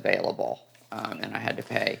wasn't available, and I had to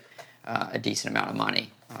pay a decent amount of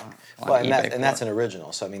money. And that's an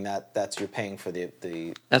original. So I mean, that's you're paying for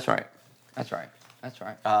the. That's right. That's right.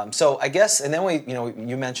 So I guess, and then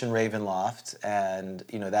you mentioned Ravenloft, and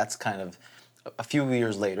that's kind of a few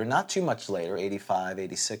years later, not too much later, 85,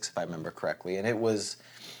 86, if I remember correctly, and it was.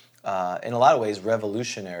 In a lot of ways,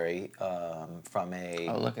 revolutionary from a.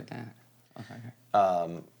 Oh, look at that! Okay.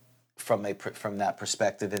 From that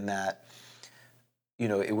perspective, in that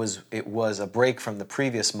it was a break from the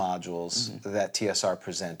previous modules that TSR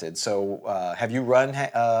presented. So, have you run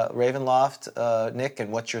Ravenloft, Nick?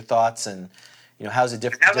 And what's your thoughts? And how's it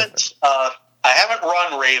different? I haven't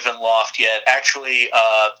run Ravenloft yet. Actually,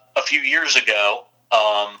 a few years ago,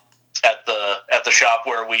 at the shop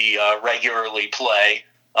where we regularly play.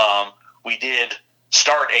 We did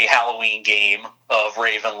start a Halloween game of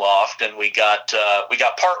Ravenloft, and we got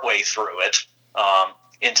partway through it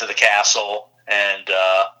into the castle and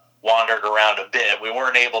wandered around a bit. We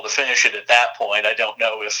weren't able to finish it at that point. I don't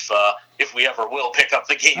know if we ever will pick up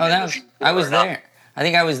the game. I was there. I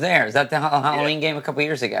think I was there. Is that the Halloween game a couple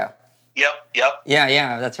years ago? Yep.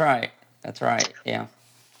 Yeah. That's right. Yeah.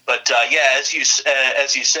 But as you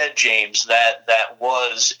said, James, that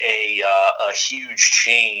was a huge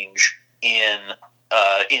change in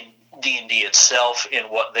D&D itself, in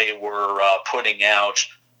what they were putting out,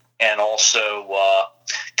 and also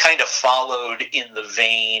kind of followed in the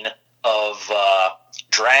vein of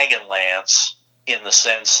Dragonlance, in the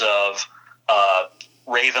sense of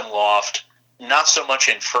Ravenloft, not so much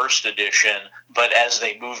in first edition, but as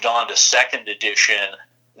they moved on to second edition,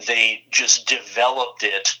 they just developed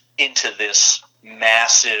it into this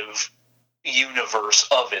massive universe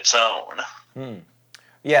of its own.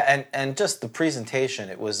 Yeah, and just the presentation,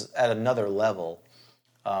 it was at another level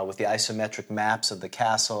with the isometric maps of the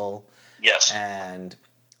castle. Yes. And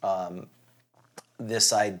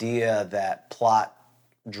this idea that plot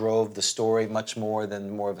drove the story much more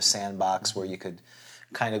than more of a sandbox where you could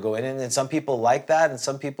kind of go in. And some people like that, and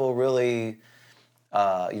some people really...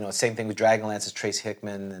 same thing with Dragonlance as Trace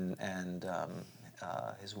Hickman and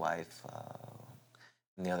his wife,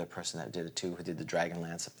 and the other person that did it too, who did the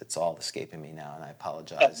Dragonlance. It's all escaping me now, and I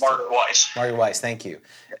apologize. Margaret Weiss. Margaret Weiss, thank you.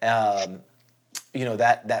 That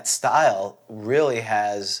style really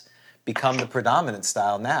has become the predominant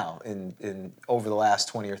style now in over the last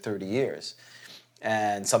 20 or 30 years.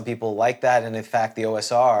 And some people like that, and in fact, the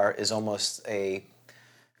OSR is almost a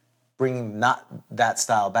bringing not that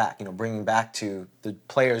style back. Bringing back to the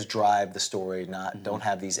players drive the story, don't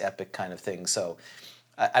have these epic kind of things. So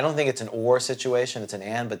I don't think it's an or situation; it's an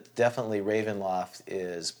and. But definitely, Ravenloft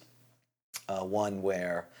is one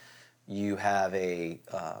where you have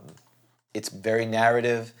it's very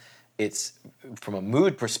narrative. It's from a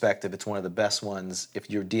mood perspective, it's one of the best ones if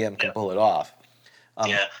your DM can pull it off.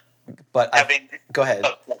 But go ahead.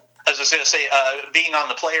 I was going to say, being on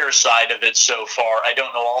the player's side of it so far, I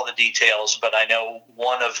don't know all the details, but I know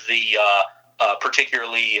one of the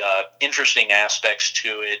particularly interesting aspects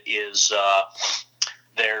to it is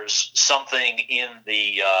there's something in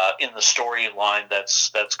the storyline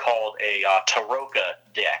that's called a Taroka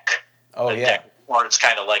deck. Oh, yeah. Deck, or it's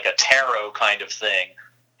kind of like a tarot kind of thing.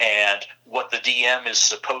 And what the DM is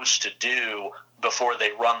supposed to do before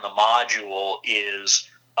they run the module is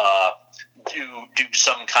do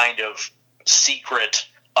some kind of secret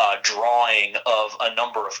drawing of a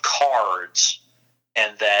number of cards,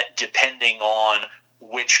 and that depending on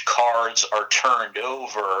which cards are turned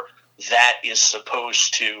over, that is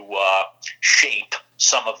supposed to shape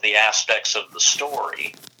some of the aspects of the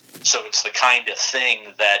story. So it's the kind of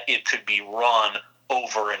thing that it could be run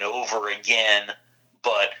over and over again,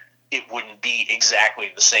 but it wouldn't be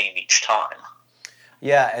exactly the same each time.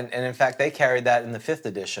 Yeah, and in fact, they carried that in the 5th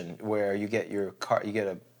edition, where you get your card.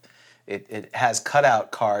 It has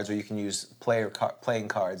cutout cards, where you can use playing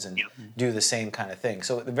cards and do the same kind of thing.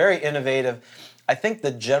 So very innovative. I think the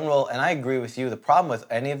general, and I agree with you. The problem with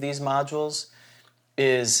any of these modules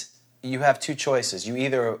is you have two choices. You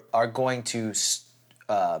either are going to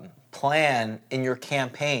plan in your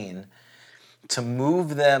campaign to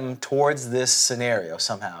move them towards this scenario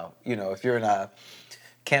somehow. If you're in a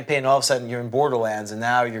campaign, all of a sudden you're in Borderlands, and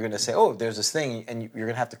now you're going to say, oh, there's this thing, and you're going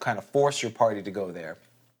to have to kind of force your party to go there.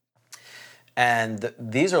 And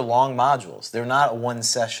these are long modules. They're not a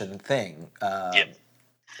one-session thing.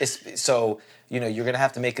 So, you're going to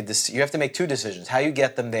have to make you have to make two decisions. How you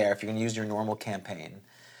get them there if you're going to use your normal campaign,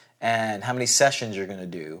 and how many sessions you're going to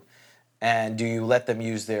do, and do you let them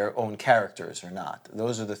use their own characters or not?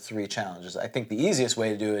 Those are the three challenges. I think the easiest way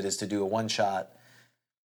to do it is to do a one-shot.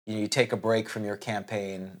 You take a break from your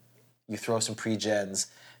campaign, you throw some pre-gens.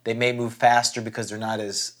 They may move faster because they're not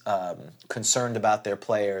as concerned about their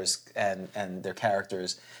players and their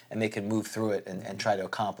characters, and they can move through it and try to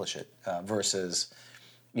accomplish it versus,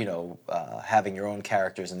 having your own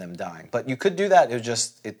characters and them dying. But you could do that.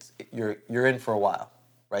 You're in for a while,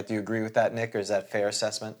 right? Do you agree with that, Nick, or is that a fair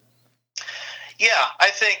assessment? Yeah, I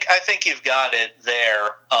think you've got it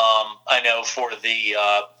there. I know for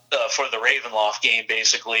the Ravenloft game,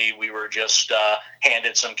 basically, we were just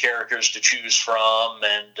handed some characters to choose from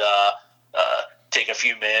and take a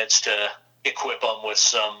few minutes to equip them with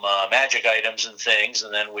some magic items and things,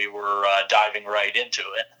 and then we were diving right into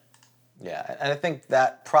it. Yeah, and I think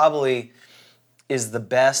that probably is the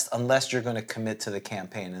best, unless you're going to commit to the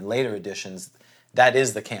campaign. In later editions, that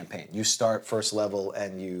is the campaign. You start first level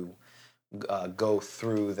and you go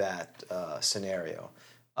through that scenario.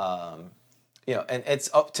 And it's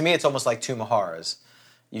to me, it's almost like two Maharas.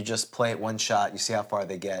 You just play it one shot, you see how far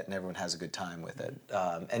they get, and everyone has a good time with it.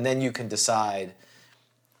 And then you can decide: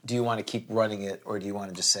 do you want to keep running it, or do you want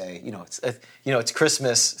to just say, it's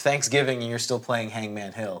Christmas, Thanksgiving, and you're still playing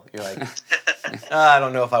Hangman Hill? You're like, I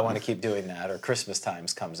don't know if I want to keep doing that, or Christmas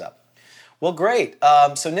times comes up. Well, great.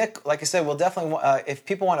 So Nick, like I said, we'll definitely, if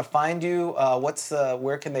people want to find you,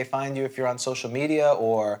 where can they find you if you're on social media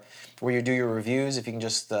or where you do your reviews? If you can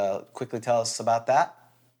just quickly tell us about that.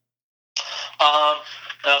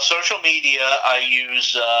 Social media, I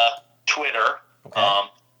use Twitter. Okay.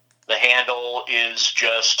 The handle is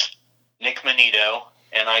just Nick Manito,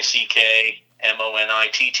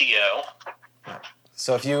 NickMonitto.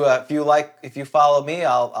 So if you follow me,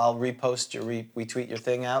 I'll repost retweet your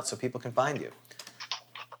thing out so people can find you.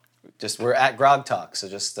 We're at Grog Talk, so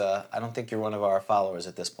I don't think you're one of our followers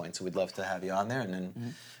at this point, so we'd love to have you on there, and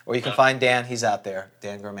then or you can find Dan. He's out there,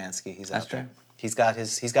 Dan Gormansky. He's out there. He's got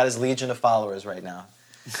his legion of followers right now.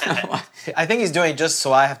 I think he's doing it just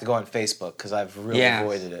so I have to go on Facebook because I've really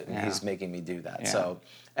avoided it, and he's making me do that. Yeah. So,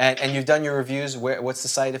 and you've done your reviews. What's the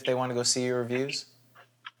site if they want to go see your reviews?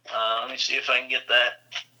 Let me see if I can get that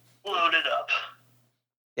loaded up.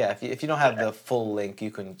 Yeah, if you don't have the full link,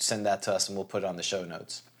 you can send that to us, and we'll put it on the show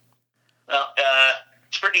notes. Well,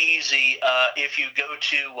 it's pretty easy. If you go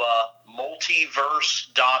to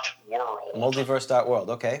multiverse.world. Multiverse.world,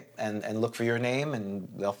 okay. And look for your name, and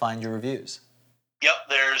they'll find your reviews. Yep,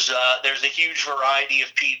 there's a huge variety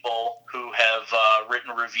of people who have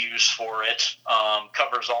written reviews for it.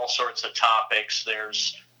 Covers all sorts of topics.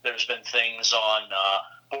 There's been things on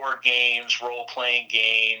board games, role-playing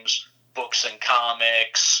games, books and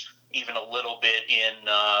comics, even a little bit in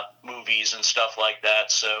movies and stuff like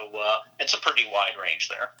that. So it's a pretty wide range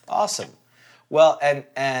there. Awesome. Well,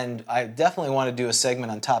 and I definitely want to do a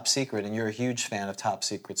segment on Top Secret, and you're a huge fan of Top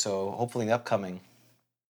Secret, so hopefully in the upcoming,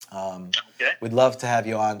 we'd love to have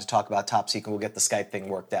you on to talk about Top Secret. We'll get the Skype thing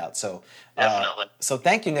worked out. So Definitely. So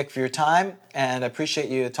thank you, Nick, for your time, and I appreciate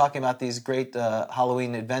you talking about these great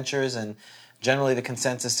Halloween adventures. And generally, the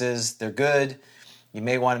consensus is they're good. You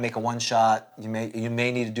may want to make a one-shot. You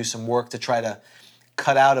may need to do some work to try to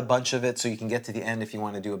cut out a bunch of it so you can get to the end if you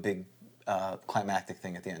want to do a big climactic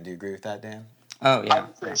thing at the end. Do you agree with that, Dan? Oh, yeah. I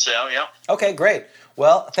would think so, yeah. Okay, great.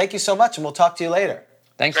 Well, thank you so much, and we'll talk to you later.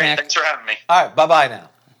 Thanks, Great, Nick. thanks for having me. All right, bye-bye now.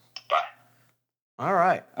 Bye. All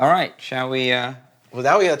right. All right, shall we? Well,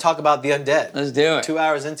 now we got to talk about the Undead. Let's do it. 2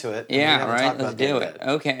 hours into it. and we Yeah, haven't right. talked Let's about the do Undead. it.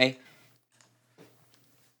 Okay.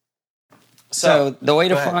 So the way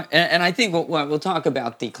to go ahead. find, and I think we'll talk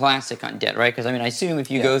about the classic Undead, right? Because I mean, I assume if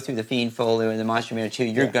you go through the Fiend Folio and the Monster Manual 2,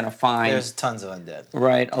 you're going to find There's tons of Undead.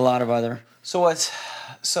 right a lot of other. So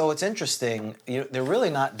it's interesting. They're really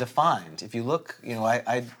not defined. If you look,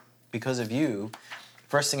 I because of you,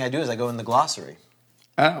 first thing I do is I go in the glossary,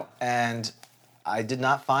 Oh, and I did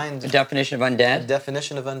not find the definition of a Undead.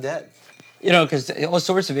 definition of Undead. Because all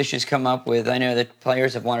sorts of issues come up with. I know that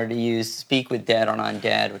players have wanted to use Speak with Dead on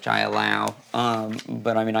Undead, which I allow.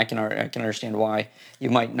 But I mean, I can understand why you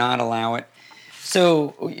might not allow it.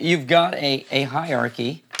 So you've got a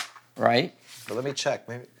hierarchy, right? But let me check.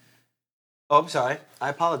 Maybe. Oh, I'm sorry. I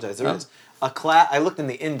apologize. There is a class. I looked in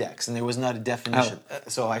the index, and there was not a definition.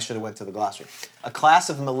 So I should have went to the glossary. A class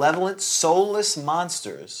of malevolent, soulless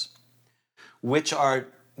monsters, which are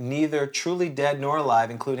neither truly dead nor alive,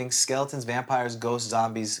 including skeletons, vampires, ghosts,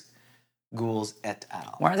 zombies, ghouls, et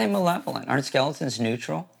al. Why are they malevolent? Aren't skeletons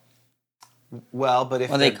neutral? Well, but if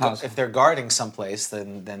Well, if they're guarding someplace,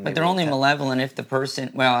 then But they're only malevolent if the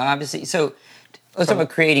person. Well, obviously. So let's talk about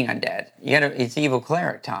creating undead. It's evil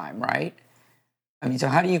cleric time, right? I mean, so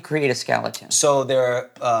how do you create a skeleton? So there,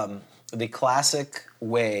 the classic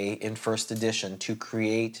way in first edition to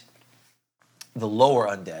create the lower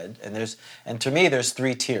undead, and to me there's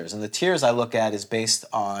 3 tiers, and the tiers I look at is based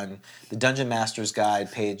on the Dungeon Master's Guide,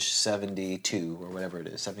 page 72 or whatever it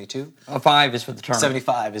is, 72. 5 is for the turn.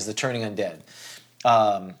 75 is the turning undead.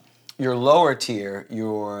 Your lower tier,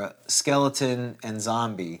 your skeleton and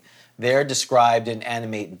zombie, they're described in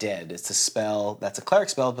Animate Dead. It's a spell that's a cleric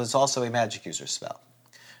spell, but it's also a magic user spell.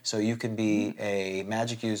 So you can be a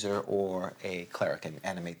magic user or a cleric and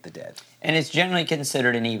animate the dead. And it's generally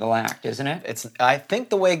considered an evil act, isn't it? I think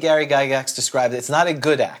the way Gary Gygax described it, it's not a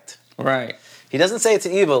good act. Right. He doesn't say it's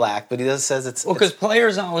an evil act, but he says it's... Well, because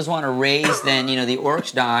players always want to raise, then, the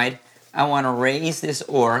orcs died. I want to raise this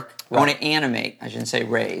orc. I want to animate. I shouldn't say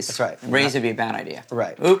raise. That's right. Raise would be a bad idea.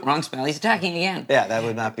 Right. Oop, wrong spell. He's attacking again. Yeah, that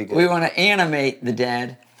would not be good. We want to animate the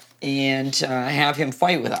dead and have him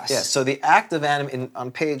fight with us. Yeah, so the act of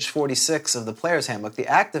on page 46 of the Player's Handbook, the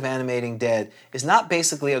act of animating dead is not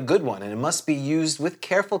basically a good one, and it must be used with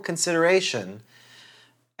careful consideration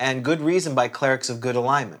and good reason by clerics of good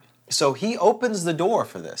alignment. So he opens the door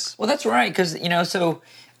for this. Well, that's right, because, so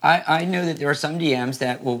I know that there are some DMs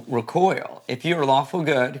that will recoil. If you're a lawful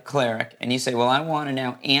good cleric and you say, well, I want to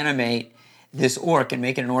now animate this orc and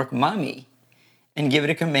make it an orc mummy and give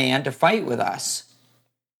it a command to fight with us,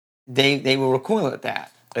 they will recoil at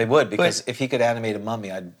that. They would, because if he could animate a mummy,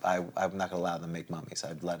 I'm not going to allow them to make mummies.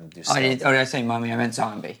 I'd let him do stuff. Did I say mummy? I meant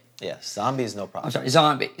zombie. Yes, zombie is no problem. I'm sorry,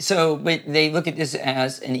 zombie. So, but they look at this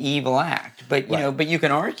as an evil act. But but you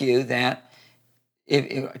can argue that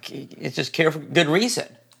it's just careful, good reason.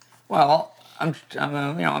 Well, I'm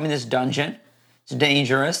in this dungeon. It's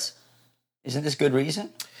dangerous. Isn't this good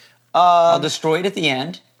reason? I'll destroy it at the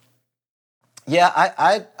end. Yeah,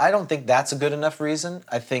 I don't think that's a good enough reason.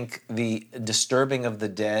 I think the disturbing of the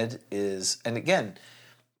dead is, and again,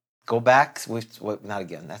 go back not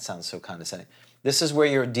again, that sounds so condescending. This is where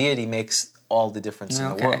your deity makes all the difference in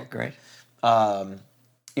the world. Okay, great.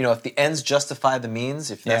 If the ends justify the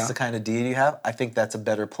means, if that's the kind of deity you have, I think that's a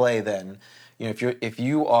better play than, if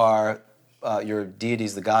you are, your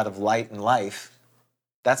deity's the god of light and life,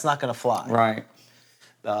 that's not going to fly. Right.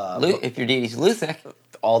 If your deity's Luthic,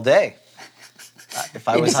 all day. If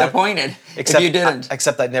I was disappointed if you didn't.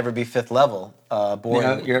 Except I'd never be 5th level.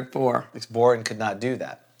 Boren, you're at 4. Boren could not do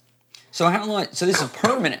that. So how long? So this is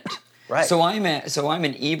permanent. Right. So I'm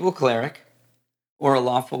an evil cleric, or a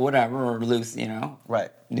lawful whatever, or Luth.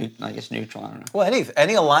 Right. I guess neutral. I don't know.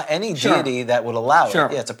 Well, any deity that would allow it.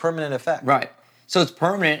 Sure. Yeah, it's a permanent effect. Right. So it's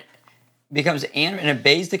permanent, becomes animate and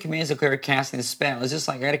obeys the commands of the cleric casting the spell. Is this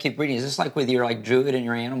like, I gotta keep reading, is this like with your like druid and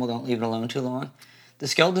your animal, don't leave it alone too long? The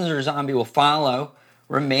skeletons or zombie will follow,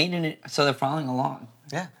 remain in it, so they're following along.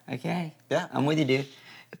 Yeah. Okay. Yeah. I'm with you, dude.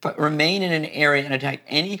 But remain in an area and attack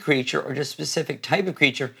any creature or just specific type of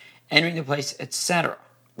creature entering the place, etc.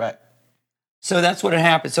 Right. So that's what it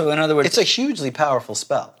happens. So in other words, It's a hugely powerful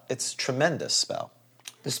spell. It's a tremendous spell.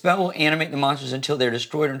 the spell will animate the monsters until they're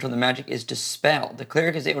destroyed or until the magic is dispelled. The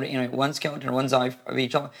cleric is able to animate one skeleton or one zombie of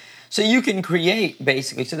each other. So you can create,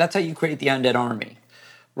 basically, so that's how you create the undead army.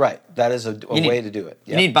 Right. That is a way to do it.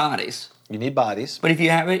 You need bodies. You need bodies. But if you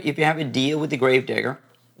have a deal with the gravedigger,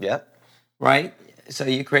 Yep. right? So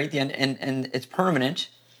you create the and it's permanent,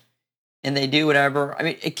 and they do whatever. I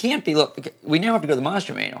mean, it can't be. Look, we now have to go to the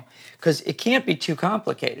monster manual because it can't be too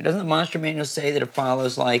complicated. Doesn't the monster manual say that it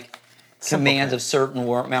follows like commands of certain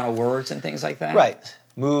amount of words and things like that? Right.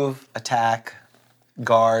 Move, attack,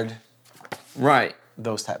 guard, Right.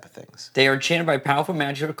 those type of things. They are enchanted by powerful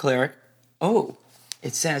magic or cleric. Oh,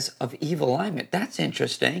 it says of evil alignment. That's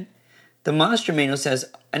interesting. The monster manual says,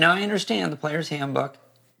 and I understand the player's handbook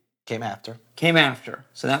Came after. came after,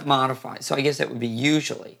 so that modifies. So I guess that would be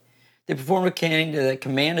usually. They perform according to the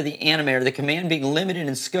command of the animator, the command being limited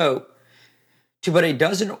in scope to but a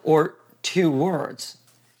dozen or 2 words.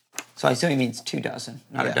 So I assume he means 2 dozen,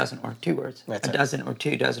 not a dozen or 2 words. That's a it. dozen or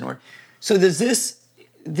 2 dozen words. So does this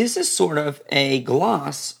is sort of a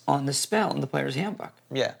gloss on the spell in the player's handbook,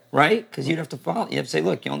 Yeah. right? Because you'd have to follow. You have to say,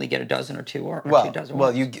 look, you only get a dozen or 2 or 2 dozen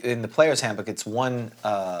Well, words. you in the player's handbook, it's one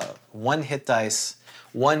hit dice,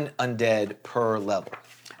 1 undead per level.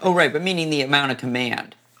 Oh, right, but meaning the amount of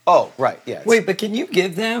command. Oh, right. Yeah. Wait, but can you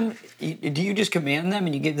give them? Do you just command them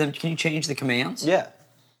and you give them? Can you change the commands? Yeah.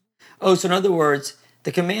 Oh, so in other words,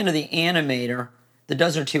 the command of the animator, the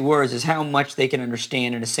dozen or 2 words, is how much they can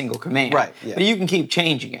understand in a single command. Right, yeah. But you can keep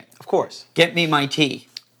changing it. Of course. Get me my tea.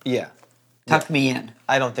 Yeah. Tuck me in.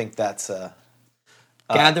 I don't think that's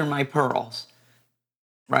Gather my pearls.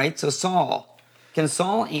 Right? So Saul. Can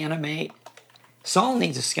Saul animate? Saul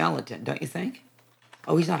needs a skeleton, don't you think?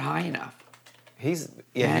 Oh, he's not high enough.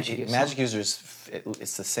 Magic users.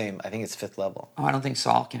 It's the same. I think it's 5th level. Oh, I don't think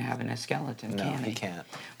Saul can have a skeleton, No, can he can't.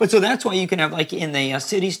 But so that's why you can have, like in the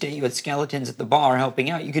city state, you had skeletons at the bar helping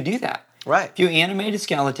out. You could do that. Right. If you animated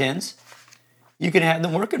skeletons, you could have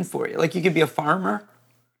them working for you. Like you could be a farmer,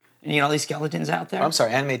 and you know all these skeletons out there. I'm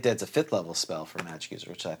sorry. Animate Dead's a 5th level spell for magic user,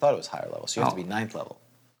 which I thought it was higher level. So you have to be 9th level.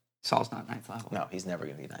 Saul's not 9th level. No, he's never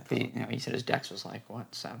going to be 9th level. He said his dex was like,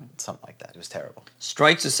 what, 7? Something like that. It was terrible.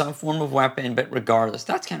 Strikes is some form of weapon, but regardless.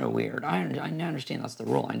 That's kind of weird. I understand that's the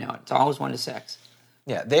rule. I know it. It's always 1 to 6.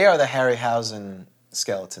 Yeah, they are the Harryhausen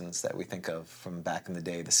skeletons that we think of from back in the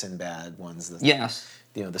day, the Sinbad ones. Yes.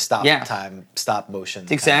 The stop Yes. time, stop motion.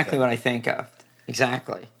 It's exactly what I think of.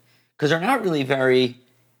 Exactly. Because they're not really very,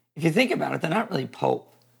 if you think about it, they're not really pulp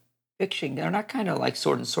fiction. They're not kind of like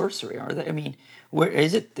sword and sorcery, are they? I mean, where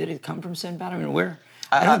is it? Did it come from Sinbad? I mean, where?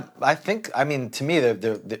 I think. I mean, to me,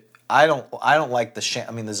 I don't like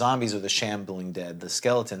the zombies are the shambling dead. The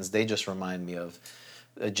skeletons, they just remind me of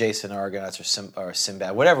Jason Argonauts or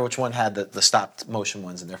Sinbad, whatever. Which one had the stopped motion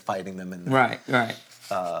ones, and they're fighting them? And Right.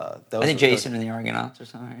 I think Jason and the Argonauts or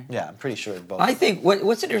something. Yeah, I'm pretty sure both. I think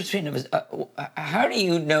what's the difference between how do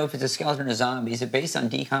you know if it's a skeleton or a zombie? Is it based on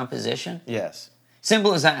decomposition? Yes.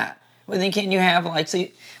 Simple as that. Well, then can you have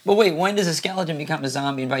but wait, when does a skeleton become a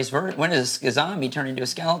zombie and vice versa? When does a zombie turn into a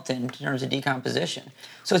skeleton in terms of decomposition?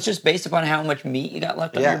 So it's just based upon how much meat you got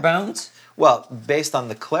left on your bones? Well, based on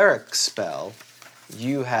the cleric spell,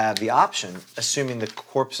 you have the option, assuming the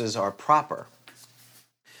corpses are proper.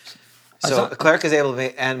 So a cleric is able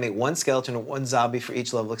to animate 1 skeleton or 1 zombie for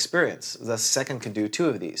each level experience. The second can do 2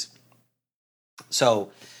 of these.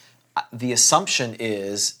 So the assumption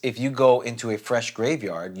is if you go into a fresh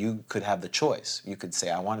graveyard, you could have the choice. You could say,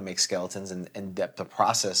 I want to make skeletons, and the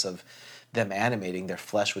process of them animating, their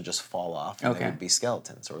flesh would just fall off, and they would be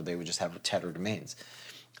skeletons, or they would just have tattered remains.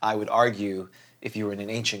 I would argue if you were in an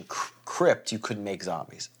ancient crypt, you couldn't make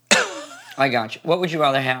zombies. I got you. What would you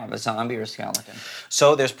rather have, a zombie or a skeleton?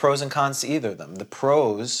 So there's pros and cons to either of them. The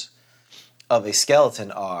pros of a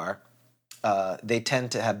skeleton are they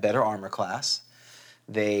tend to have better armor class.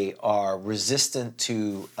 They are resistant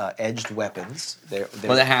to edged weapons. They're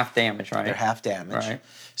half damage, right? They're half damage. Right.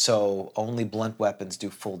 So only blunt weapons do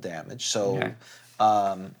full damage. So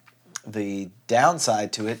the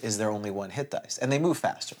downside to it is they're only 1 hit dice, and they move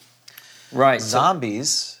faster. Right.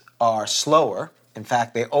 Zombies are slower. In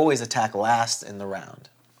fact, they always attack last in the round,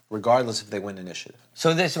 regardless if they win initiative.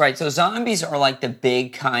 So so zombies are like the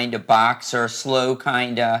big kind of boxer, slow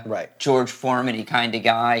kind of Right. George Foreman-y kind of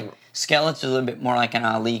guy Skeletons are a little bit more like an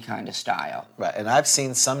Ali kind of style. Right, and I've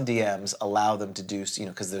seen some DMs allow them to do,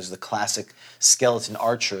 because there's the classic skeleton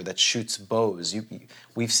archer that shoots bows.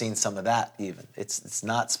 We've seen some of that even. It's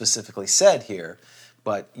not specifically said here,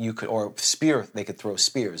 but you could, or spear, they could throw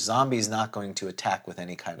spears. Zombie's not going to attack with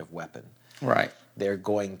any kind of weapon. Right. They're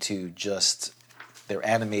going to they're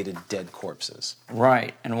animated dead corpses.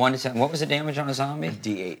 Right, and what was the damage on a zombie?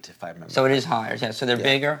 D8, if I remember. So it is higher, yeah, so they're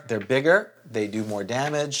bigger? They're bigger, they do more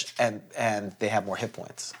damage, and they have more hit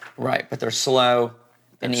points. Right, but they're slow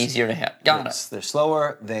and easier to hit. Got it. They're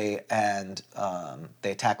slower, they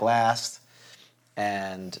attack last,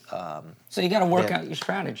 and... so you got to work out your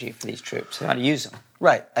strategy for these troops, how to use them.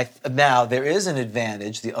 Right. Now, there is an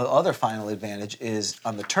advantage. The other final advantage is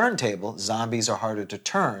on the turntable, zombies are harder to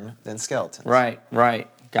turn than skeletons. Right.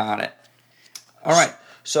 Got it. All right.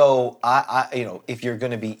 So, if you're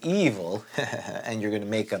going to be evil and you're going to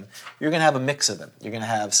make them, you're going to have a mix of them. You're going to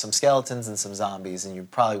have some skeletons and some zombies, and you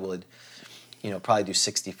probably would, probably do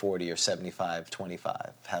 60-40 or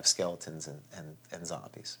 75-25, have skeletons and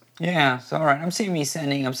zombies. Yeah, so all right. I'm sending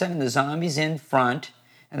the zombies in front,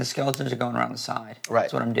 and the skeletons are going around the side. Right.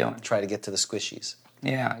 That's what I'm doing. Try to get to the squishies.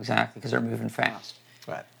 Yeah, exactly, because they're moving fast.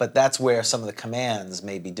 Right. But that's where some of the commands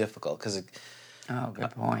may be difficult, because... Oh, good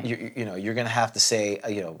point. You're going to have to say,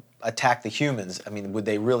 attack the humans. I mean, would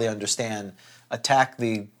they really understand, attack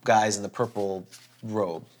the guys in the purple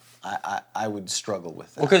robe? I would struggle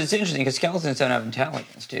with that. Well, because it's interesting, because skeletons don't have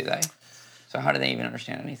intelligence, do they? So how do they even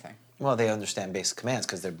understand anything? Well, they understand basic commands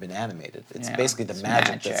because they've been animated. It's basically the it's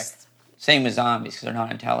magic. Same with zombies, because they're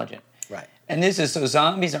not intelligent. Right. And so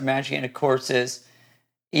zombies are magic corpses,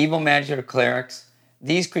 evil magic or clerics.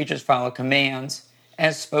 These creatures follow commands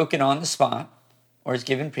as spoken on the spot, or as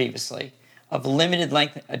given previously, of limited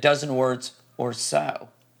length, a dozen words or so.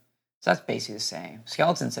 So that's basically the same.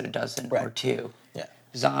 Skeletons said a dozen or two. Yeah.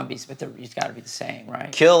 Zombies, but it's got to be the same,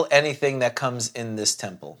 right? Kill anything that comes in this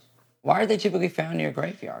temple. Why are they typically found near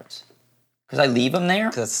graveyards? Because I leave them there?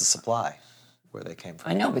 Because that's the supply where they came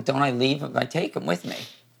from. I know, but don't I leave them? I take them with me.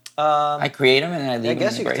 I create them and then I leave them in the graveyard. I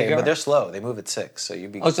guess you can take them, but they're slow. They move at 6, so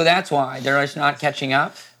you'd be... Oh, so that's why. They're just not catching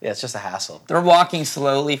up? Yeah, it's just a hassle. They're walking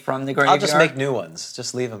slowly from the graveyard? I'll just make new ones.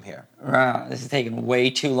 Just leave them here. Wow, this is taking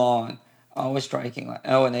way too long. Always striking.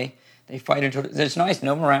 Oh, and they fight into... It's nice,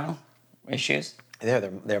 no morale issues.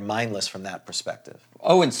 They're mindless from that perspective.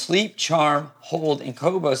 Oh, and sleep, charm, hold, and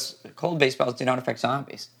cold-based spells do not affect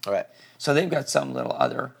zombies. All right. So they've got some little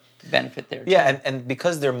other benefit there, too. Yeah, and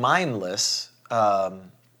because they're mindless...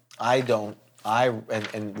 and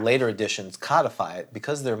later editions codify it,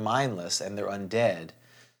 because they're mindless and they're undead,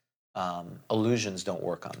 illusions don't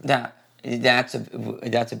work on them. That's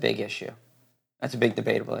a big issue. That's a big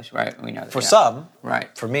debatable issue, right? We know that. For some.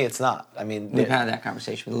 Right. For me, it's not. I mean... We've had that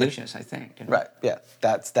conversation with illusionists, I think. Right, yeah.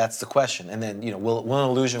 That's the question. And then, will an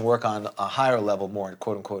illusion work on a higher level, more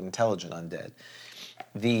quote-unquote intelligent undead?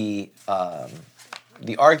 The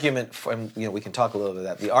argument for, and we can talk a little bit of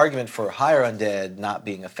that, the argument for higher undead not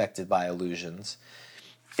being affected by illusions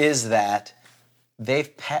is that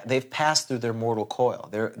they've passed through their mortal coil.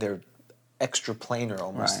 They're extraplanar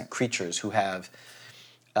almost creatures who have,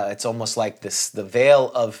 it's almost like the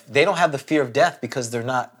veil of, they don't have the fear of death because they're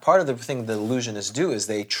not, part of the thing the illusionists do is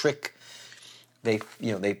they trick, they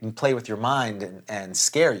play with your mind and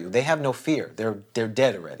scare you. They have no fear. They're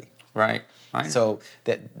dead already. Right. So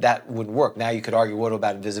that wouldn't work. Now you could argue, what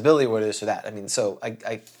about invisibility, what this or that? I mean, so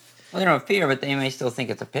Well, they don't have fear, but they may still think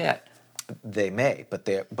it's a pit. They may, but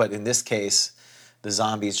in this case, the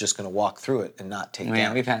zombie is just going to walk through it and not take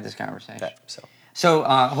damage. We've had this conversation. Okay, so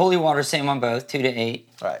holy water, same on both, 2 to 8.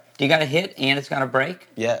 Right. Do you got to hit and it's got to break?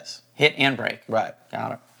 Yes. Hit and break. Right.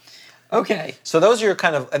 Got it. Okay. So those are your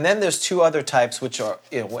kind of, and then there's 2 other types, which are,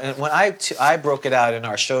 when I broke it out in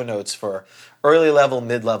our show notes for early level,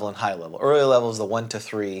 mid level, and high level. Early level is the 1 to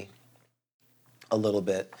 3, a little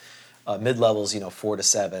bit. Mid level is 4 to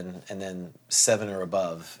 7, and then 7 or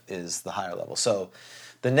above is the higher level. So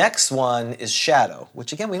the next one is shadow,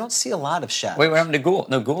 which again we don't see a lot of shadow. Wait, what happened to ghoul?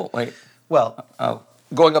 No ghoul. Wait. Well,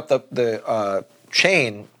 going up the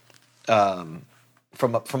chain.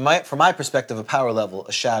 From my perspective, a power level,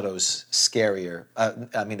 a shadow's scarier. A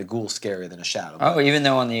ghoul's scarier than a shadow. Oh, even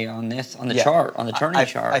though on the chart, on the turning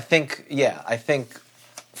chart. I think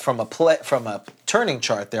from a turning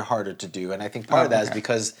chart, they're harder to do, and I think part of that is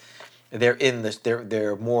because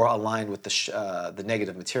they're more aligned with the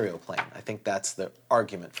negative material plane. I think that's the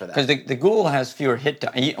argument for that. Because the ghoul has fewer hit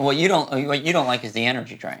die. What you don't like is the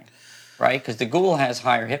energy drain, right? Because the ghoul has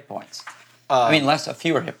higher hit points.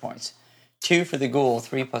 Fewer hit points. 2 for the ghoul,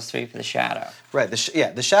 3 + 3 for the shadow. Right.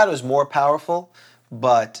 The shadow is more powerful,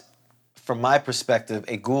 but from my perspective,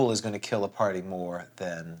 a ghoul is going to kill a party more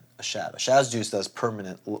than a shadow. Shadow's Juice does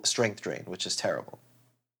permanent strength drain, which is terrible.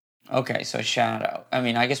 Okay, so shadow. I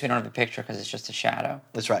mean, I guess we don't have a picture because it's just a shadow.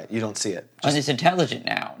 That's right. You don't see it. And it's intelligent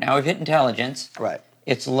now. Now we've hit intelligence. Right.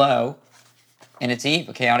 It's low, and it's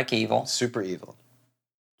evil, chaotic evil. Super evil.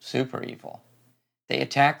 Super evil. They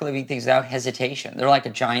attack living things without hesitation. They're like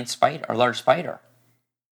a giant spider, or large spider.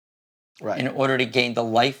 Right. In order to gain the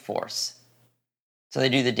life force. So they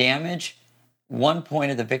do the damage, 1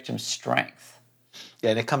 point of the victim's strength.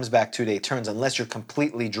 Yeah, and it comes back 2 day turns unless you're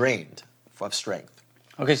completely drained of strength.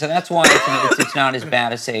 Okay, so that's why it's not as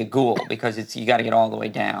bad as, say, a ghoul, because you got to get all the way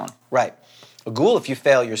down. Right. A ghoul, if you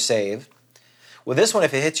fail your save, well, this one,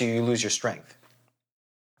 if it hits you, you lose your strength.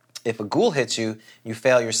 If a ghoul hits you, you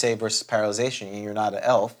fail your save versus paralyzation, and you're not an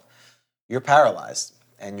elf, you're paralyzed,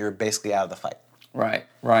 and you're basically out of the fight. Right,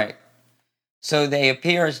 right. So they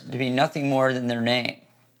appear to be nothing more than their name.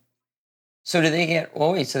 So do they get?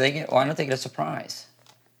 Oh wait, why don't they get a surprise?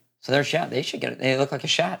 So they're shadow. They should get it. They look like a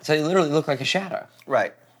shadow. So they literally look like a shadow.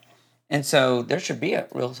 Right. And so there should be a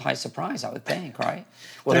real high surprise, I would think, right?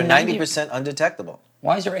 Well, they're 90% undetectable.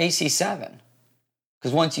 Why is their AC 7?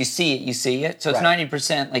 Because once you see it, you see it. So it's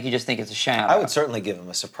 90% like you just think it's a shadow. I would certainly give them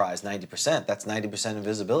a surprise 90%. That's 90%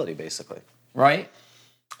 invisibility, basically. Right?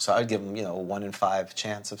 So I would give them, a 1 in 5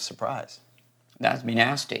 chance of surprise. That'd be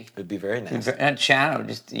nasty. It would be very nasty. That shadow,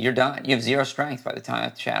 you're done. You have 0 strength by the time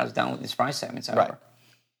that shadow's done with the surprise segment's over. Right.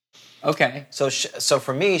 Okay. So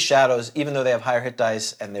for me, shadows, even though they have higher hit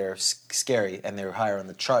dice and they're scary and they're higher on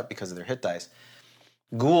the chart because of their hit dice,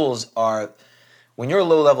 ghouls are, when you're a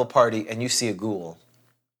low-level party and you see a ghoul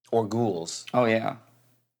or ghouls. Oh yeah.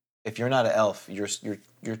 If you're not an elf,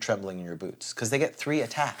 you're trembling in your boots because they get 3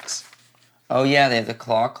 attacks. Oh yeah, they have the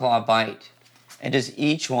claw bite, and does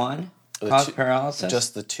each one cause paralysis?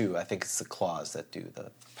 Just the 2. I think it's the claws that do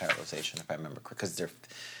the paralyzation, if I remember correctly, because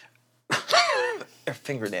their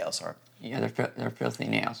fingernails are. Yeah, they're filthy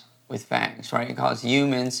nails with fangs, right? It causes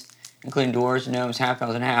humans, including dwarves, gnomes,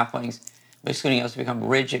 half-elves, and halflings, but excluding elves, to become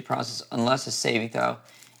rigid process unless a saving throw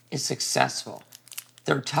is successful.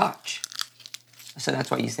 Their touch. So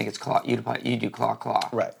that's why you think it's claw. You do claw.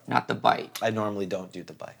 Right. Not the bite. I normally don't do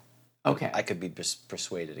the bite. Okay. I could be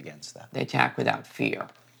persuaded against that. They attack without fear.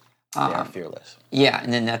 They are fearless. Yeah,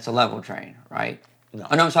 and then that's a level drain, right? No.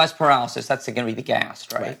 Oh, no, so that's paralysis. That's going to be the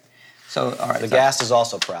ghast, right? Right. So, all right. The ghast is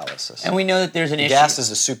also paralysis. And we know that there's an issue. Ghast is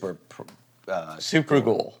a super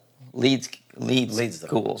ghoul. Leads them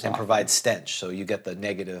ghouls and off. provides stench, so you get the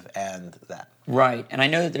negative and that. Right, and I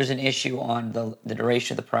know that there's an issue on the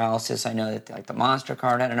duration of the paralysis. I know that the monster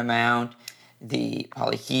card had an amount. The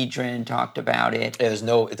polyhedron talked about it. There's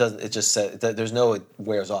no. It doesn't. It just says there's no. It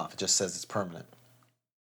wears off. It just says it's permanent.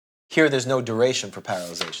 Here, there's no duration for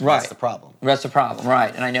paralyzation. Right. That's the problem. That's the problem,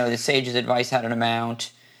 right? And I know the Sage's advice had an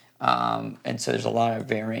amount, and so there's a lot of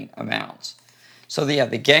varying amounts. So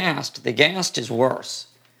the ghast is worse.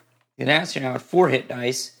 The ghast, you're now at 4 hit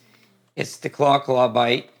dice. It's the claw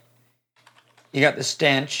bite. You got the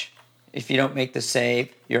stench. If you don't make the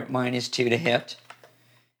save, you're at -2 to hit.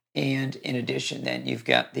 And in addition, then you've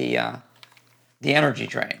got the energy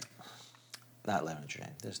drain. Not energy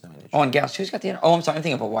drain. There's no energy. Oh, and ghast, who's got the energy? Oh, I'm sorry, I'm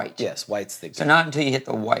thinking of a white. Yes, white's the. So not until you hit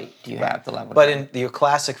the white do you have the level. But drain. in your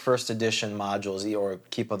classic first edition modules or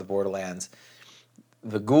Keep of the Borderlands,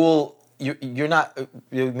 the ghoul, you're not.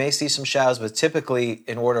 You may see some shadows, but typically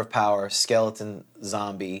in order of power, skeleton,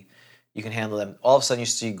 zombie, you can handle them. All of a sudden, you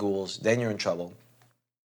see ghouls, then you're in trouble.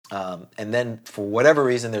 And then for whatever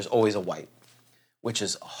reason, there's always a white, which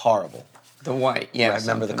is horrible. The white, yeah. I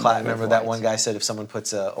remember remember that one guy said if someone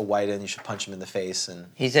puts a white in, you should punch him in the face. And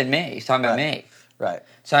he said me. He's talking about me. Right.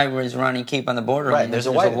 So I was running Keep on the Borderlands. Right, there's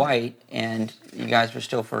a white, and you guys were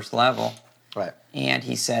still first level. Right. And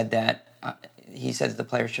he said that the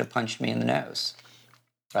player should have punched me in the nose.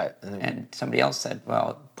 Right. And somebody else said,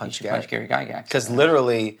 well, punch Gary Gygax. Because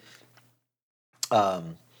literally,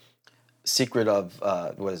 secret of,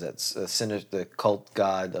 what is that? The cult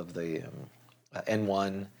god of the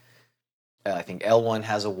N1. I think L1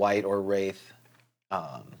 has a white or wraith.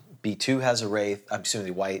 B2 has a wraith. I'm assuming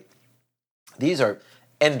the white. These are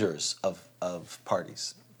enders of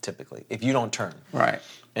parties, typically, if you don't turn. Right.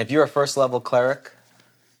 And if you're a first level cleric,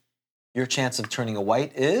 your chance of turning a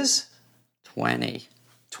white is 20.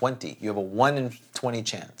 20. You have a 1 in 20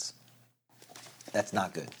 chance. That's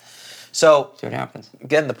not good. So, see what happens.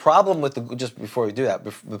 Again, the problem with just before we do that,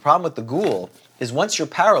 the problem with the ghoul is once you're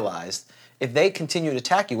paralyzed, if they continue to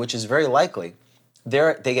attack you, which is very likely,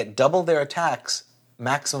 they get double their attacks,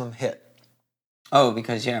 maximum hit. Oh,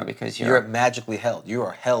 because you're magically held. You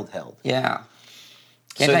are held. Yeah.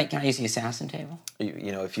 Can I use the assassin table?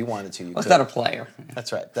 You know, if you wanted to, you Well, could. it's not a player.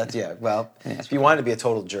 That's right. That's well. Yeah, If you wanted to be a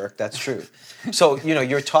total jerk, that's true. So you know,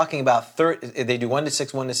 you're talking about they do 1 to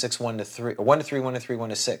 6, 1 to 6, 1 to 3, or 1 to 3, 1 to 3, 1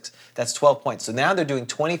 to 6. That's 12 points. So now they're doing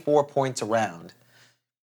 24 points a round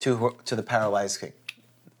to the paralyzed king.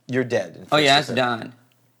 You're dead. In Oh yeah, first it's to third. done.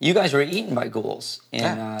 You guys were eaten by ghouls in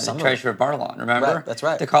Yeah, the some of Treasure of Barlon, remember? Right, that's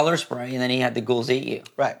right. The color spray, and then he had the ghouls eat you.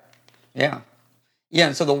 Right. Yeah. Yeah,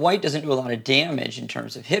 and so the white doesn't do a lot of damage in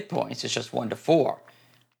terms of hit points. It's just 1 to 4.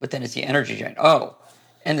 But then it's the energy drain. Oh,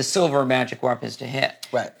 and the silver magic weapons to hit.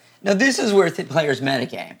 Right. Now this is where players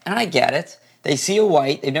metagame. And I get it. They see a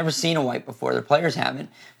white. They've never seen a white before. Their players haven't.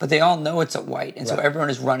 But they all know it's a white. And so Right. everyone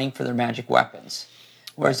is running for their magic weapons.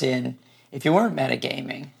 Whereas if you weren't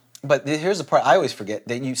metagaming... But here's the part I always forget,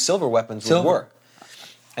 that silver weapons would work.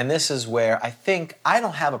 And this is where I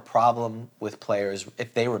don't have a problem with players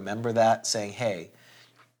if they remember that, saying, hey,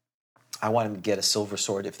 I want them to get a silver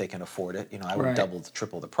sword if they can afford it. You know, I would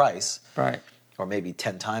triple the price. Right. Or maybe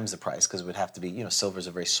 10 times the price, because it would have to be, you know, silver's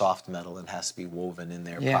a very soft metal and has to be woven in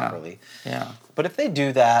there properly. Yeah. But if they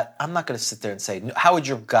do that, I'm not going to sit there and say, how would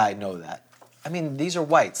your guy know that? I mean, these are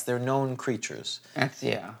whites. They're known creatures.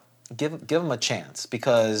 Yeah. Give them a chance,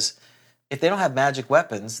 because if they don't have magic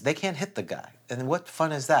weapons, they can't hit the guy. And what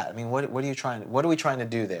fun is that? I mean, what are we trying to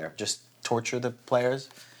do there? Just torture the players?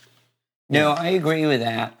 No, I agree with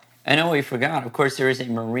that. I know we forgot. Of course, there is a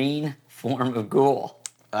marine form of ghoul.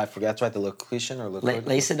 I forgot. That's right. The Locution or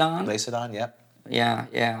Lacedon? Lacedon, yep. Yeah.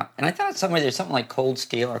 And I thought somewhere there's something like cold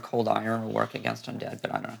steel or cold iron will work against undead,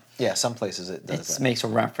 but I don't know. Yeah, some places it does It that. makes a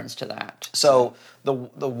reference to that. So the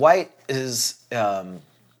white is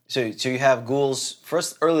so you have ghouls.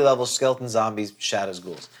 First, early level skeletons, zombies, shadows,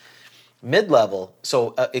 ghouls. Mid level,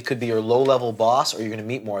 so it could be your low level boss, or you're going to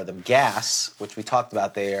meet more of them. Gas, which we talked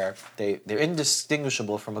about, they're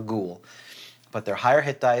indistinguishable from a ghoul, but they're higher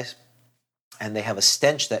hit dice, and they have a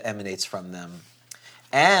stench that emanates from them,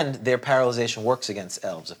 and their paralyzation works against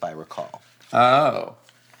elves, if I recall. Oh.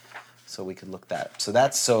 So we could look that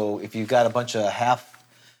up. So if you've got a bunch of half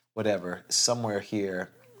whatever somewhere here,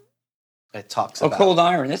 it talks about... cold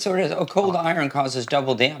iron. That's what it is. Cold iron causes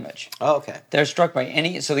double damage. Oh, okay. They're struck by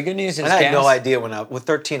any... So the good news is And I had no idea with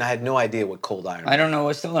 13, I had no idea what cold iron I don't know.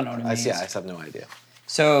 I still don't know what it means. I have no idea.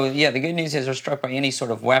 So, yeah, the good news is they're struck by any sort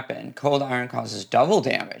of weapon. Cold iron causes double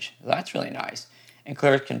damage. That's really nice. And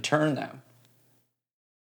clerics can turn them.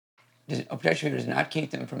 Protection does not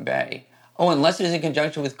keep them from bay. Oh, unless it is in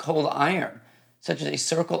conjunction with cold iron, such as a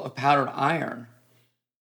circle of powdered iron.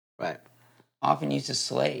 Right. Often used as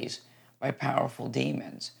slays by powerful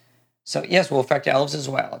demons. So, yes, will affect elves as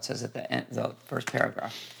well. It says at the end, the first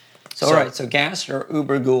paragraph. So all right, so Ghast are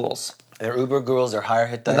uber ghouls. They're uber ghouls, they're higher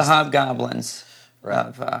hit dice. They're the hobgoblins.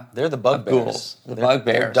 Right. They're the bugbears. Ghouls. The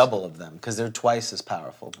bugbears. They're double of them, because they're twice as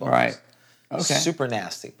powerful. Bugs. Right. Okay. Super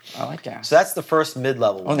nasty. I like Ghast. So that's the first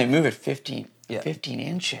mid-level Oh, one. they move at 15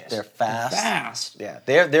 inches. They're fast. Fast. Yeah,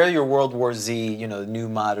 they're your World War Z, you know, new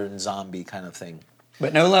modern zombie kind of thing.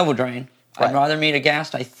 But no level drain. Right. I'd rather meet a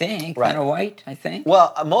Ghast, I think, than a white, I think.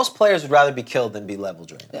 Well, most players would rather be killed than be level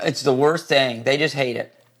drained. It's the worst thing. They just hate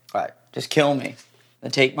it. Right. Just kill me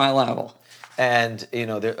and take my level. And, you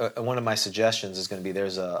know, one of my suggestions is going to be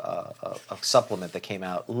there's a supplement that came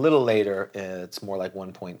out a little later. It's more like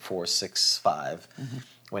 1.465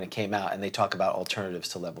 when it came out. And they talk about alternatives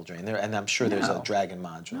to level drain. And I'm sure there's a dragon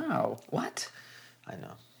module. No. What? I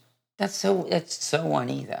know. That's so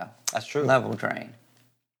 1E, though. That's true. Level drain.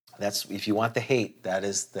 That's if you want the hate, that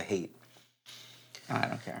is the hate. I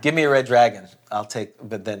don't care. Give me a red dragon. I'll take,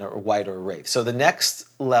 but then a white or a wraith. So the next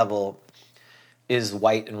level is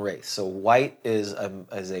white and wraith. So white is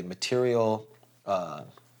a material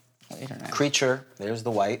creature. There's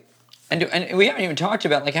the white. And we haven't even talked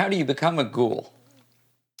about, like, how do you become a ghoul?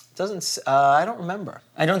 It doesn't. I don't remember.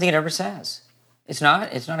 I don't think it ever says. It's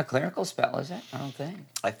not a clerical spell, is it? I don't think.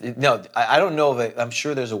 I don't know if I'm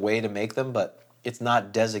sure there's a way to make them, but it's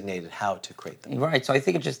not designated how to create them. Right. So I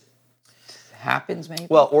think it just happens, maybe.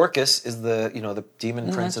 Well, Orcus is the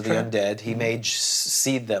demon prince of the true. undead. He may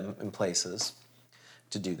seed them in places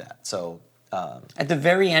to do that. So at the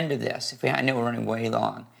very end of this, I know we're running way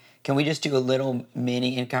long, can we just do a little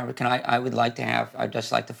mini encounter? I'd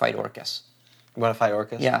just like to fight Orcus. You want to fight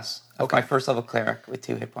Orcus? Yes. Okay. My first level cleric with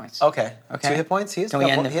 2 hit points. Okay. Okay. 2 hit points? Can we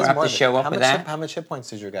end wrap the show up with that? How much hit points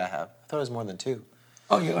does your guy have? I thought it was more than 2.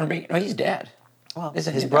 Oh, you're going to bring... No, he's dead. Well, This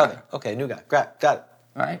is his new brother. guy. Okay, new guy. Got it.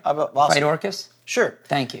 All right. Awesome. Fight Orcus? Sure.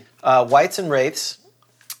 Thank you. Whites and wraiths,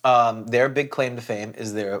 their big claim to fame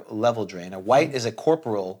is their level drain. A white is a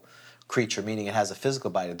corporal creature, meaning it has a physical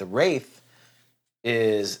body. The wraith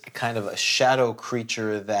is kind of a shadow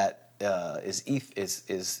creature that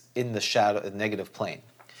is in the shadow, negative plane.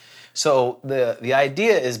 So the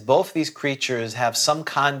idea is both these creatures have some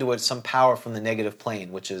conduit, some power from the negative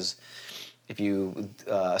plane, which is, if you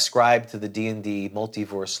ascribe to the D&D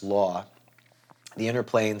multiverse law, the inner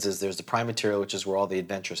planes is there's the prime material, which is where all the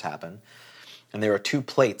adventures happen, and there are two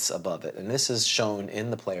plates above it, and this is shown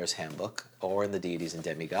in the player's handbook or in the deities and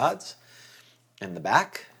demigods. In the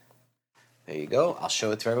back, there you go. I'll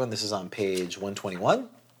show it to everyone. This is on page 121,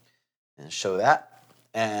 and show that.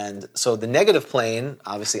 And so the negative plane,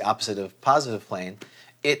 obviously opposite of positive plane,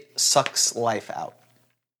 it sucks life out.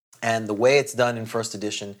 And the way it's done in first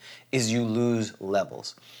edition is you lose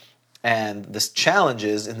levels. And this challenge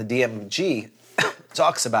is, in the DMG,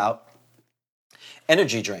 talks about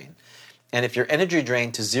energy drain. And if you're energy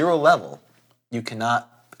drained to 0 level, you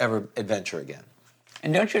cannot ever adventure again.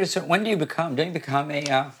 And don't you? So when do you become? Don't you become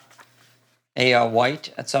a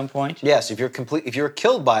white at some point? Yes, if you're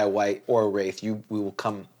killed by a white or a wraith, you will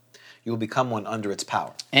become one under its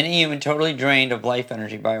power. Any human totally drained of life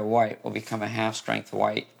energy by a white will become a half-strength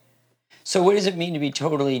white. So what does it mean to be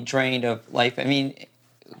totally drained of life? I mean,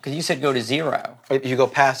 because you said go to 0. You go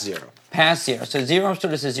past 0. Past 0. So 0 sort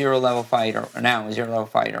of is a 0-level fighter, or now a 0-level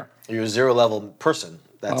fighter. You're a 0-level person.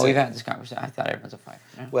 That's well, we've had this conversation. I thought everyone's a fighter.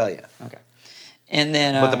 No? Well, yeah. Okay. And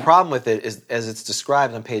then, but the problem with it is, as it's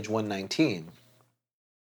described on page 119,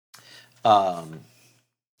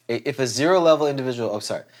 if a 0-level individual,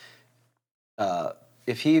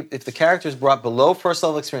 if the character is brought below first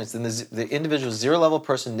level experience, then the individual 0-level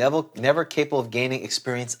person never capable of gaining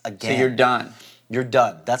experience again. So you're done. You're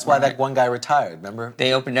done. That's why that one guy retired. Remember?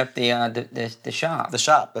 They opened up the shop. The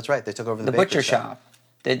shop. That's right. They took over the butcher shop.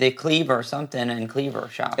 They Cleaver something and Cleaver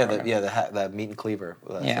shop. Yeah, the meat and cleaver.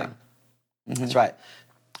 Yeah. Mm-hmm. That's right.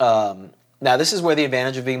 Now, this is where the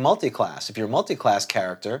advantage of being multi-class. If you're a multi-class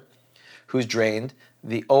character who's drained,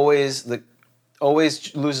 always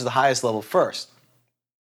loses the highest level first.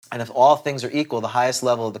 And if all things are equal, the highest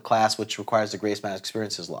level of the class which requires the greatest amount of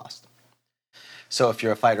experience is lost. So if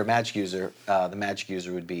you're a fighter magic user, the magic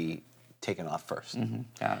user would be taken off first. Mm-hmm.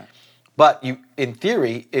 Got it. But in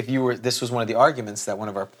theory, this was one of the arguments that one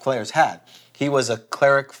of our players had. He was a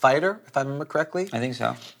cleric fighter, if I remember correctly. I think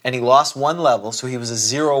so. And he lost 1 level, so he was a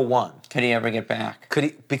 0-1. Could he ever get back?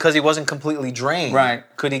 Because he wasn't completely drained. Right.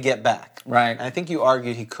 Could he get back? Right. And I think you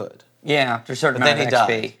argued he could. Yeah, after a certain But amount then of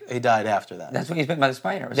he XP. died. He died after that. That's when he's bitten by the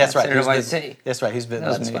spider. That's right. That's right. He's bitten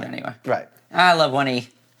by the spider. Anyway. Right. I love when he.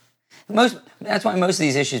 That's why most of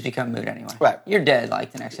these issues become moot anyway. Right. You're dead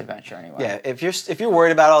like the next adventure anyway. Yeah. If you're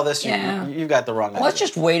worried about all this, you've got the wrong idea. Let's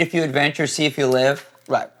just wait a few adventures, see if you live.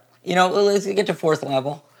 Right. Let's get to 4th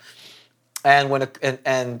level. And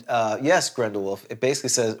yes, Grendelwolf, it basically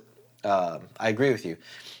says, I agree with you.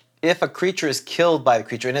 If a creature is killed by the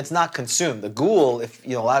creature and it's not consumed, the ghoul,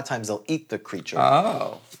 a lot of times they'll eat the creature.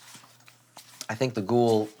 Oh. I think the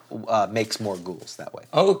ghoul makes more ghouls that way.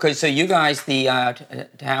 Oh, because so you guys, the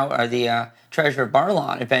Treasure of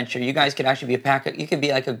Barlon adventure, you guys could actually be a pack. You could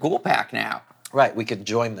be like a ghoul pack now. Right, we could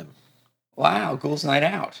join them. Wow, Ghouls Night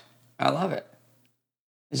Out. I love it.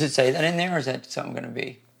 Does it say that in there, or is that something going to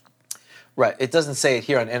be? Right, it doesn't say it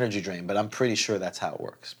here on Energy Drain, but I'm pretty sure that's how it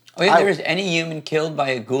works. Oh, yeah, there is any human killed by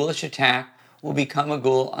a ghoulish attack will become a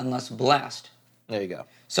ghoul unless blessed. There you go.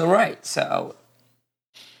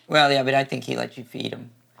 Well, yeah, but I think he let you feed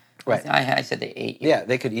them. Right. I said they ate you. Yeah,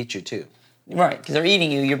 they could eat you too. Right, because they're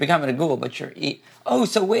eating you. You're becoming a ghoul, but Oh,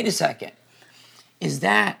 so wait a second. Is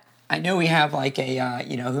that... I know we have like a,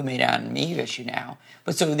 Who Made Adam and Eve issue now.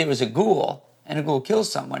 But so there was a ghoul, and a ghoul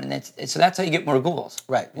kills someone, and so that's how you get more ghouls.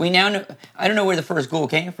 Right. We now know... I don't know where the first ghoul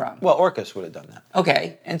came from. Well, Orcus would have done that.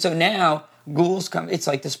 Okay, and so now ghouls come... It's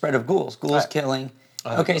like the spread of ghouls. Ghouls killing...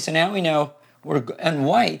 Okay, so now we know... And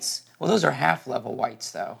whites... Well, those are half-level whites,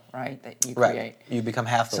 though, right? That you create. Right. You become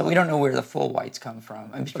half the So level. we don't know where the full whites come from.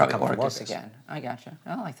 I mean, it's probably come from Orcus Orcus. again. I gotcha.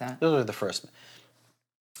 I like that. Those are the first.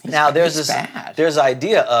 Now, there's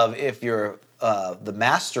idea of if you're the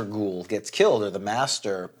master ghoul gets killed or the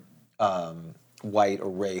master white or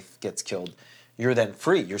wraith gets killed, you're then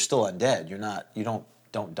free. You're still undead. You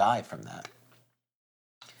don't die from that.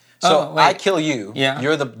 So I kill you. Yeah.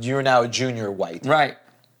 You're now a junior white. Right.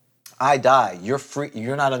 I die. You're free.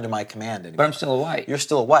 You're not under my command anymore. But I'm still a white. You're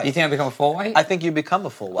still a white. You think I become a full white? I think you become a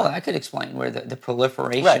full white. Well, that could explain where the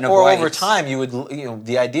proliferation right. of Or whites. over time, you would.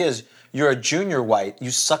 The idea is you're a junior white. You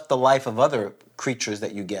suck the life of other creatures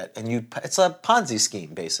that you get, and it's a Ponzi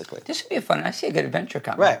scheme basically. This would be a fun. I see a good adventure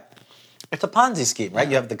coming. Right. It's a Ponzi scheme, right?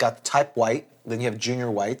 Yeah. You got the type white, then you have junior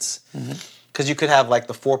whites, because you could have like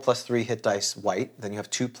the 4+3 hit dice white, then you have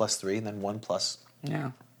 2+3, and then 1+.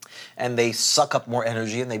 Yeah. and they suck up more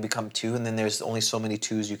energy and they become 2, and then there's only so many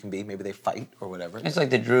 2s you can be. Maybe they fight or whatever. It's like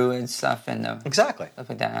the druid stuff and the Exactly. stuff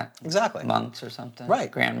like that. Exactly. Monks or something.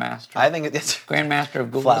 Right. Grandmaster. I think it's Grandmaster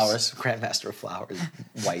of ghouls. flowers. Grandmaster of flowers,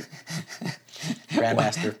 white.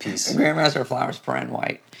 Grandmaster of peace. Grandmaster of flowers, paren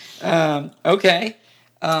white. Okay.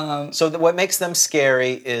 So what makes them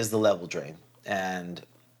scary is the level drain, and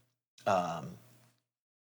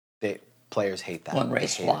players hate that. Well, and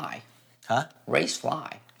race They hate it. fly. Huh? Race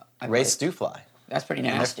fly. Race do fly. That's pretty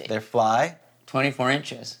And nasty. They're fly. 24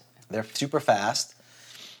 inches. They're super fast.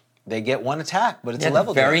 They get one attack, but it's Yeah, a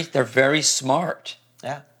level drain. they're very smart.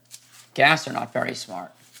 Yeah. Gas are not very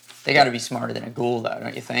smart. They got to be smarter than a ghoul, though,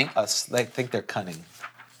 don't you think? I think they're cunning.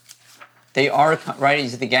 They are, right?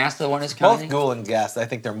 Is it the gas the one that's cunning? Both ghoul and gas, I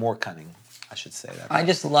think they're more cunning. I should say that. I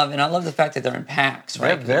just love, and I love the fact that they're in packs,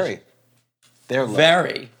 right? They're low.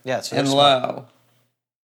 Very. Yeah, so and they're smart. low.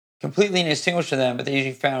 Completely indistinguished from them, but they're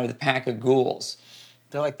usually found with a pack of ghouls.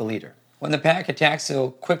 They're like the leader. When the pack attacks, it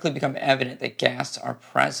will quickly become evident that ghasts are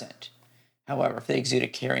present. However, if they exude a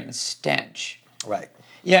carrion stench. Right.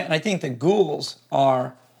 Yeah, and I think the ghouls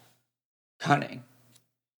are cunning,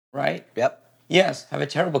 right? Yep. Yes, have a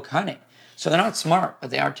terrible cunning. So they're not smart, but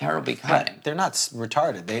they are terribly cunning. They're not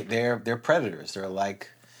retarded. They're predators. They're like,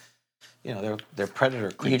 they're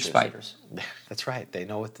predator creatures. Huge spiders. That's right. They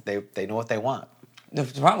know what they know what they want. The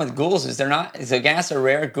problem with ghouls is they're not. So ghasts are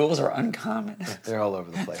rare. Ghouls are uncommon. They're all over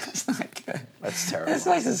the place. That's not good. That's terrible. That's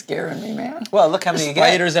like scaring me, man. Well, look how many you get.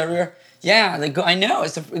 Spiders everywhere. Yeah, I know.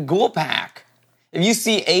 It's a ghoul pack. If you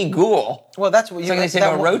see a ghoul, Well, that's what it's you. like they say that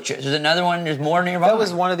about one- roaches. There's another one. There's more nearby. That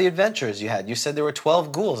was one of the adventures you had. You said there were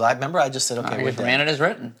 12 ghouls. I remember. I just said, okay, we're I ran dead. it as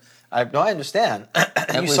written. I understand.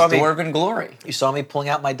 That you was saw me. Dwarven Glory. You saw me pulling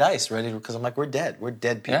out my dice, ready because I'm like, we're dead. We're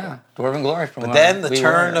dead people. Yeah, Dwarven Glory. From But then the We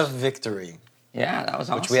turn Warriors. of victory, Yeah, that was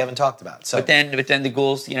awesome. which we haven't talked about. So But then the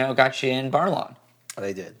ghouls, got you in Barlon.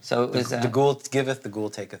 they did. So it was. The ghoul giveth, the ghoul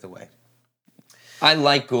taketh away. I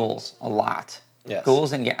like ghouls a lot. Yes.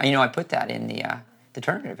 Ghouls and I put that in the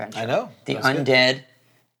tournament adventure. I know. The That's good. undead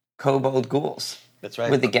kobold ghouls. That's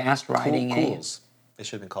right. With the ghast riding Cools. They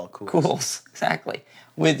should have been called cools. Ghouls, exactly.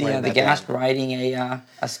 With the Writing that ghast down. riding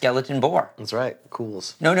a skeleton boar. That's right.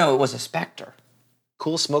 Cools. No, it was a specter.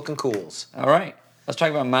 Cool smoking cools. All right. Let's talk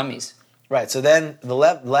about mummies. Right. So then the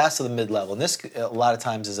last of the mid-level, and this a lot of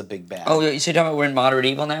times is a big bad. Oh, so you're talking about we're in moderate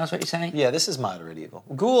evil now, is what you're saying? Yeah, this is moderate evil.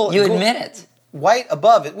 Ghoul. You ghoul- admit it. White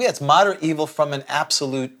above it. Yeah, it's moderate evil from an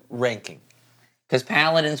absolute ranking. Because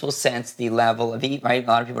paladins will sense the level of evil, right? A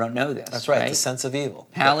lot of people don't know this. That's right. The sense of evil.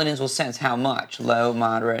 Paladins will sense how much. Low,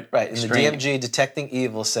 moderate, Right. In the extreme. DMG, detecting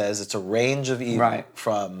evil says it's a range of evil Right.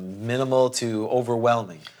 from minimal to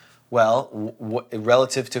overwhelming. Well,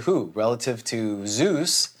 relative to who? Relative to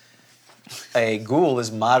Zeus, a ghoul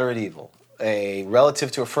is moderate evil.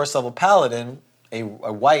 Relative to a first level paladin, a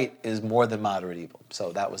white is more than moderate evil.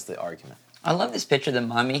 So that was the argument. I love this picture of the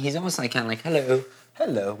mummy. He's almost like kind of like, hello.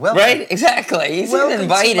 Hello. Welcome. Right? Exactly. He's Welcome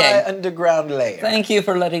inviting. to my underground lair. Thank you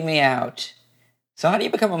for letting me out. So how do you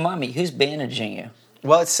become a mummy? Who's bandaging you?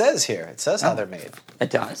 Well, it says here. It says how they're made. It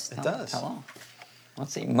does. It does. Hello.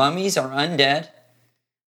 Let's see. Mummies are undead.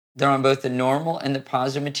 They're on both the normal and the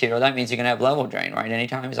positive material. That means you can have level drain, right?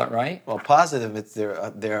 Anytime, is that right? Well, positive, it's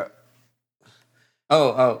they're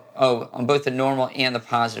On both the normal and the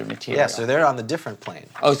positive material. yeah, so they're on the different plane.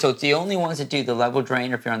 Oh, so it's the only ones that do the level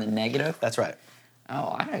drain if you're on the negative? That's right.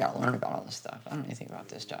 Oh, I gotta learn about all this stuff. I don't know anything about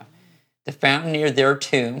this stuff. The found near their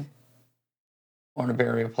tomb or in a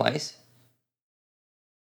burial place.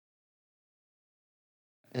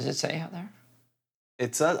 Does it say out there?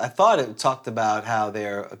 It's I thought it talked about how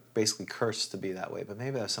they're basically cursed to be that way, but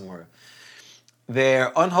maybe that's somewhere.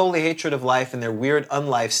 Their unholy hatred of life and their weird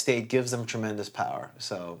unlife state gives them tremendous power.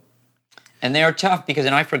 So, And they are tough because,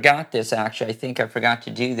 and I forgot this actually, I think I forgot to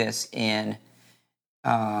do this in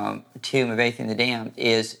Tomb of Aether and the Damned,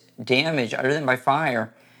 is damage other than by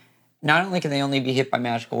fire. Not only can they only be hit by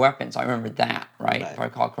magical weapons, I remember that, right? If I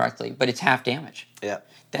recall correctly, but it's half damage. yeah.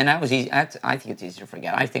 Then that was easy. I think it's easy to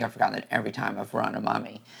forget. I think I've forgotten that every time I've run a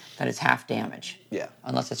mummy, that it's half damage. Yeah.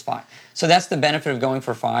 Unless it's fire. So that's the benefit of going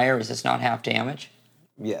for fire, is it's not half damage.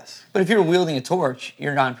 Yes. But if you're wielding a torch,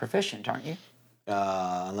 you're non-proficient, aren't you?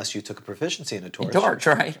 Unless you took a proficiency in a torch. Torch,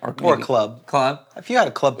 right? Or maybe club. Club. If you had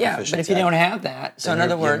a club Yeah, proficiency. but if you don't have that, so in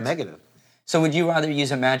other you're words, negative. so would you rather use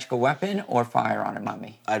a magical weapon or fire on a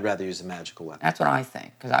mummy? I'd rather use a magical weapon. That's what I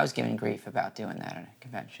think, because I was given grief about doing that at a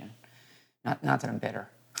convention. Not that I'm bitter.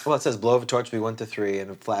 Well, it says blow of a torch would be 1 to 3, and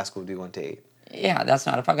a flask would be 1 to 8. Yeah, that's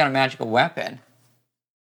not. If I got a magical weapon,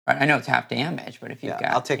 right? I know it's half damage, but if you've Yeah,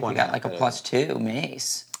 got, I'll take if one you got half like a better +2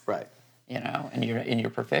 mace, Right. and you're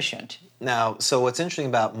proficient. Now, so what's interesting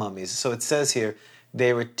about mummies? So it says here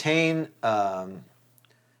they retain a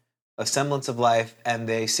semblance of life, and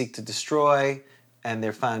they seek to destroy, and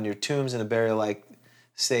they're found near tombs in a burial-like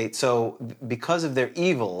state. So because of their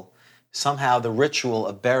evil, somehow the ritual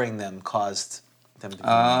of burying them caused them to be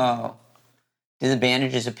Oh, did the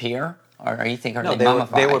bandages appear, or are they no,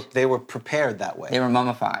 mummified? they were prepared that way. They were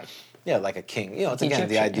mummified. Yeah, like a king. It's again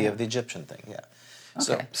the Egyptian, idea yeah. of the Egyptian thing. Yeah.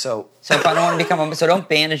 Okay. So So if I don't want to become so don't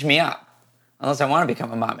bandage me up unless I want to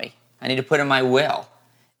become a mummy. I need to put in my will,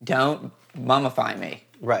 don't mummify me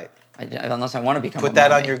right. unless I want to become. Put a that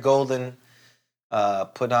mummy. on your golden.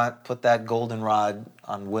 Put that golden rod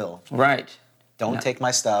on will. Right. Don't take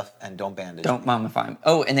my stuff and don't bandage. Don't me. mummify me.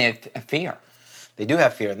 Oh, and they have a fear. They do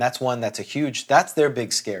have fear, and that's their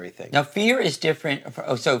big scary thing. Now fear is different.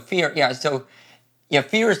 So fear, yeah. So yeah,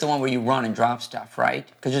 fear is the one where you run and drop stuff, right?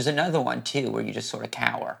 Because there's another one too where you just sort of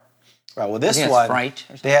cower. Right. Well, this I think that's one, fright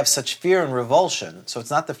or they have such fear and revulsion, so it's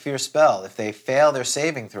not the fear spell. If they fail their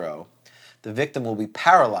saving throw, the victim will be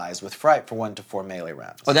paralyzed with fright for 1 to 4 melee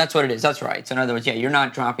rounds. Oh, that's what it is. That's right. So in other words, yeah, you're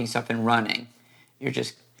not dropping stuff and running.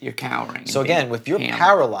 You're cowering. So again, if you're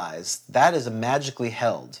paralyzed, that is magically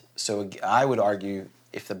held. So I would argue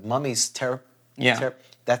if the mummy's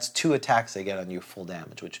that's 2 attacks they get on you full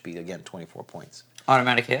damage, which would be again 24 points.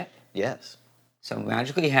 Automatic hit. Yes. So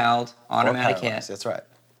magically held, automatic hit. That's right.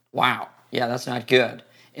 Wow. Yeah, that's not good.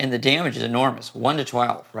 And the damage is enormous, 1 to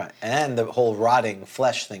 12. Right, and the whole rotting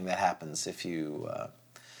flesh thing that happens if you.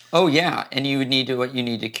 Oh yeah, and you need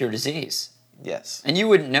to cure disease. Yes. And you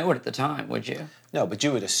wouldn't know it at the time, would you? No, but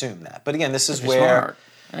you would assume that. But again, this is You're where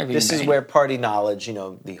smart. where party knowledge,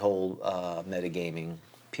 the whole metagaming,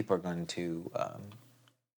 people are going to.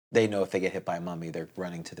 They know if they get hit by a mummy, they're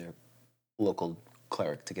running to their local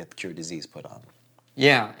cleric to get the cure disease put on.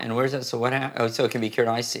 Yeah, and where's that? So what happened? Oh, so it can be cured.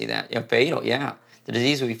 I see that. Yeah, fatal. Yeah, the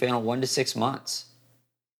disease will be fatal in 1 to 6 months.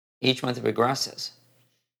 Each month it progresses.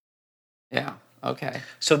 Yeah. Okay.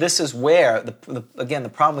 So this is where again the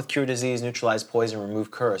problem with cure disease, neutralize poison,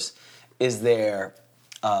 remove curse, is they're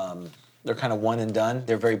kind of one and done.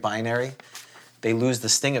 They're very binary. They lose the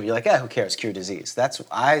sting of it. You're like, who cares? Cure disease. That's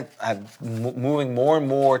I'm moving more and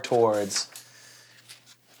more towards.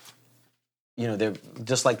 They're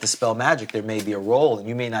just like the spell magic. There may be a roll, and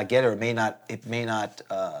you may not get it, or it may not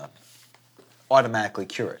automatically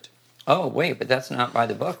cure it. Oh wait, but that's not by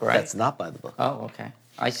the book, right? That's not by the book. Oh, okay.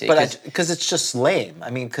 I see. But because it's just lame.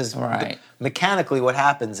 I mean, because mechanically, what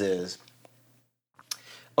happens is,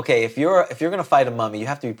 okay, if you're going to fight a mummy, you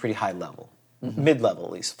have to be pretty high level, mid-level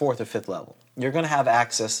at least, 4th or 5th level. You're going to have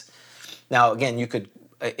access. Now, again, you could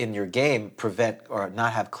in your game prevent or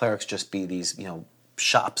not have clerics just be these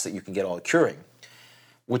shops that you can get all curing,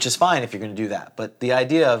 which is fine if you're going to do that. But the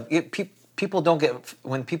idea of people don't get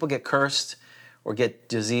when people get cursed or get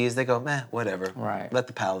disease, they go, meh, whatever. Right. Let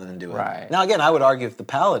the paladin do it. Right. Now, again, I would argue if the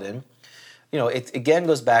paladin, it again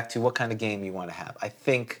goes back to what kind of game you want to have. I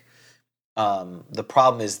think the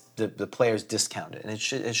problem is the players discount it, and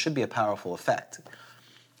it should be a powerful effect.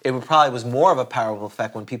 It probably was more of a powerful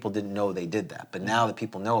effect when people didn't know they did that, but now that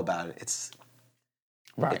people know about it, it's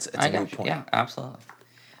a moot point. Yeah, absolutely.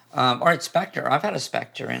 All right, Spectre. I've had a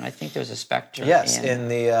Spectre, and I think there's a Spectre. Yes, in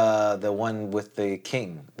the one with the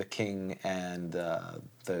king and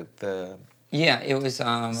the. Yeah, it was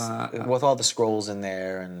with all the scrolls in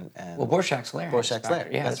there and Borshak's Lair. Borshak's Lair.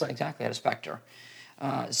 Yeah, that's right. Exactly. Had a Spectre.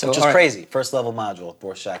 Which is crazy. First level module,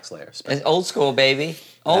 Borshak's Lair. It's old school, baby.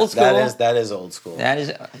 Old school. That is old school. That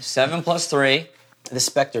is 7 + 3. The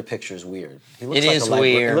Spectre picture is weird. It is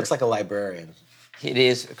weird. He looks like a librarian. It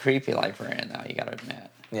is a creepy librarian, though. You got to admit.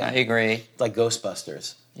 Yeah. I agree. It's like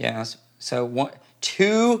Ghostbusters. Yes. So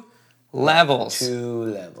 2 levels. 2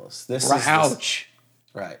 levels. Ouch.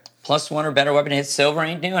 Right. +1 or better weapon to hit. Silver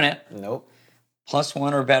ain't doing it. Nope.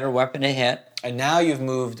 +1 or better weapon to hit. And now you've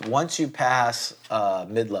moved, once you pass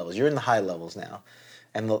mid-levels, you're in the high levels now.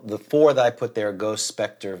 And the 4 that I put there, Ghost,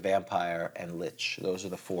 Spectre, Vampire, and Lich. Those are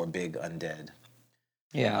the 4 big undead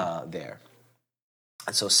there.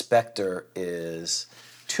 And so Spectre is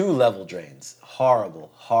 2 level drains.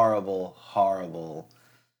 Horrible, horrible, horrible.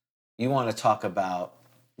 You want to talk about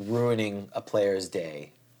ruining a player's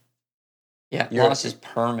day. Yeah, loss is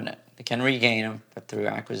permanent. They can regain them, but through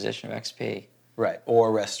acquisition of XP. Right,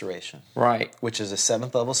 or restoration. Right. Which is a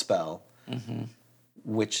 7th level spell,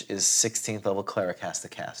 which is 16th level cleric has to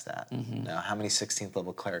cast that. Now, how many 16th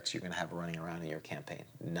level clerics you're going to have running around in your campaign?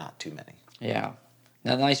 Not too many. Yeah.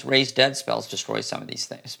 Now, the nice raise dead spells destroy some of these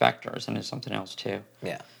specters, and there's something else too.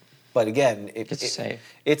 Yeah. But again, It's safe.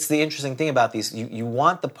 it's the interesting thing about these. You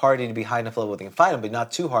want the party to be high enough level where they can fight them, but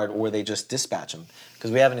not too hard, or they just dispatch them.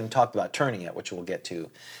 Because we haven't even talked about turning yet, which we'll get to.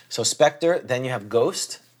 So Spectre, then you have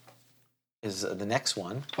Ghost, is the next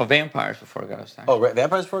one. Well, vampires before ghosts. Actually. Oh,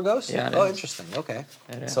 Vampires before Ghost? Yeah, it Oh, is. interesting. Okay.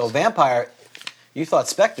 It is. So Vampire, you thought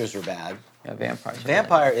Spectres were bad. Yeah, vampires. are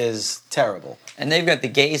Vampire bad. is terrible. And they've got the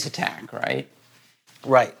gaze attack, right?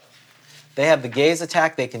 Right. They have the gaze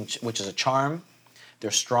attack, which is a charm. They're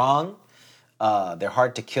strong. They're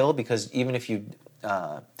hard to kill because even if you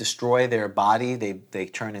destroy their body, they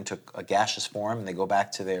turn into a gaseous form and they go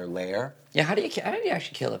back to their lair. Yeah, how do you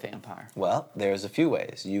actually kill a vampire? Well, there's a few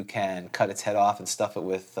ways. You can cut its head off and stuff it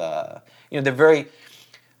with, they're very.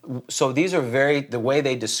 So these are the way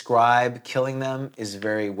they describe killing them is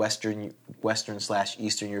very Western /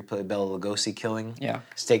 Eastern European Bela Lugosi killing. Yeah.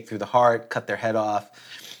 Stake through the heart, cut their head off,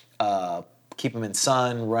 keep them in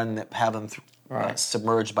sun, have them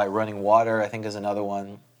submerged by running water, I think is another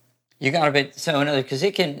one. You got a bit because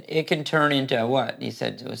it can turn into what you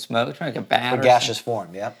said, smoke, like a bat, A gaseous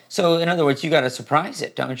form, yeah. So in other words, you got to surprise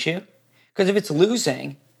it, don't you? Because if it's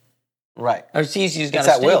losing, Right. or CC's got It's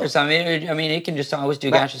a at stake will. or something, it can just always do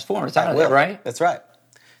Right. gaseous form. It's out At of there, will. right? That's right.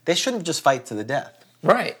 They shouldn't just fight to the death.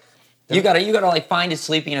 Right. You gotta like find it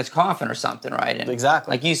sleeping in its coffin or something, right? And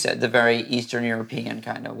Exactly. like you said, the very Eastern European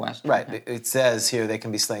kind of Western. Right. kind. It says here they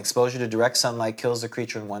can be slain. Exposure to direct sunlight kills the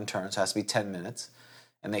creature in one turn, so it has to be 10 minutes,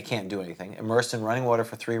 and they can't do anything. Immersed in running water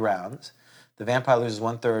for 3 rounds. The vampire loses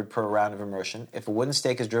 1/3 per round of immersion. If a wooden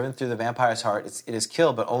stake is driven through the vampire's heart, it is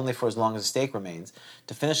killed, but only for as long as the stake remains.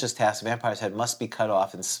 To finish this task, the vampire's head must be cut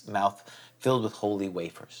off and its mouth filled with holy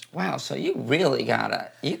wafers. Wow. So you really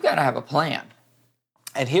gotta have a plan.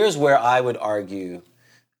 And here's where I would argue,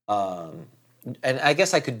 and I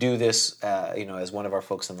guess I could do this, as one of our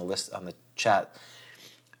folks on the list on the chat.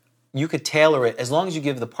 You could tailor it as long as you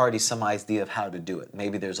give the party some idea of how to do it.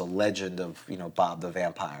 Maybe there's a legend of Bob the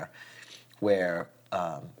Vampire, where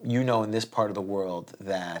in this part of the world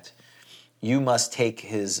that you must take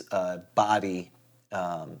his body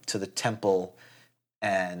to the temple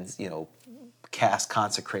and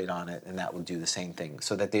consecrate on it, and that will do the same thing,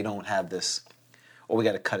 so that they don't have this. Or we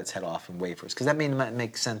got to cut its head off in wafers, because that might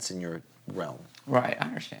make sense in your realm. Right. I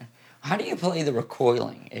understand. How do you play the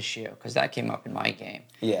recoiling issue? Because that came up in my game.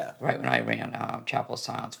 Yeah. Right when I ran Chapel of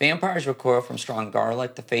Silence. Vampires recoil from strong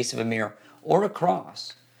garlic, the face of a mirror, or a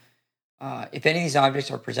cross. If any of these objects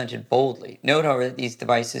are presented boldly. Note, however, that these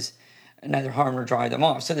devices neither harm nor drive them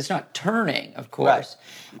off. So it's not turning, of course,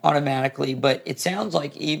 automatically, but it sounds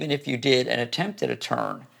like even if you did an attempt at a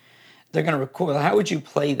turn, they're going to recoil. How would you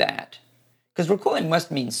play that? Because recoiling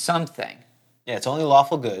must mean something. Yeah, it's only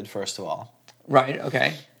lawful good, first of all. Right,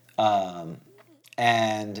 okay.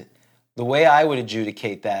 And the way I would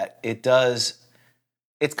adjudicate that, it's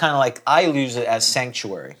kind of like I use it as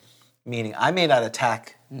sanctuary, meaning I may not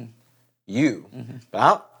attack you,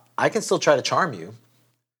 but I can still try to charm you.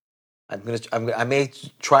 I may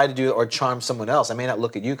try to do it or charm someone else. I may not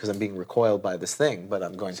look at you because I'm being recoiled by this thing, but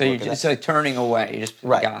I'm going to look at it. So turning away, you just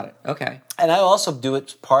got it. Okay. And I also do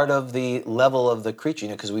it part of the level of the creature,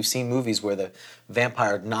 because we've seen movies where the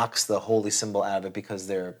vampire knocks the holy symbol out of it because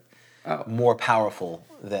they're more powerful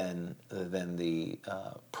than the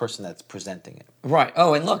person that's presenting it. Right.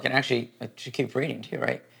 Oh, and look, and actually, I should keep reading too,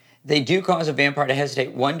 right? They do cause a vampire to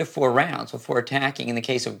hesitate 1 to 4 rounds before attacking in the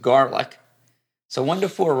case of garlic. So 1 to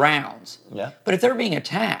 4 rounds. Yeah. But if they're being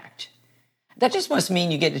attacked, that just must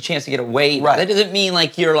mean you get a chance to get away. Right. That doesn't mean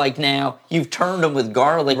like you're like now, you've turned them with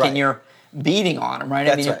garlic and you're beating on them, right?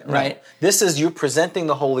 That's right. No. This is you presenting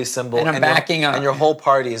the holy symbol, and I'm backing up, and your whole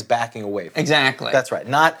party is backing away from exactly. It. That's right.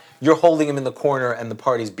 Not you're holding him in the corner and the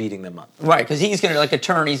party's beating them up. Right, because he's going to like a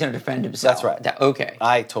turn. He's going to defend himself. That's right. Okay.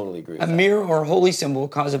 I totally agree. With a mirror or holy symbol will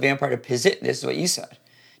cause a vampire to position. This is what you said.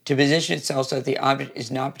 To position itself so that the object is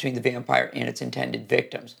not between the vampire and its intended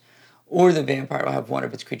victims, or the vampire will have one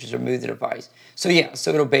of its creatures remove the device. So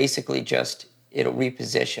it'll basically it'll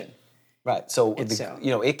reposition. Right. So itself.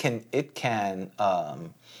 It can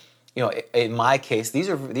in my case these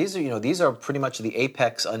are pretty much the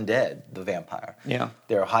apex undead, the vampire. Yeah.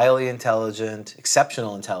 They're highly intelligent,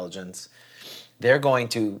 exceptional intelligence. They're going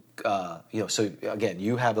to so again,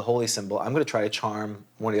 you have the holy symbol. I'm going to try to charm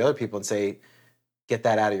one of the other people and say, get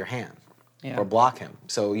that out of your hand, or block him.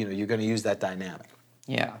 So you're going to use that dynamic.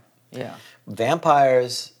 Yeah.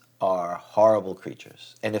 Vampires are horrible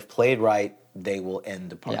creatures, and if played right, they will end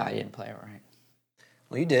the party. Yeah, I didn't play it right.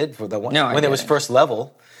 Well, you did for the one when it was first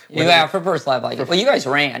level. For first level. Well, you guys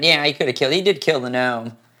ran. Yeah, he could have killed. He did kill the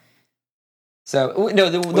gnome. So no,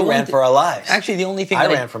 we ran for our lives. Actually, the only thing I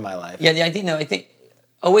ran for my life. Yeah, I think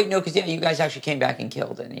Oh wait, no, because you guys actually came back and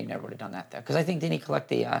killed it, and you never would have done that though. Because I think didn't he collect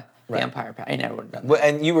the vampire power? He never would have done that. Well,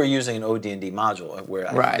 and you were using an OD&D module where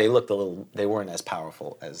Right. they looked a little. They weren't as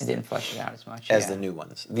powerful as It didn't flesh it out as much. the new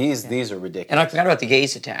ones. These are ridiculous. And I forgot about the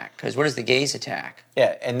gaze attack. Because what is the gaze attack?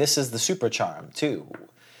 Yeah, and this is the super charm too.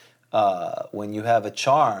 When you have a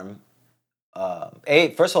charm,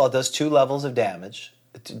 first of all, it does 2 levels of damage.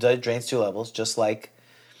 It drains 2 levels, just like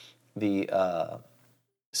the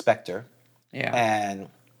Spectre. Yeah. And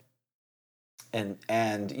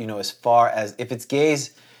as far as if it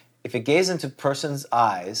gazes into person's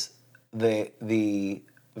eyes, the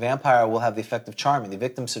vampire will have the effect of charming. The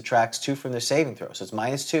victim subtracts 2 from their saving throw, so it's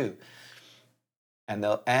 -2.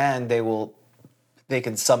 And they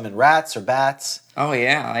can summon rats or bats. Oh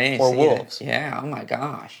yeah, I didn't or see wolves. That. Yeah. Oh my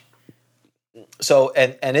gosh. So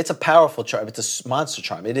and it's a powerful charm. It's a monster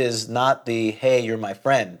charm. It is not the hey, you're my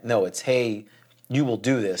friend. No, it's hey, you will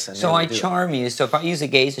do this. And So I charm you. So if I use a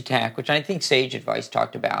gaze attack, which I think Sage Advice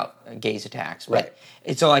talked about gaze attacks, but Right.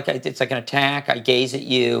 it's like an attack. I gaze at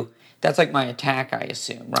you. That's like my attack, I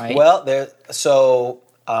assume, right? Well,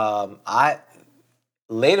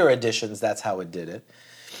 later editions, that's how it did it.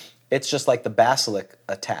 It's just like the Basilisk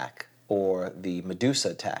attack or the Medusa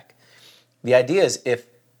attack. The idea is if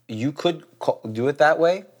you could do it that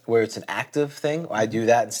way, where it's an active thing, I do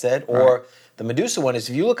that instead, or the Medusa one is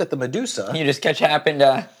if you look at the Medusa, you just happen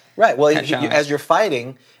to right. Well, catch eyes. as you're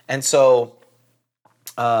fighting, and so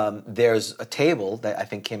there's a table that I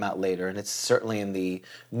think came out later, and it's certainly in the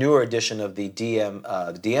newer edition of the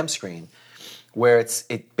DM screen, where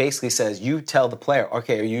it basically says you tell the player,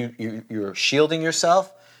 okay, you're shielding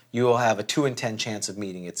yourself. You will have a 2 in 10 chance of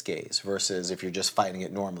meeting its gaze, versus if you're just fighting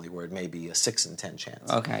it normally, where it may be a 6 in 10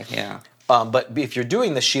 chance. Okay, yeah. But if you're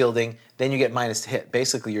doing the shielding, then you get minus to hit.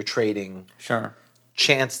 Basically, you're trading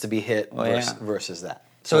chance to be hit versus that.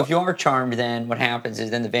 So if you are charmed, then what happens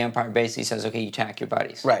is then the vampire basically says, okay, you attack your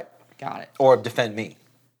buddies. Right. Got it. Or defend me.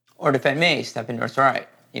 Or defend me, step in north, right.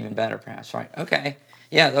 Even better, perhaps, right. Okay.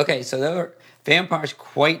 Yeah, okay, so the vampire's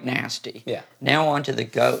quite nasty. Yeah. Now on to the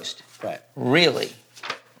ghost. Right.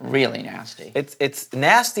 Really nasty. It's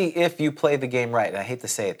nasty if you play the game right. I hate to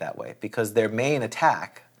say it that way, because their main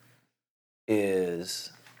attack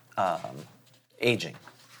is aging.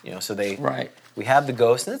 So we have the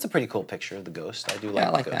ghost, and it's a pretty cool picture of the ghost. I do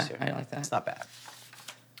like the ghost here. I like that. It's not bad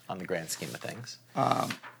on the grand scheme of things.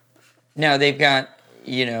 Now they've got,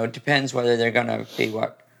 depends whether they're going to be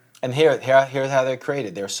what. And here's how they're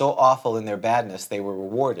created. They're so awful in their badness, they were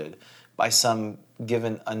rewarded by some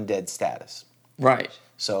given undead status. Right.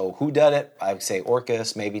 So who did it? I would say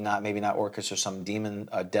Orcus, maybe not Orcus, or some demon,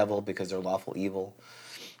 devil, because they're lawful evil.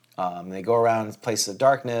 They go around places of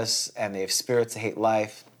darkness, and they have spirits that hate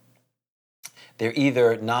life. They're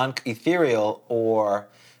either non-ethereal or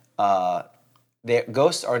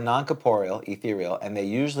ghosts are non-corporeal, ethereal, and they're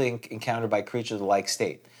usually encountered by creatures of the like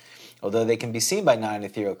state. Although they can be seen by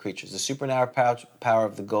non-ethereal creatures, the supernatural power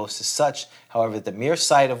of the ghost is such, however, that the mere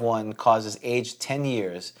sight of one causes age 10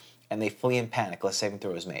 years, and they flee in panic unless saving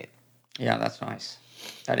throw is made. Yeah, that's nice.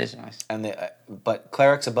 That is nice. But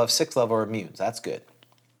clerics above 6th level are immune. So that's good.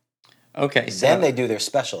 Okay, so then they do their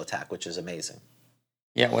special attack, which is amazing.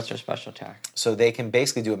 Yeah, what's their special attack? So they can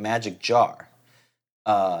basically do a magic jar.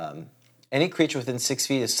 Any creature within 6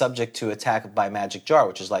 feet is subject to attack by magic jar,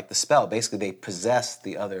 which is like the spell. Basically, they possess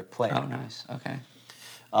the other player. Oh, nice. Okay.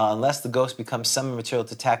 Unless the ghost becomes semi-material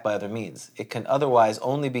to attack by other means. It can otherwise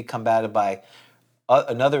only be combated by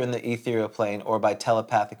another in the ethereal plane or by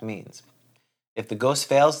telepathic means. If the ghost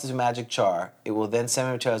fails to do magic jar, it will then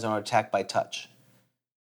semi-materialize or attack by touch.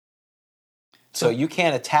 So you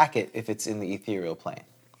can't attack it if it's in the ethereal plane.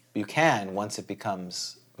 You can once it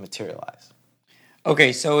becomes materialized.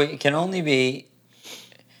 Okay, so it can only be...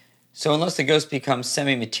 So unless the ghost becomes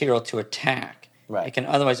semi-material to attack, it can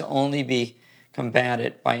otherwise only be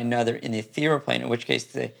combated by another in the ethereal plane, in which case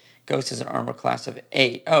the ghost has an armor class of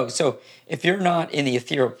 8. Oh, so if you're not in the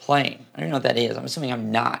ethereal plane, I don't know what that is. I'm assuming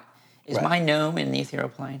I'm not. Is my gnome in the ethereal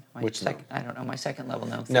plane? Which gnome? I don't know. My second level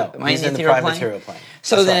gnome. No, am I he's in in the the prime material plane.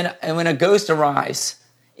 So then, and when a ghost arrives,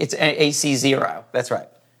 it's AC 0. That's right.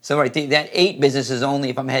 So that 8 business is only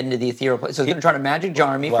if I'm heading to the ethereal plane. So he's going to try to magic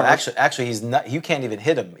jar me. Well, first. actually, he's not. You can't even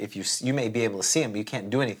hit him. If you may be able to see him, but you can't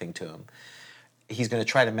do anything to him. He's going to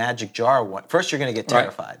try to magic jar one. First, you're going to get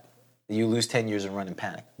terrified. You lose 10 years and run in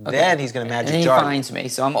panic. Okay. Then he's going to magic jar. And he finds me.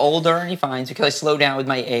 So I'm older, and he finds me because I slow down with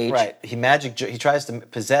my age. Right. He tries to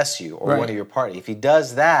possess you or one of your party. If he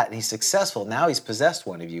does that and he's successful, now he's possessed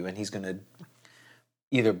one of you, and he's going to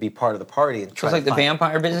either be part of the party and So try it's like to the find...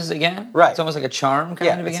 vampire business again? Right. It's almost like a charm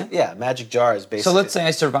kind of again? Yeah, magic jar is basically... So let's say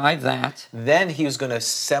I survive that. Then he was going to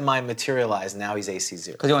semi-materialize. Now he's AC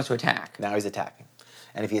 0. Because he wants to attack. Now he's attacking.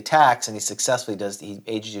 And if he attacks and he successfully does, he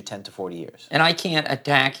ages you 10 to 40 years. And I can't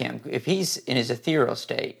attack him. If he's in his ethereal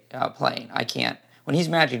state playing, I can't. When he's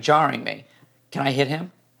magic jarring me, can I hit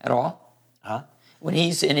him at all? Huh? When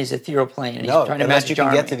he's in his ethereal plane and he's No, trying to unless magic you jar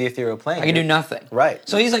can get me, to the ethereal plane. I can do nothing. Right.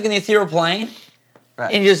 So he's like in the ethereal plane,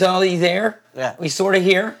 Right. and he's just, he's there. Yeah. He's sort of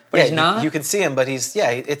here, but he's not. You can see him, but it's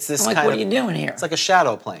this I'm like, kind what of... are you doing here? It's like a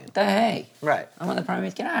shadow plane. What the hey? Right. I'm on the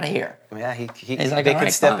Primates. Get out of here. Yeah, He's like, they all can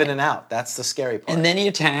right, step fine. in and out. That's the scary part. And then he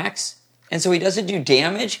attacks, and so he doesn't do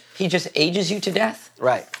damage. He just ages you to death.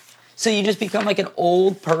 Right. So you just become like an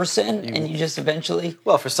old person, and you just eventually...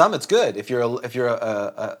 Well, for some it's good. If you're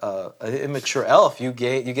an immature elf, you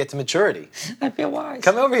get to maturity. I feel wise.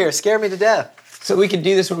 Come over here, scare me to death. So we can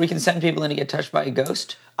do this where we can send people in to get touched by a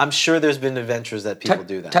ghost? I'm sure there's been adventures that people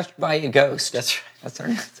do that. Touched by a ghost. That's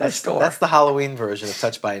right. That's our store. That's the Halloween version of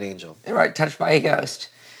Touched by an Angel. Right, touched by a ghost.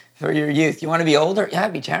 For your youth. You want to be older? Yeah,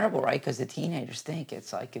 it'd be terrible, right? Because the teenagers think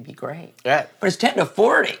it's like, it'd be great. Right. But it's 10 to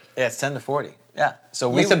 40. Yeah, it's 10 to 40. Yeah.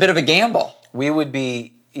 So It's a bit of a gamble. we would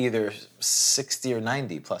be either 60 or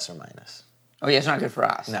 90 plus or minus. Oh, yeah, it's not good for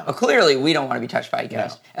us. No. Well, clearly, we don't want to be touched by a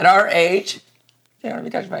ghost. At our age, you don't want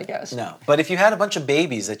to be touched by a ghost. No. But if you had a bunch of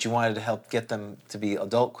babies that you wanted to help get them to be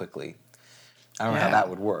adult quickly, I don't know how that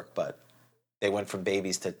would work, but they went from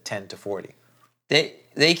babies to 10 to 40.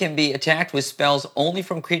 They can be attacked with spells only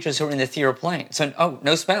from creatures who are in the ethereal plane. So,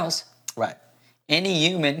 no spells. Right. Any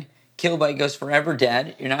human killed by a ghost forever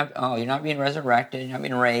dead. You're not being resurrected. You're not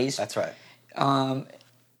being raised. That's right.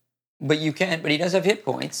 But you can. But he does have hit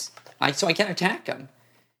points. So I can't attack him.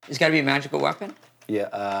 It's got to be a magical weapon.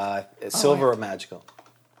 Yeah. Silver or magical.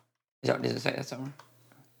 Does it say that somewhere?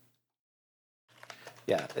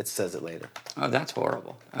 Yeah, it says it later. Oh, that's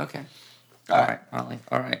horrible. Okay. All All right. right.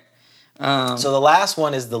 All right. So the last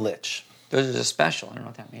one is the Lich. Those are a special. I don't know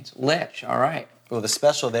what that means. Lich. All right. Well, the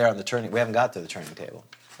special there on the turning... We haven't got to the turning table.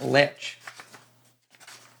 Lich.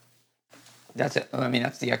 That's it. I mean,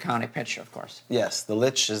 that's the iconic picture, of course. Yes, the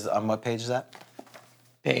Lich is... On what page is that?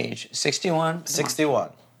 Page 61. 61.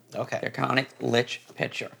 Okay. The iconic Lich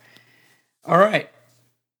picture. All right.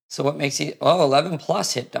 So what makes he... 11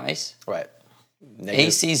 plus hit dice. Right.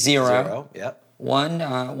 AC 0. Yep. One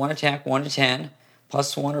attack, 1 to 10.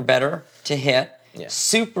 Plus 1 or better to hit. Yeah.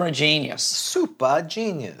 Super genius. Super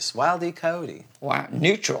genius. Wild E. Coyote. Wow.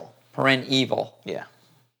 Neutral. Paren evil. Yeah.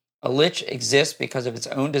 A lich exists because of its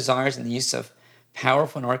own desires and the use of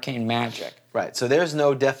powerful and arcane magic. Right. So there's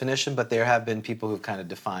no definition, but there have been people who've kind of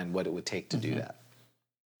defined what it would take to do that.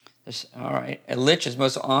 All right. A lich is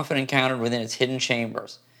most often encountered within its hidden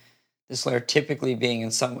chambers. This lair typically being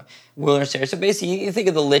in some wilderness area. So basically, you think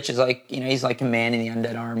of the lich as like, he's like commanding the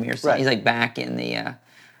undead army or something. Right. He's like back in the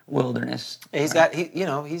wilderness. He's got,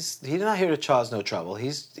 he's not here to cause no trouble.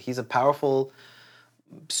 He's a powerful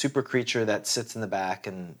super creature that sits in the back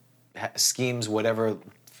and schemes whatever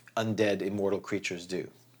undead immortal creatures do.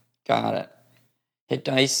 Got it. Hit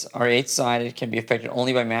dice are 8-sided, can be affected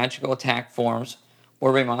only by magical attack forms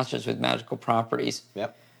or by monsters with magical properties.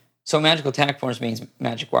 Yep. So magical attack forms means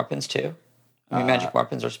magic weapons too? I mean, magic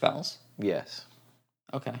weapons or spells? Yes.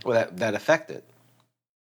 Okay. Well, that affect it.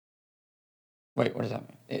 Wait, what does that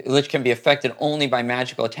mean? Lich can be affected only by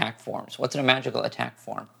magical attack forms. What's a magical attack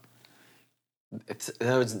form? It's, in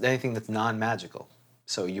other words, anything that's non-magical.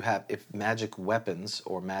 So you have, if magic weapons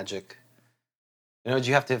or magic... In other words,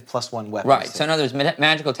 you have to have +1 weapons. Right. So in other words,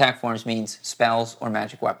 magical attack forms means spells or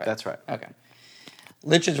magic weapons. That's right. Okay.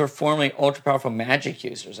 Liches were formerly ultra-powerful magic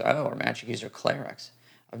users. Or magic user clerics.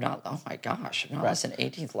 Oh my gosh, I've not listened to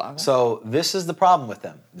 18th level. So this is the problem with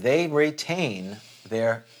them. They retain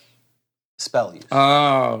their spell use.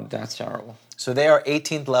 Oh, that's terrible. So they are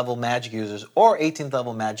 18th level magic users or 18th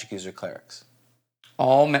level magic user clerics.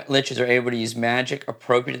 All liches are able to use magic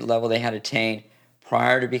appropriate to the level they had attained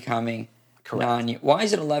prior to becoming Why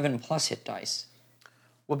is it 11 plus hit dice?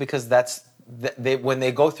 Well, because that's when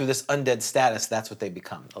they go through this undead status, that's what they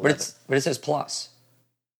become. 11. But it says plus.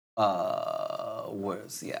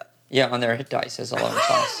 Where's Yeah, on their hit dice it says 11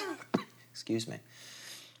 plus. Excuse me.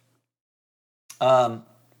 I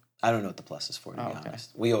don't know what the plus is for, to be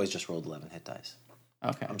honest. We always just rolled 11 hit dice.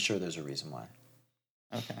 Okay. I'm sure there's a reason why.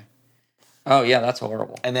 Okay. Oh, yeah, that's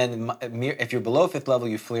horrible. And then if you're below 5th level,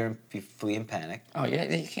 you flee in panic. Oh, yeah,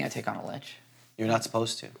 you can't take on a lich. You're not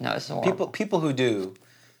supposed to. No, this is horrible. People who do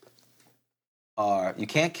are, you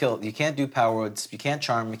can't kill, you can't do power words, you can't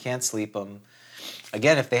charm, you can't sleep them.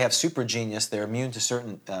 Again, if they have super genius, they're immune to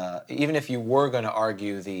certain, even if you were going to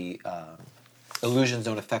argue the illusions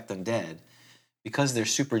don't affect undead, because they're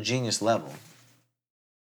super genius level,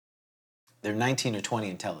 they're 19 or 20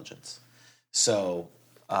 intelligence. So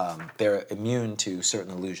they're immune to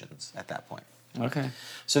certain illusions at that point. Okay.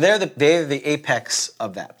 So they're the apex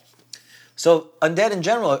of that. So undead in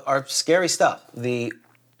general are scary stuff. The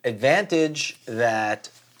advantage that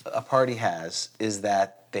a party has is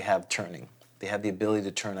that they have turning. They have the ability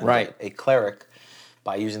to turn undead. Right. A cleric,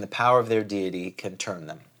 by using the power of their deity, can turn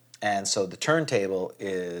them. And so the turntable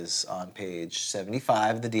is on page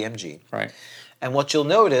 75 of the DMG. Right. And what you'll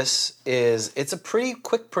notice is it's a pretty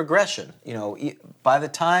quick progression. You know, by the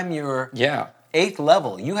time you're 8th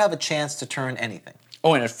level, you have a chance to turn anything.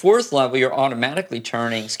 Oh, and at 4th level, you're automatically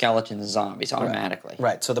turning skeletons and zombies automatically.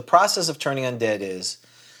 Right. So the process of turning undead is,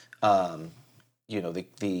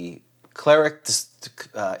 the cleric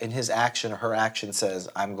in his action or her action says,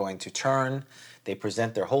 "I'm going to turn." They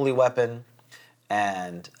present their holy weapon,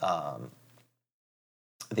 and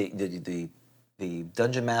the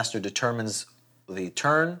dungeon master determines the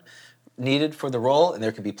turn needed for the roll, and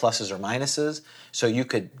there could be pluses or minuses. So you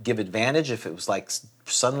could give advantage if it was like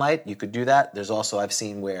sunlight. You could do that. There's also, I've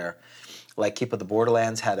seen where, like Keep of the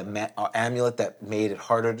Borderlands had an amulet that made it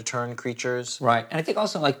harder to turn creatures. Right, and I think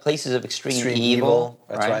also like places of extreme evil.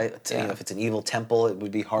 That's right. Yeah. You know, if it's an evil temple, it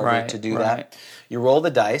would be harder to do that. You roll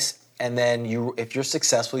the dice, and then if you're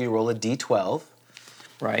successful, you roll a d12.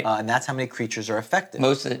 Right. And that's how many creatures are affected.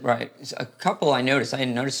 Most of it, right. A couple I noticed. I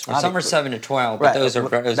didn't notice. Some are 7 to 12, but right. those are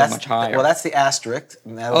much higher. Well, that's the asterisk.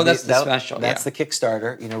 That's the special. That's the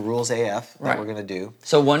Kickstarter. Rules AF that we're going to do.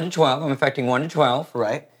 So 1 to 12. I'm affecting 1 to 12.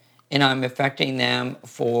 Right. And I'm affecting them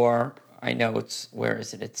for. I know it's. Where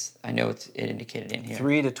is it? It indicated in here.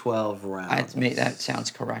 3 to 12 rounds. That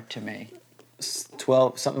sounds correct to me.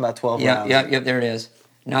 12. Something about 12 rounds. Yeah. There it is.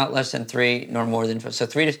 Not less than 3, nor more than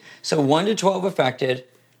 12. So 1 to 12 affected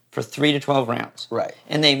for 3 to 12 rounds. Right.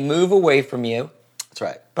 And they move away from you. That's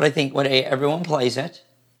right. But I think when everyone plays it,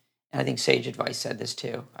 and I think Sage Advice said this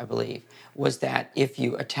too, I believe, was that if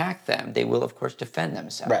you attack them, they will of course defend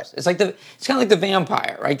themselves. Right. It's kind of like the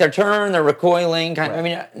vampire, right? Their turn, they're recoiling. I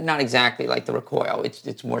mean, not exactly like the recoil.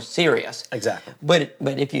 It's more serious. Exactly. But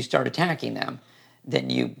if you start attacking them, then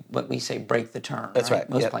you, what we say, break the turn. That's right.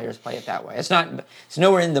 Most players play it that way. It's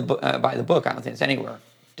nowhere in the by the book. I don't think it's anywhere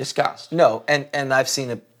discussed. No, and I've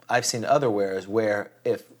seen other where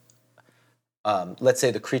if let's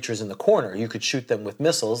say the creature's in the corner, you could shoot them with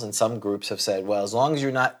missiles, and some groups have said, well, as long as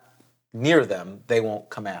you're not near them, they won't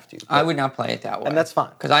come after you. I would not play it that way. And that's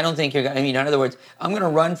fine. Because I don't think you're going to, in other words, I'm going to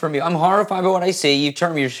run from you. I'm horrified by what I see. You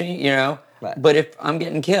turn me, Right. But if I'm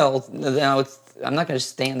getting killed, I'm not going to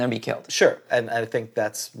stand there and be killed. Sure, and I think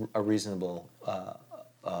that's a reasonable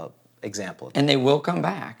example. And they will come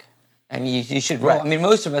back. I mean, you should roll. Right. I mean,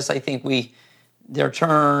 most of us, I think they're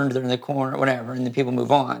turned, they're in the corner, whatever, and then people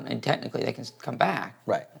move on, and technically they can come back.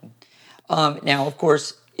 Right. Now, of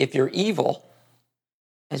course, if you're evil,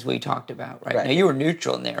 as we talked about, right? Now, you were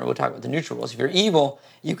neutral in there. We'll talk about the neutral rules. If you're evil,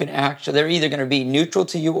 you can they're either going to be neutral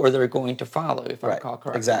to you or they're going to follow, if I recall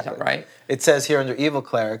correctly. Exactly. Is that right? It says here under evil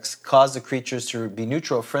clerics, cause the creatures to be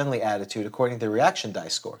neutral or friendly attitude according to the reaction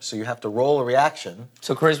dice score. So you have to roll a reaction.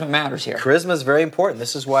 So charisma matters here. Charisma is very important.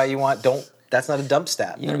 This is why that's not a dump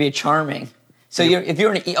stat. You want to be charming. So if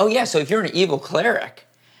you're an evil cleric,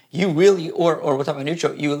 you really, or we'll talk about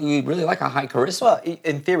neutral, you really like a high charisma. Well,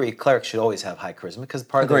 in theory, clerics should always have high charisma because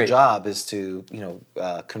part of their job is to,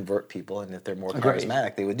 convert people, and if they're more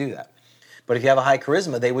charismatic, they would do that. But if you have a high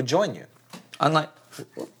charisma, they would join you. Unlike,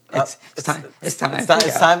 it's time. It's time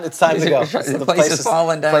to go. The place is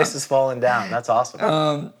falling down. The place is falling down. That's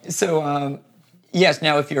awesome. Yes.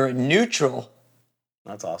 Now, if you're a neutral.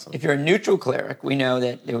 That's awesome. If you're a neutral cleric, we know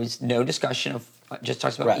that there was no discussion of, just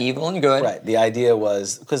talks about evil and good. Right. The idea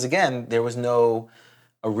was, because again,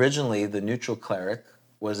 originally the neutral cleric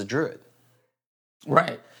was a druid.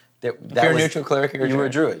 Right. If you're a neutral cleric, you were a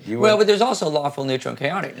druid. But there's also lawful neutral and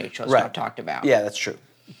chaotic neutral, as I've talked about. Yeah, that's true.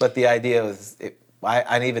 But the idea was,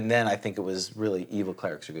 and even then, I think it was really evil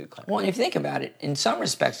clerics or good clerics. Well, if you think about it, in some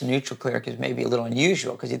respects, a neutral cleric is maybe a little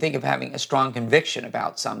unusual, because you think of having a strong conviction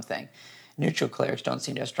about something. Neutral clerics don't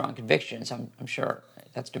seem to have strong convictions. I'm sure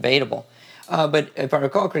that's debatable. But if I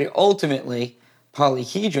recall correctly, ultimately,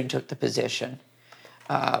 Polyhedron took the position,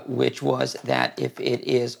 which was that if it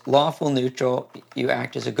is lawful neutral, you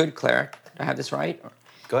act as a good cleric. Do I have this right?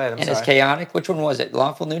 Go ahead, I'm sorry. And as chaotic, which one was it?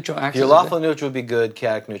 Lawful neutral acts Your lawful neutral would be good,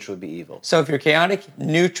 chaotic neutral would be evil. So if you're chaotic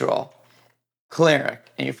neutral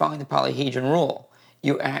cleric and you're following the Polyhedron rule,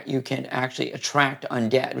 you can actually attract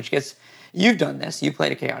undead, which gets... You've done this. You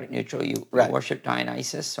played a chaotic neutral. You worship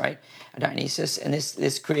Dionysus, right? Dionysus, and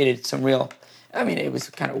this created some real I mean, it was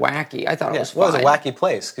kind of wacky. I thought it was fun. Well, it was a wacky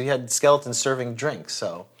place because you had skeletons serving drinks.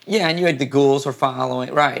 So yeah, and you had the ghouls were following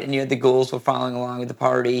and you had the ghouls were following along with the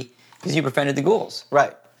party because you befriended the ghouls,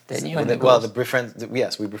 right. Didn't you?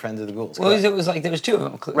 Yes, we befriended the ghouls. Well, it was like there was two of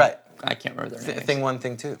them. Right. I can't remember their names. Thing 1,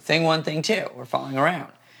 Thing 2. Thing 1, Thing 2. We're following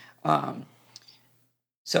around.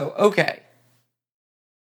 Okay.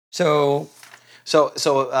 So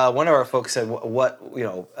one of our folks said,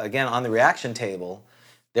 again, on the reaction table,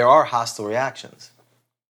 there are hostile reactions.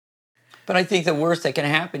 But I think the worst that can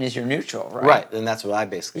happen is you're neutral, right? Right, and that's what I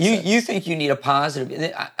basically said. You think you need a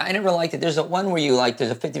positive. I never liked it. There's one where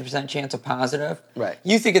there's a 50% chance of positive. Right.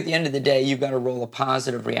 You think at the end of the day, you've got to roll a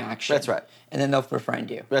positive reaction. That's right. And then they'll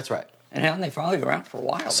befriend you. That's right. And they follow you around for a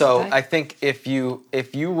while. So I think if you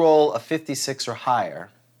roll a 56 or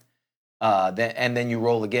higher, and then you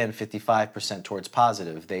roll again 55% towards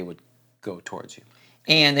positive, they would go towards you.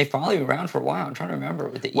 And they follow you around for a while. I'm trying to remember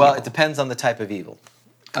with the evil. Well, it depends on the type of evil.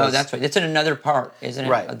 Oh, that's right. It's in another part, isn't it,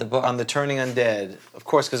 right. of the book? On the turning undead, of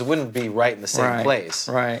course, because it wouldn't be right in the same place.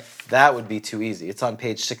 Right. That would be too easy. It's on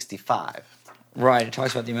page 65. Right. It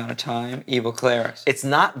talks about the amount of time. Evil clerics. It's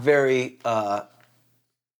not very...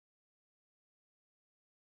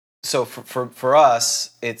 So for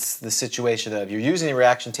us, it's the situation of you're using the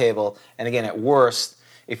reaction table, and again, at worst,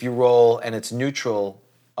 if you roll and it's neutral...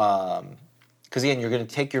 Because again, you're going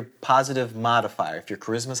to take your positive modifier. If your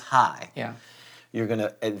charisma's high... Yeah. You're going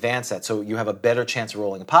to advance that, so you have a better chance of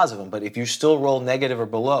rolling a positive one. But if you still roll negative or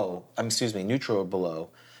below, neutral or below,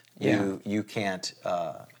 you can't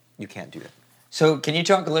do that. So can you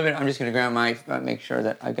talk a little bit? I'm just going to grab make sure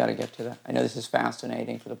that I've got to get to that. I know this is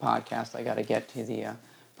fascinating for the podcast. I got to get to the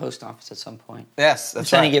post office at some point. Yes,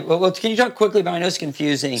 that's right. Well, can you talk quickly about? I know it's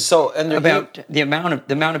confusing. So about the amount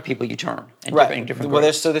of people you turn. And right. Different well,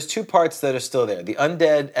 there's two parts that are still there. The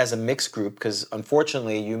undead as a mixed group, because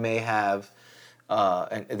unfortunately you may have.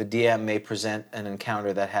 And the DM may present an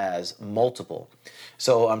encounter that has multiple.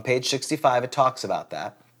 So on page 65, it talks about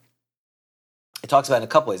that. It talks about it in a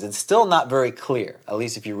couple ways. It's still not very clear, at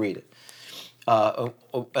least if you read it.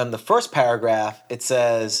 In the first paragraph, it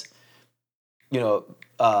says,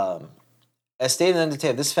 as stated in the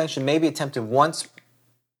table, this function may be attempted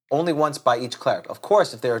only once by each cleric. Of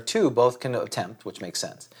course, if there are two, both can attempt, which makes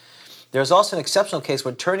sense. There is also an exceptional case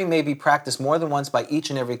where turning may be practiced more than once by each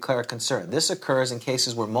and every cleric concerned. This occurs in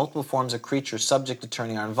cases where multiple forms of creatures subject to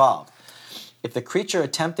turning are involved. If the creature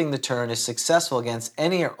attempting the turn is successful against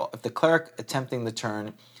if the cleric attempting the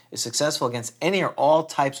turn is successful against any or all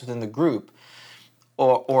types within the group,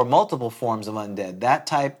 or multiple forms of undead, that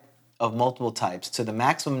type of multiple types, to the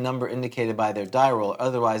maximum number indicated by their die roll or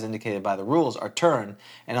otherwise indicated by the rules, are turned,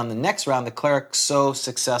 and on the next round, the cleric so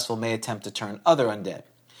successful may attempt to turn other undead.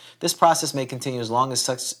 This process may continue as long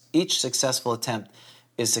as each successful attempt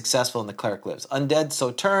is successful and the cleric lives. Undead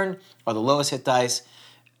so turned are the lowest hit dice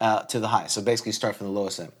to the highest. So basically start from the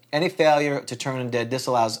lowest end. Any failure to turn undead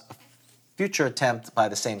disallows a future attempt by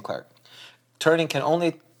the same cleric. Turning can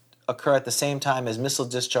only occur at the same time as missile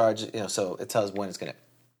discharge, so it tells when it's going to.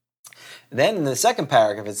 Then in the second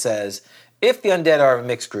paragraph it says, if the undead are a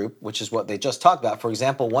mixed group, which is what they just talked about, for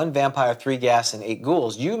example, 1 vampire, 3 ghast, and 8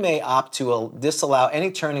 ghouls, you may opt to disallow any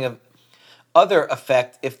turning of other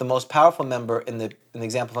effect if the most powerful member in the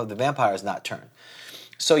example of the vampire is not turned.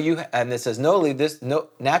 So and it says, naturally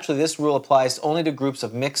this rule applies only to groups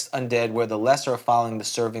of mixed undead where the lesser are following the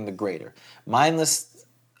serving the greater. Mindless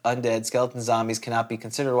undead, skeleton zombies cannot be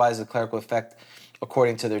considered otherwise as a clerical effect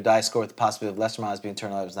according to their die score with the possibility of lesser modifiers being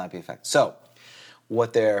turned, others not be effective. So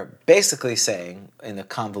what they're basically saying in a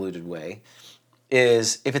convoluted way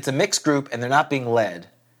is if it's a mixed group and they're not being led,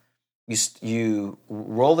 you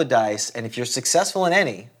roll the dice, and if you're successful in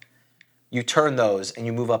any, you turn those and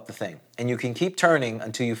you move up the thing. And you can keep turning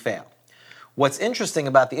until you fail. What's interesting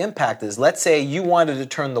about the impact is, let's say you wanted to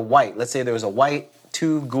turn the white. Let's say there was a white,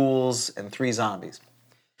 2 ghouls, and 3 zombies.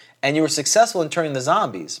 And you were successful in turning the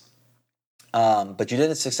zombies, but you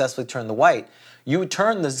didn't successfully turn the white. You would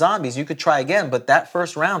turn the zombies, you could try again, but that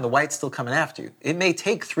first round, the white's still coming after you. It may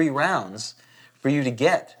take 3 rounds for you to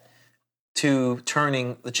get to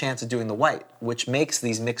turning the chance of doing the white, which makes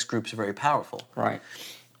these mixed groups very powerful. Right.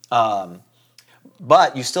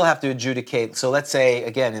 But you still have to adjudicate. So let's say,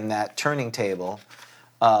 again, in that turning table,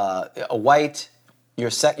 a white, your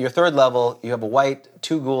third level, you have a white,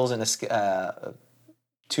 2 ghouls, and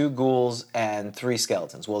 2 ghouls and 3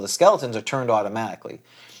 skeletons. Well, the skeletons are turned automatically.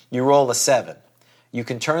 You roll a 7. You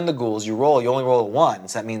can turn the ghouls. You only roll a 1.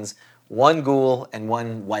 So that means 1 ghoul and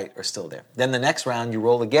 1 white are still there. Then the next round, you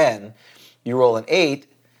roll again. You roll an 8.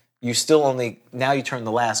 Now you turn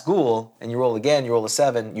the last ghoul, and you roll again. You roll a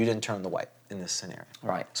 7. You didn't turn the white. in this scenario.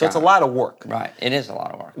 Right. So it's a lot of work. Right. It is a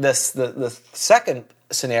lot of work. The second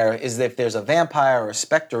scenario is if there's a vampire or a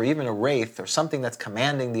specter or even a wraith or something that's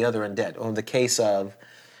commanding the other undead. Or in the case of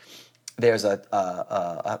there's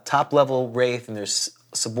a top-level wraith and there's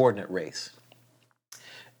subordinate wraiths.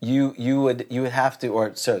 You would have to,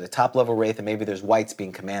 or sorry, the top-level wraith and maybe there's wights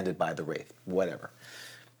being commanded by the wraith, whatever.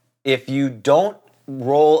 If you don't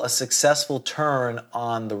roll a successful turn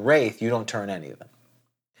on the wraith, you don't turn any of them.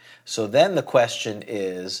 So then the question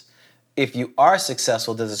is, if you are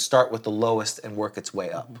successful, does it start with the lowest and work its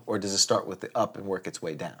way up? Or does it start with the up and work its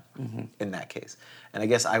way down in that case? And I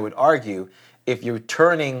guess I would argue, if you're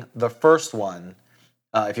turning the first one,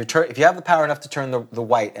 if you have the power enough to turn the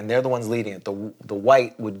wight and they're the ones leading it, the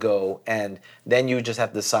wight would go, and then you just have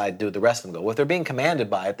to decide, do the rest of them go? Well, if they're being commanded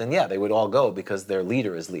by it, then yeah, they would all go because their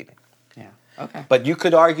leader is leading. Yeah. Okay. But you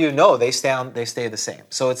could argue, no, they stay the same.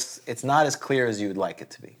 So it's not as clear as you would like it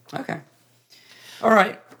to be. Okay. All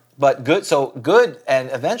right. But good,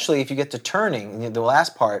 and eventually if you get to turning, the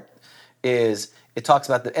last part is, it talks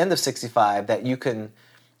about the end of 65, that you can,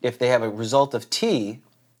 if they have a result of T,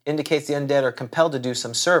 indicates the undead are compelled to do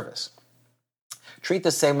some service. Treat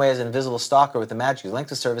the same way as an invisible stalker with the magic. The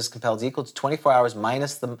length of service compelled is equal to 24 hours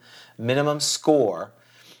minus the minimum score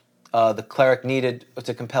the cleric needed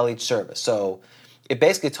to compel each service. So it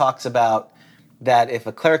basically talks about that if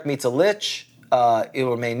a cleric meets a lich, it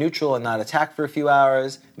will remain neutral and not attack for a few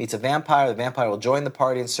hours. Meets a vampire, the vampire will join the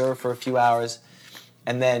party and serve for a few hours.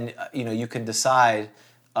 And then you can decide,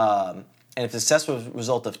 and if the successful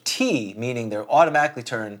result of T, meaning they're automatically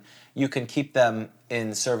turned, you can keep them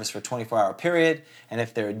in service for a 24-hour period. And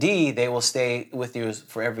if they're D, they will stay with you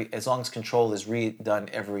for as long as control is redone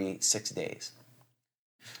every 6 days.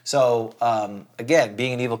 So, again,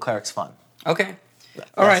 being an evil cleric's fun. Okay.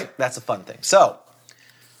 All right. That's a fun thing. So,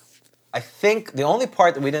 I think the only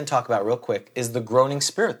part that we didn't talk about real quick is the groaning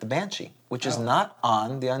spirit, the banshee, which is not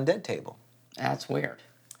on the undead table. That's weird.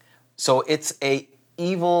 So it's a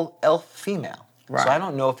evil elf female. Right. So I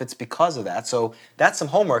don't know if it's because of that. So that's some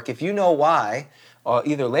homework. If you know why, or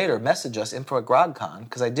either later, message us info at GrogCon,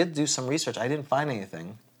 because I did do some research. I didn't find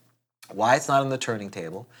anything. Why it's not on the turning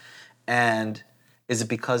table. And is it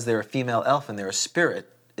because they're a female elf and they're a spirit?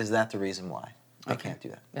 Is that the reason why? I can't do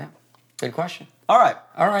that. Yeah. Good question. All right.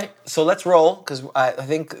 All right. So let's roll, because I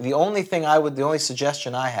think the only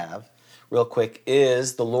suggestion I have, real quick,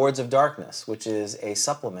 is the Lords of Darkness, which is a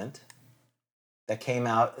supplement that came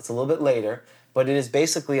out. It's a little bit later, but it is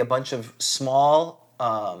basically a bunch of small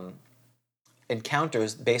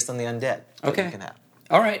encounters based on the undead that you can have.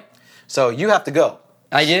 All right. So you have to go.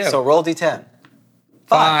 I do. So roll D10.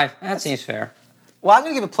 5. That seems fair. Well, I'm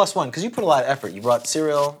going to give it +1 because you put a lot of effort. You brought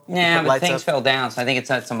cereal. Yeah, put but lights things up. fell down, so I think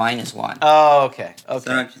it's a -1. Oh, okay.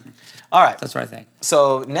 Okay. All right. That's what I think.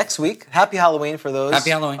 So next week, happy Halloween for those.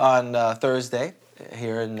 Happy Halloween. On Thursday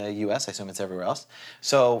here in the U.S. I assume it's everywhere else.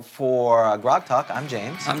 So for Grog Talk, I'm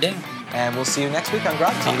James. I'm Dan. And we'll see you next week on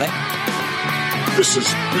Grog Talk. See you later. This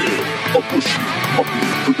has been a Bushy Puppy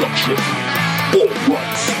production. All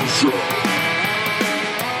rights reserved.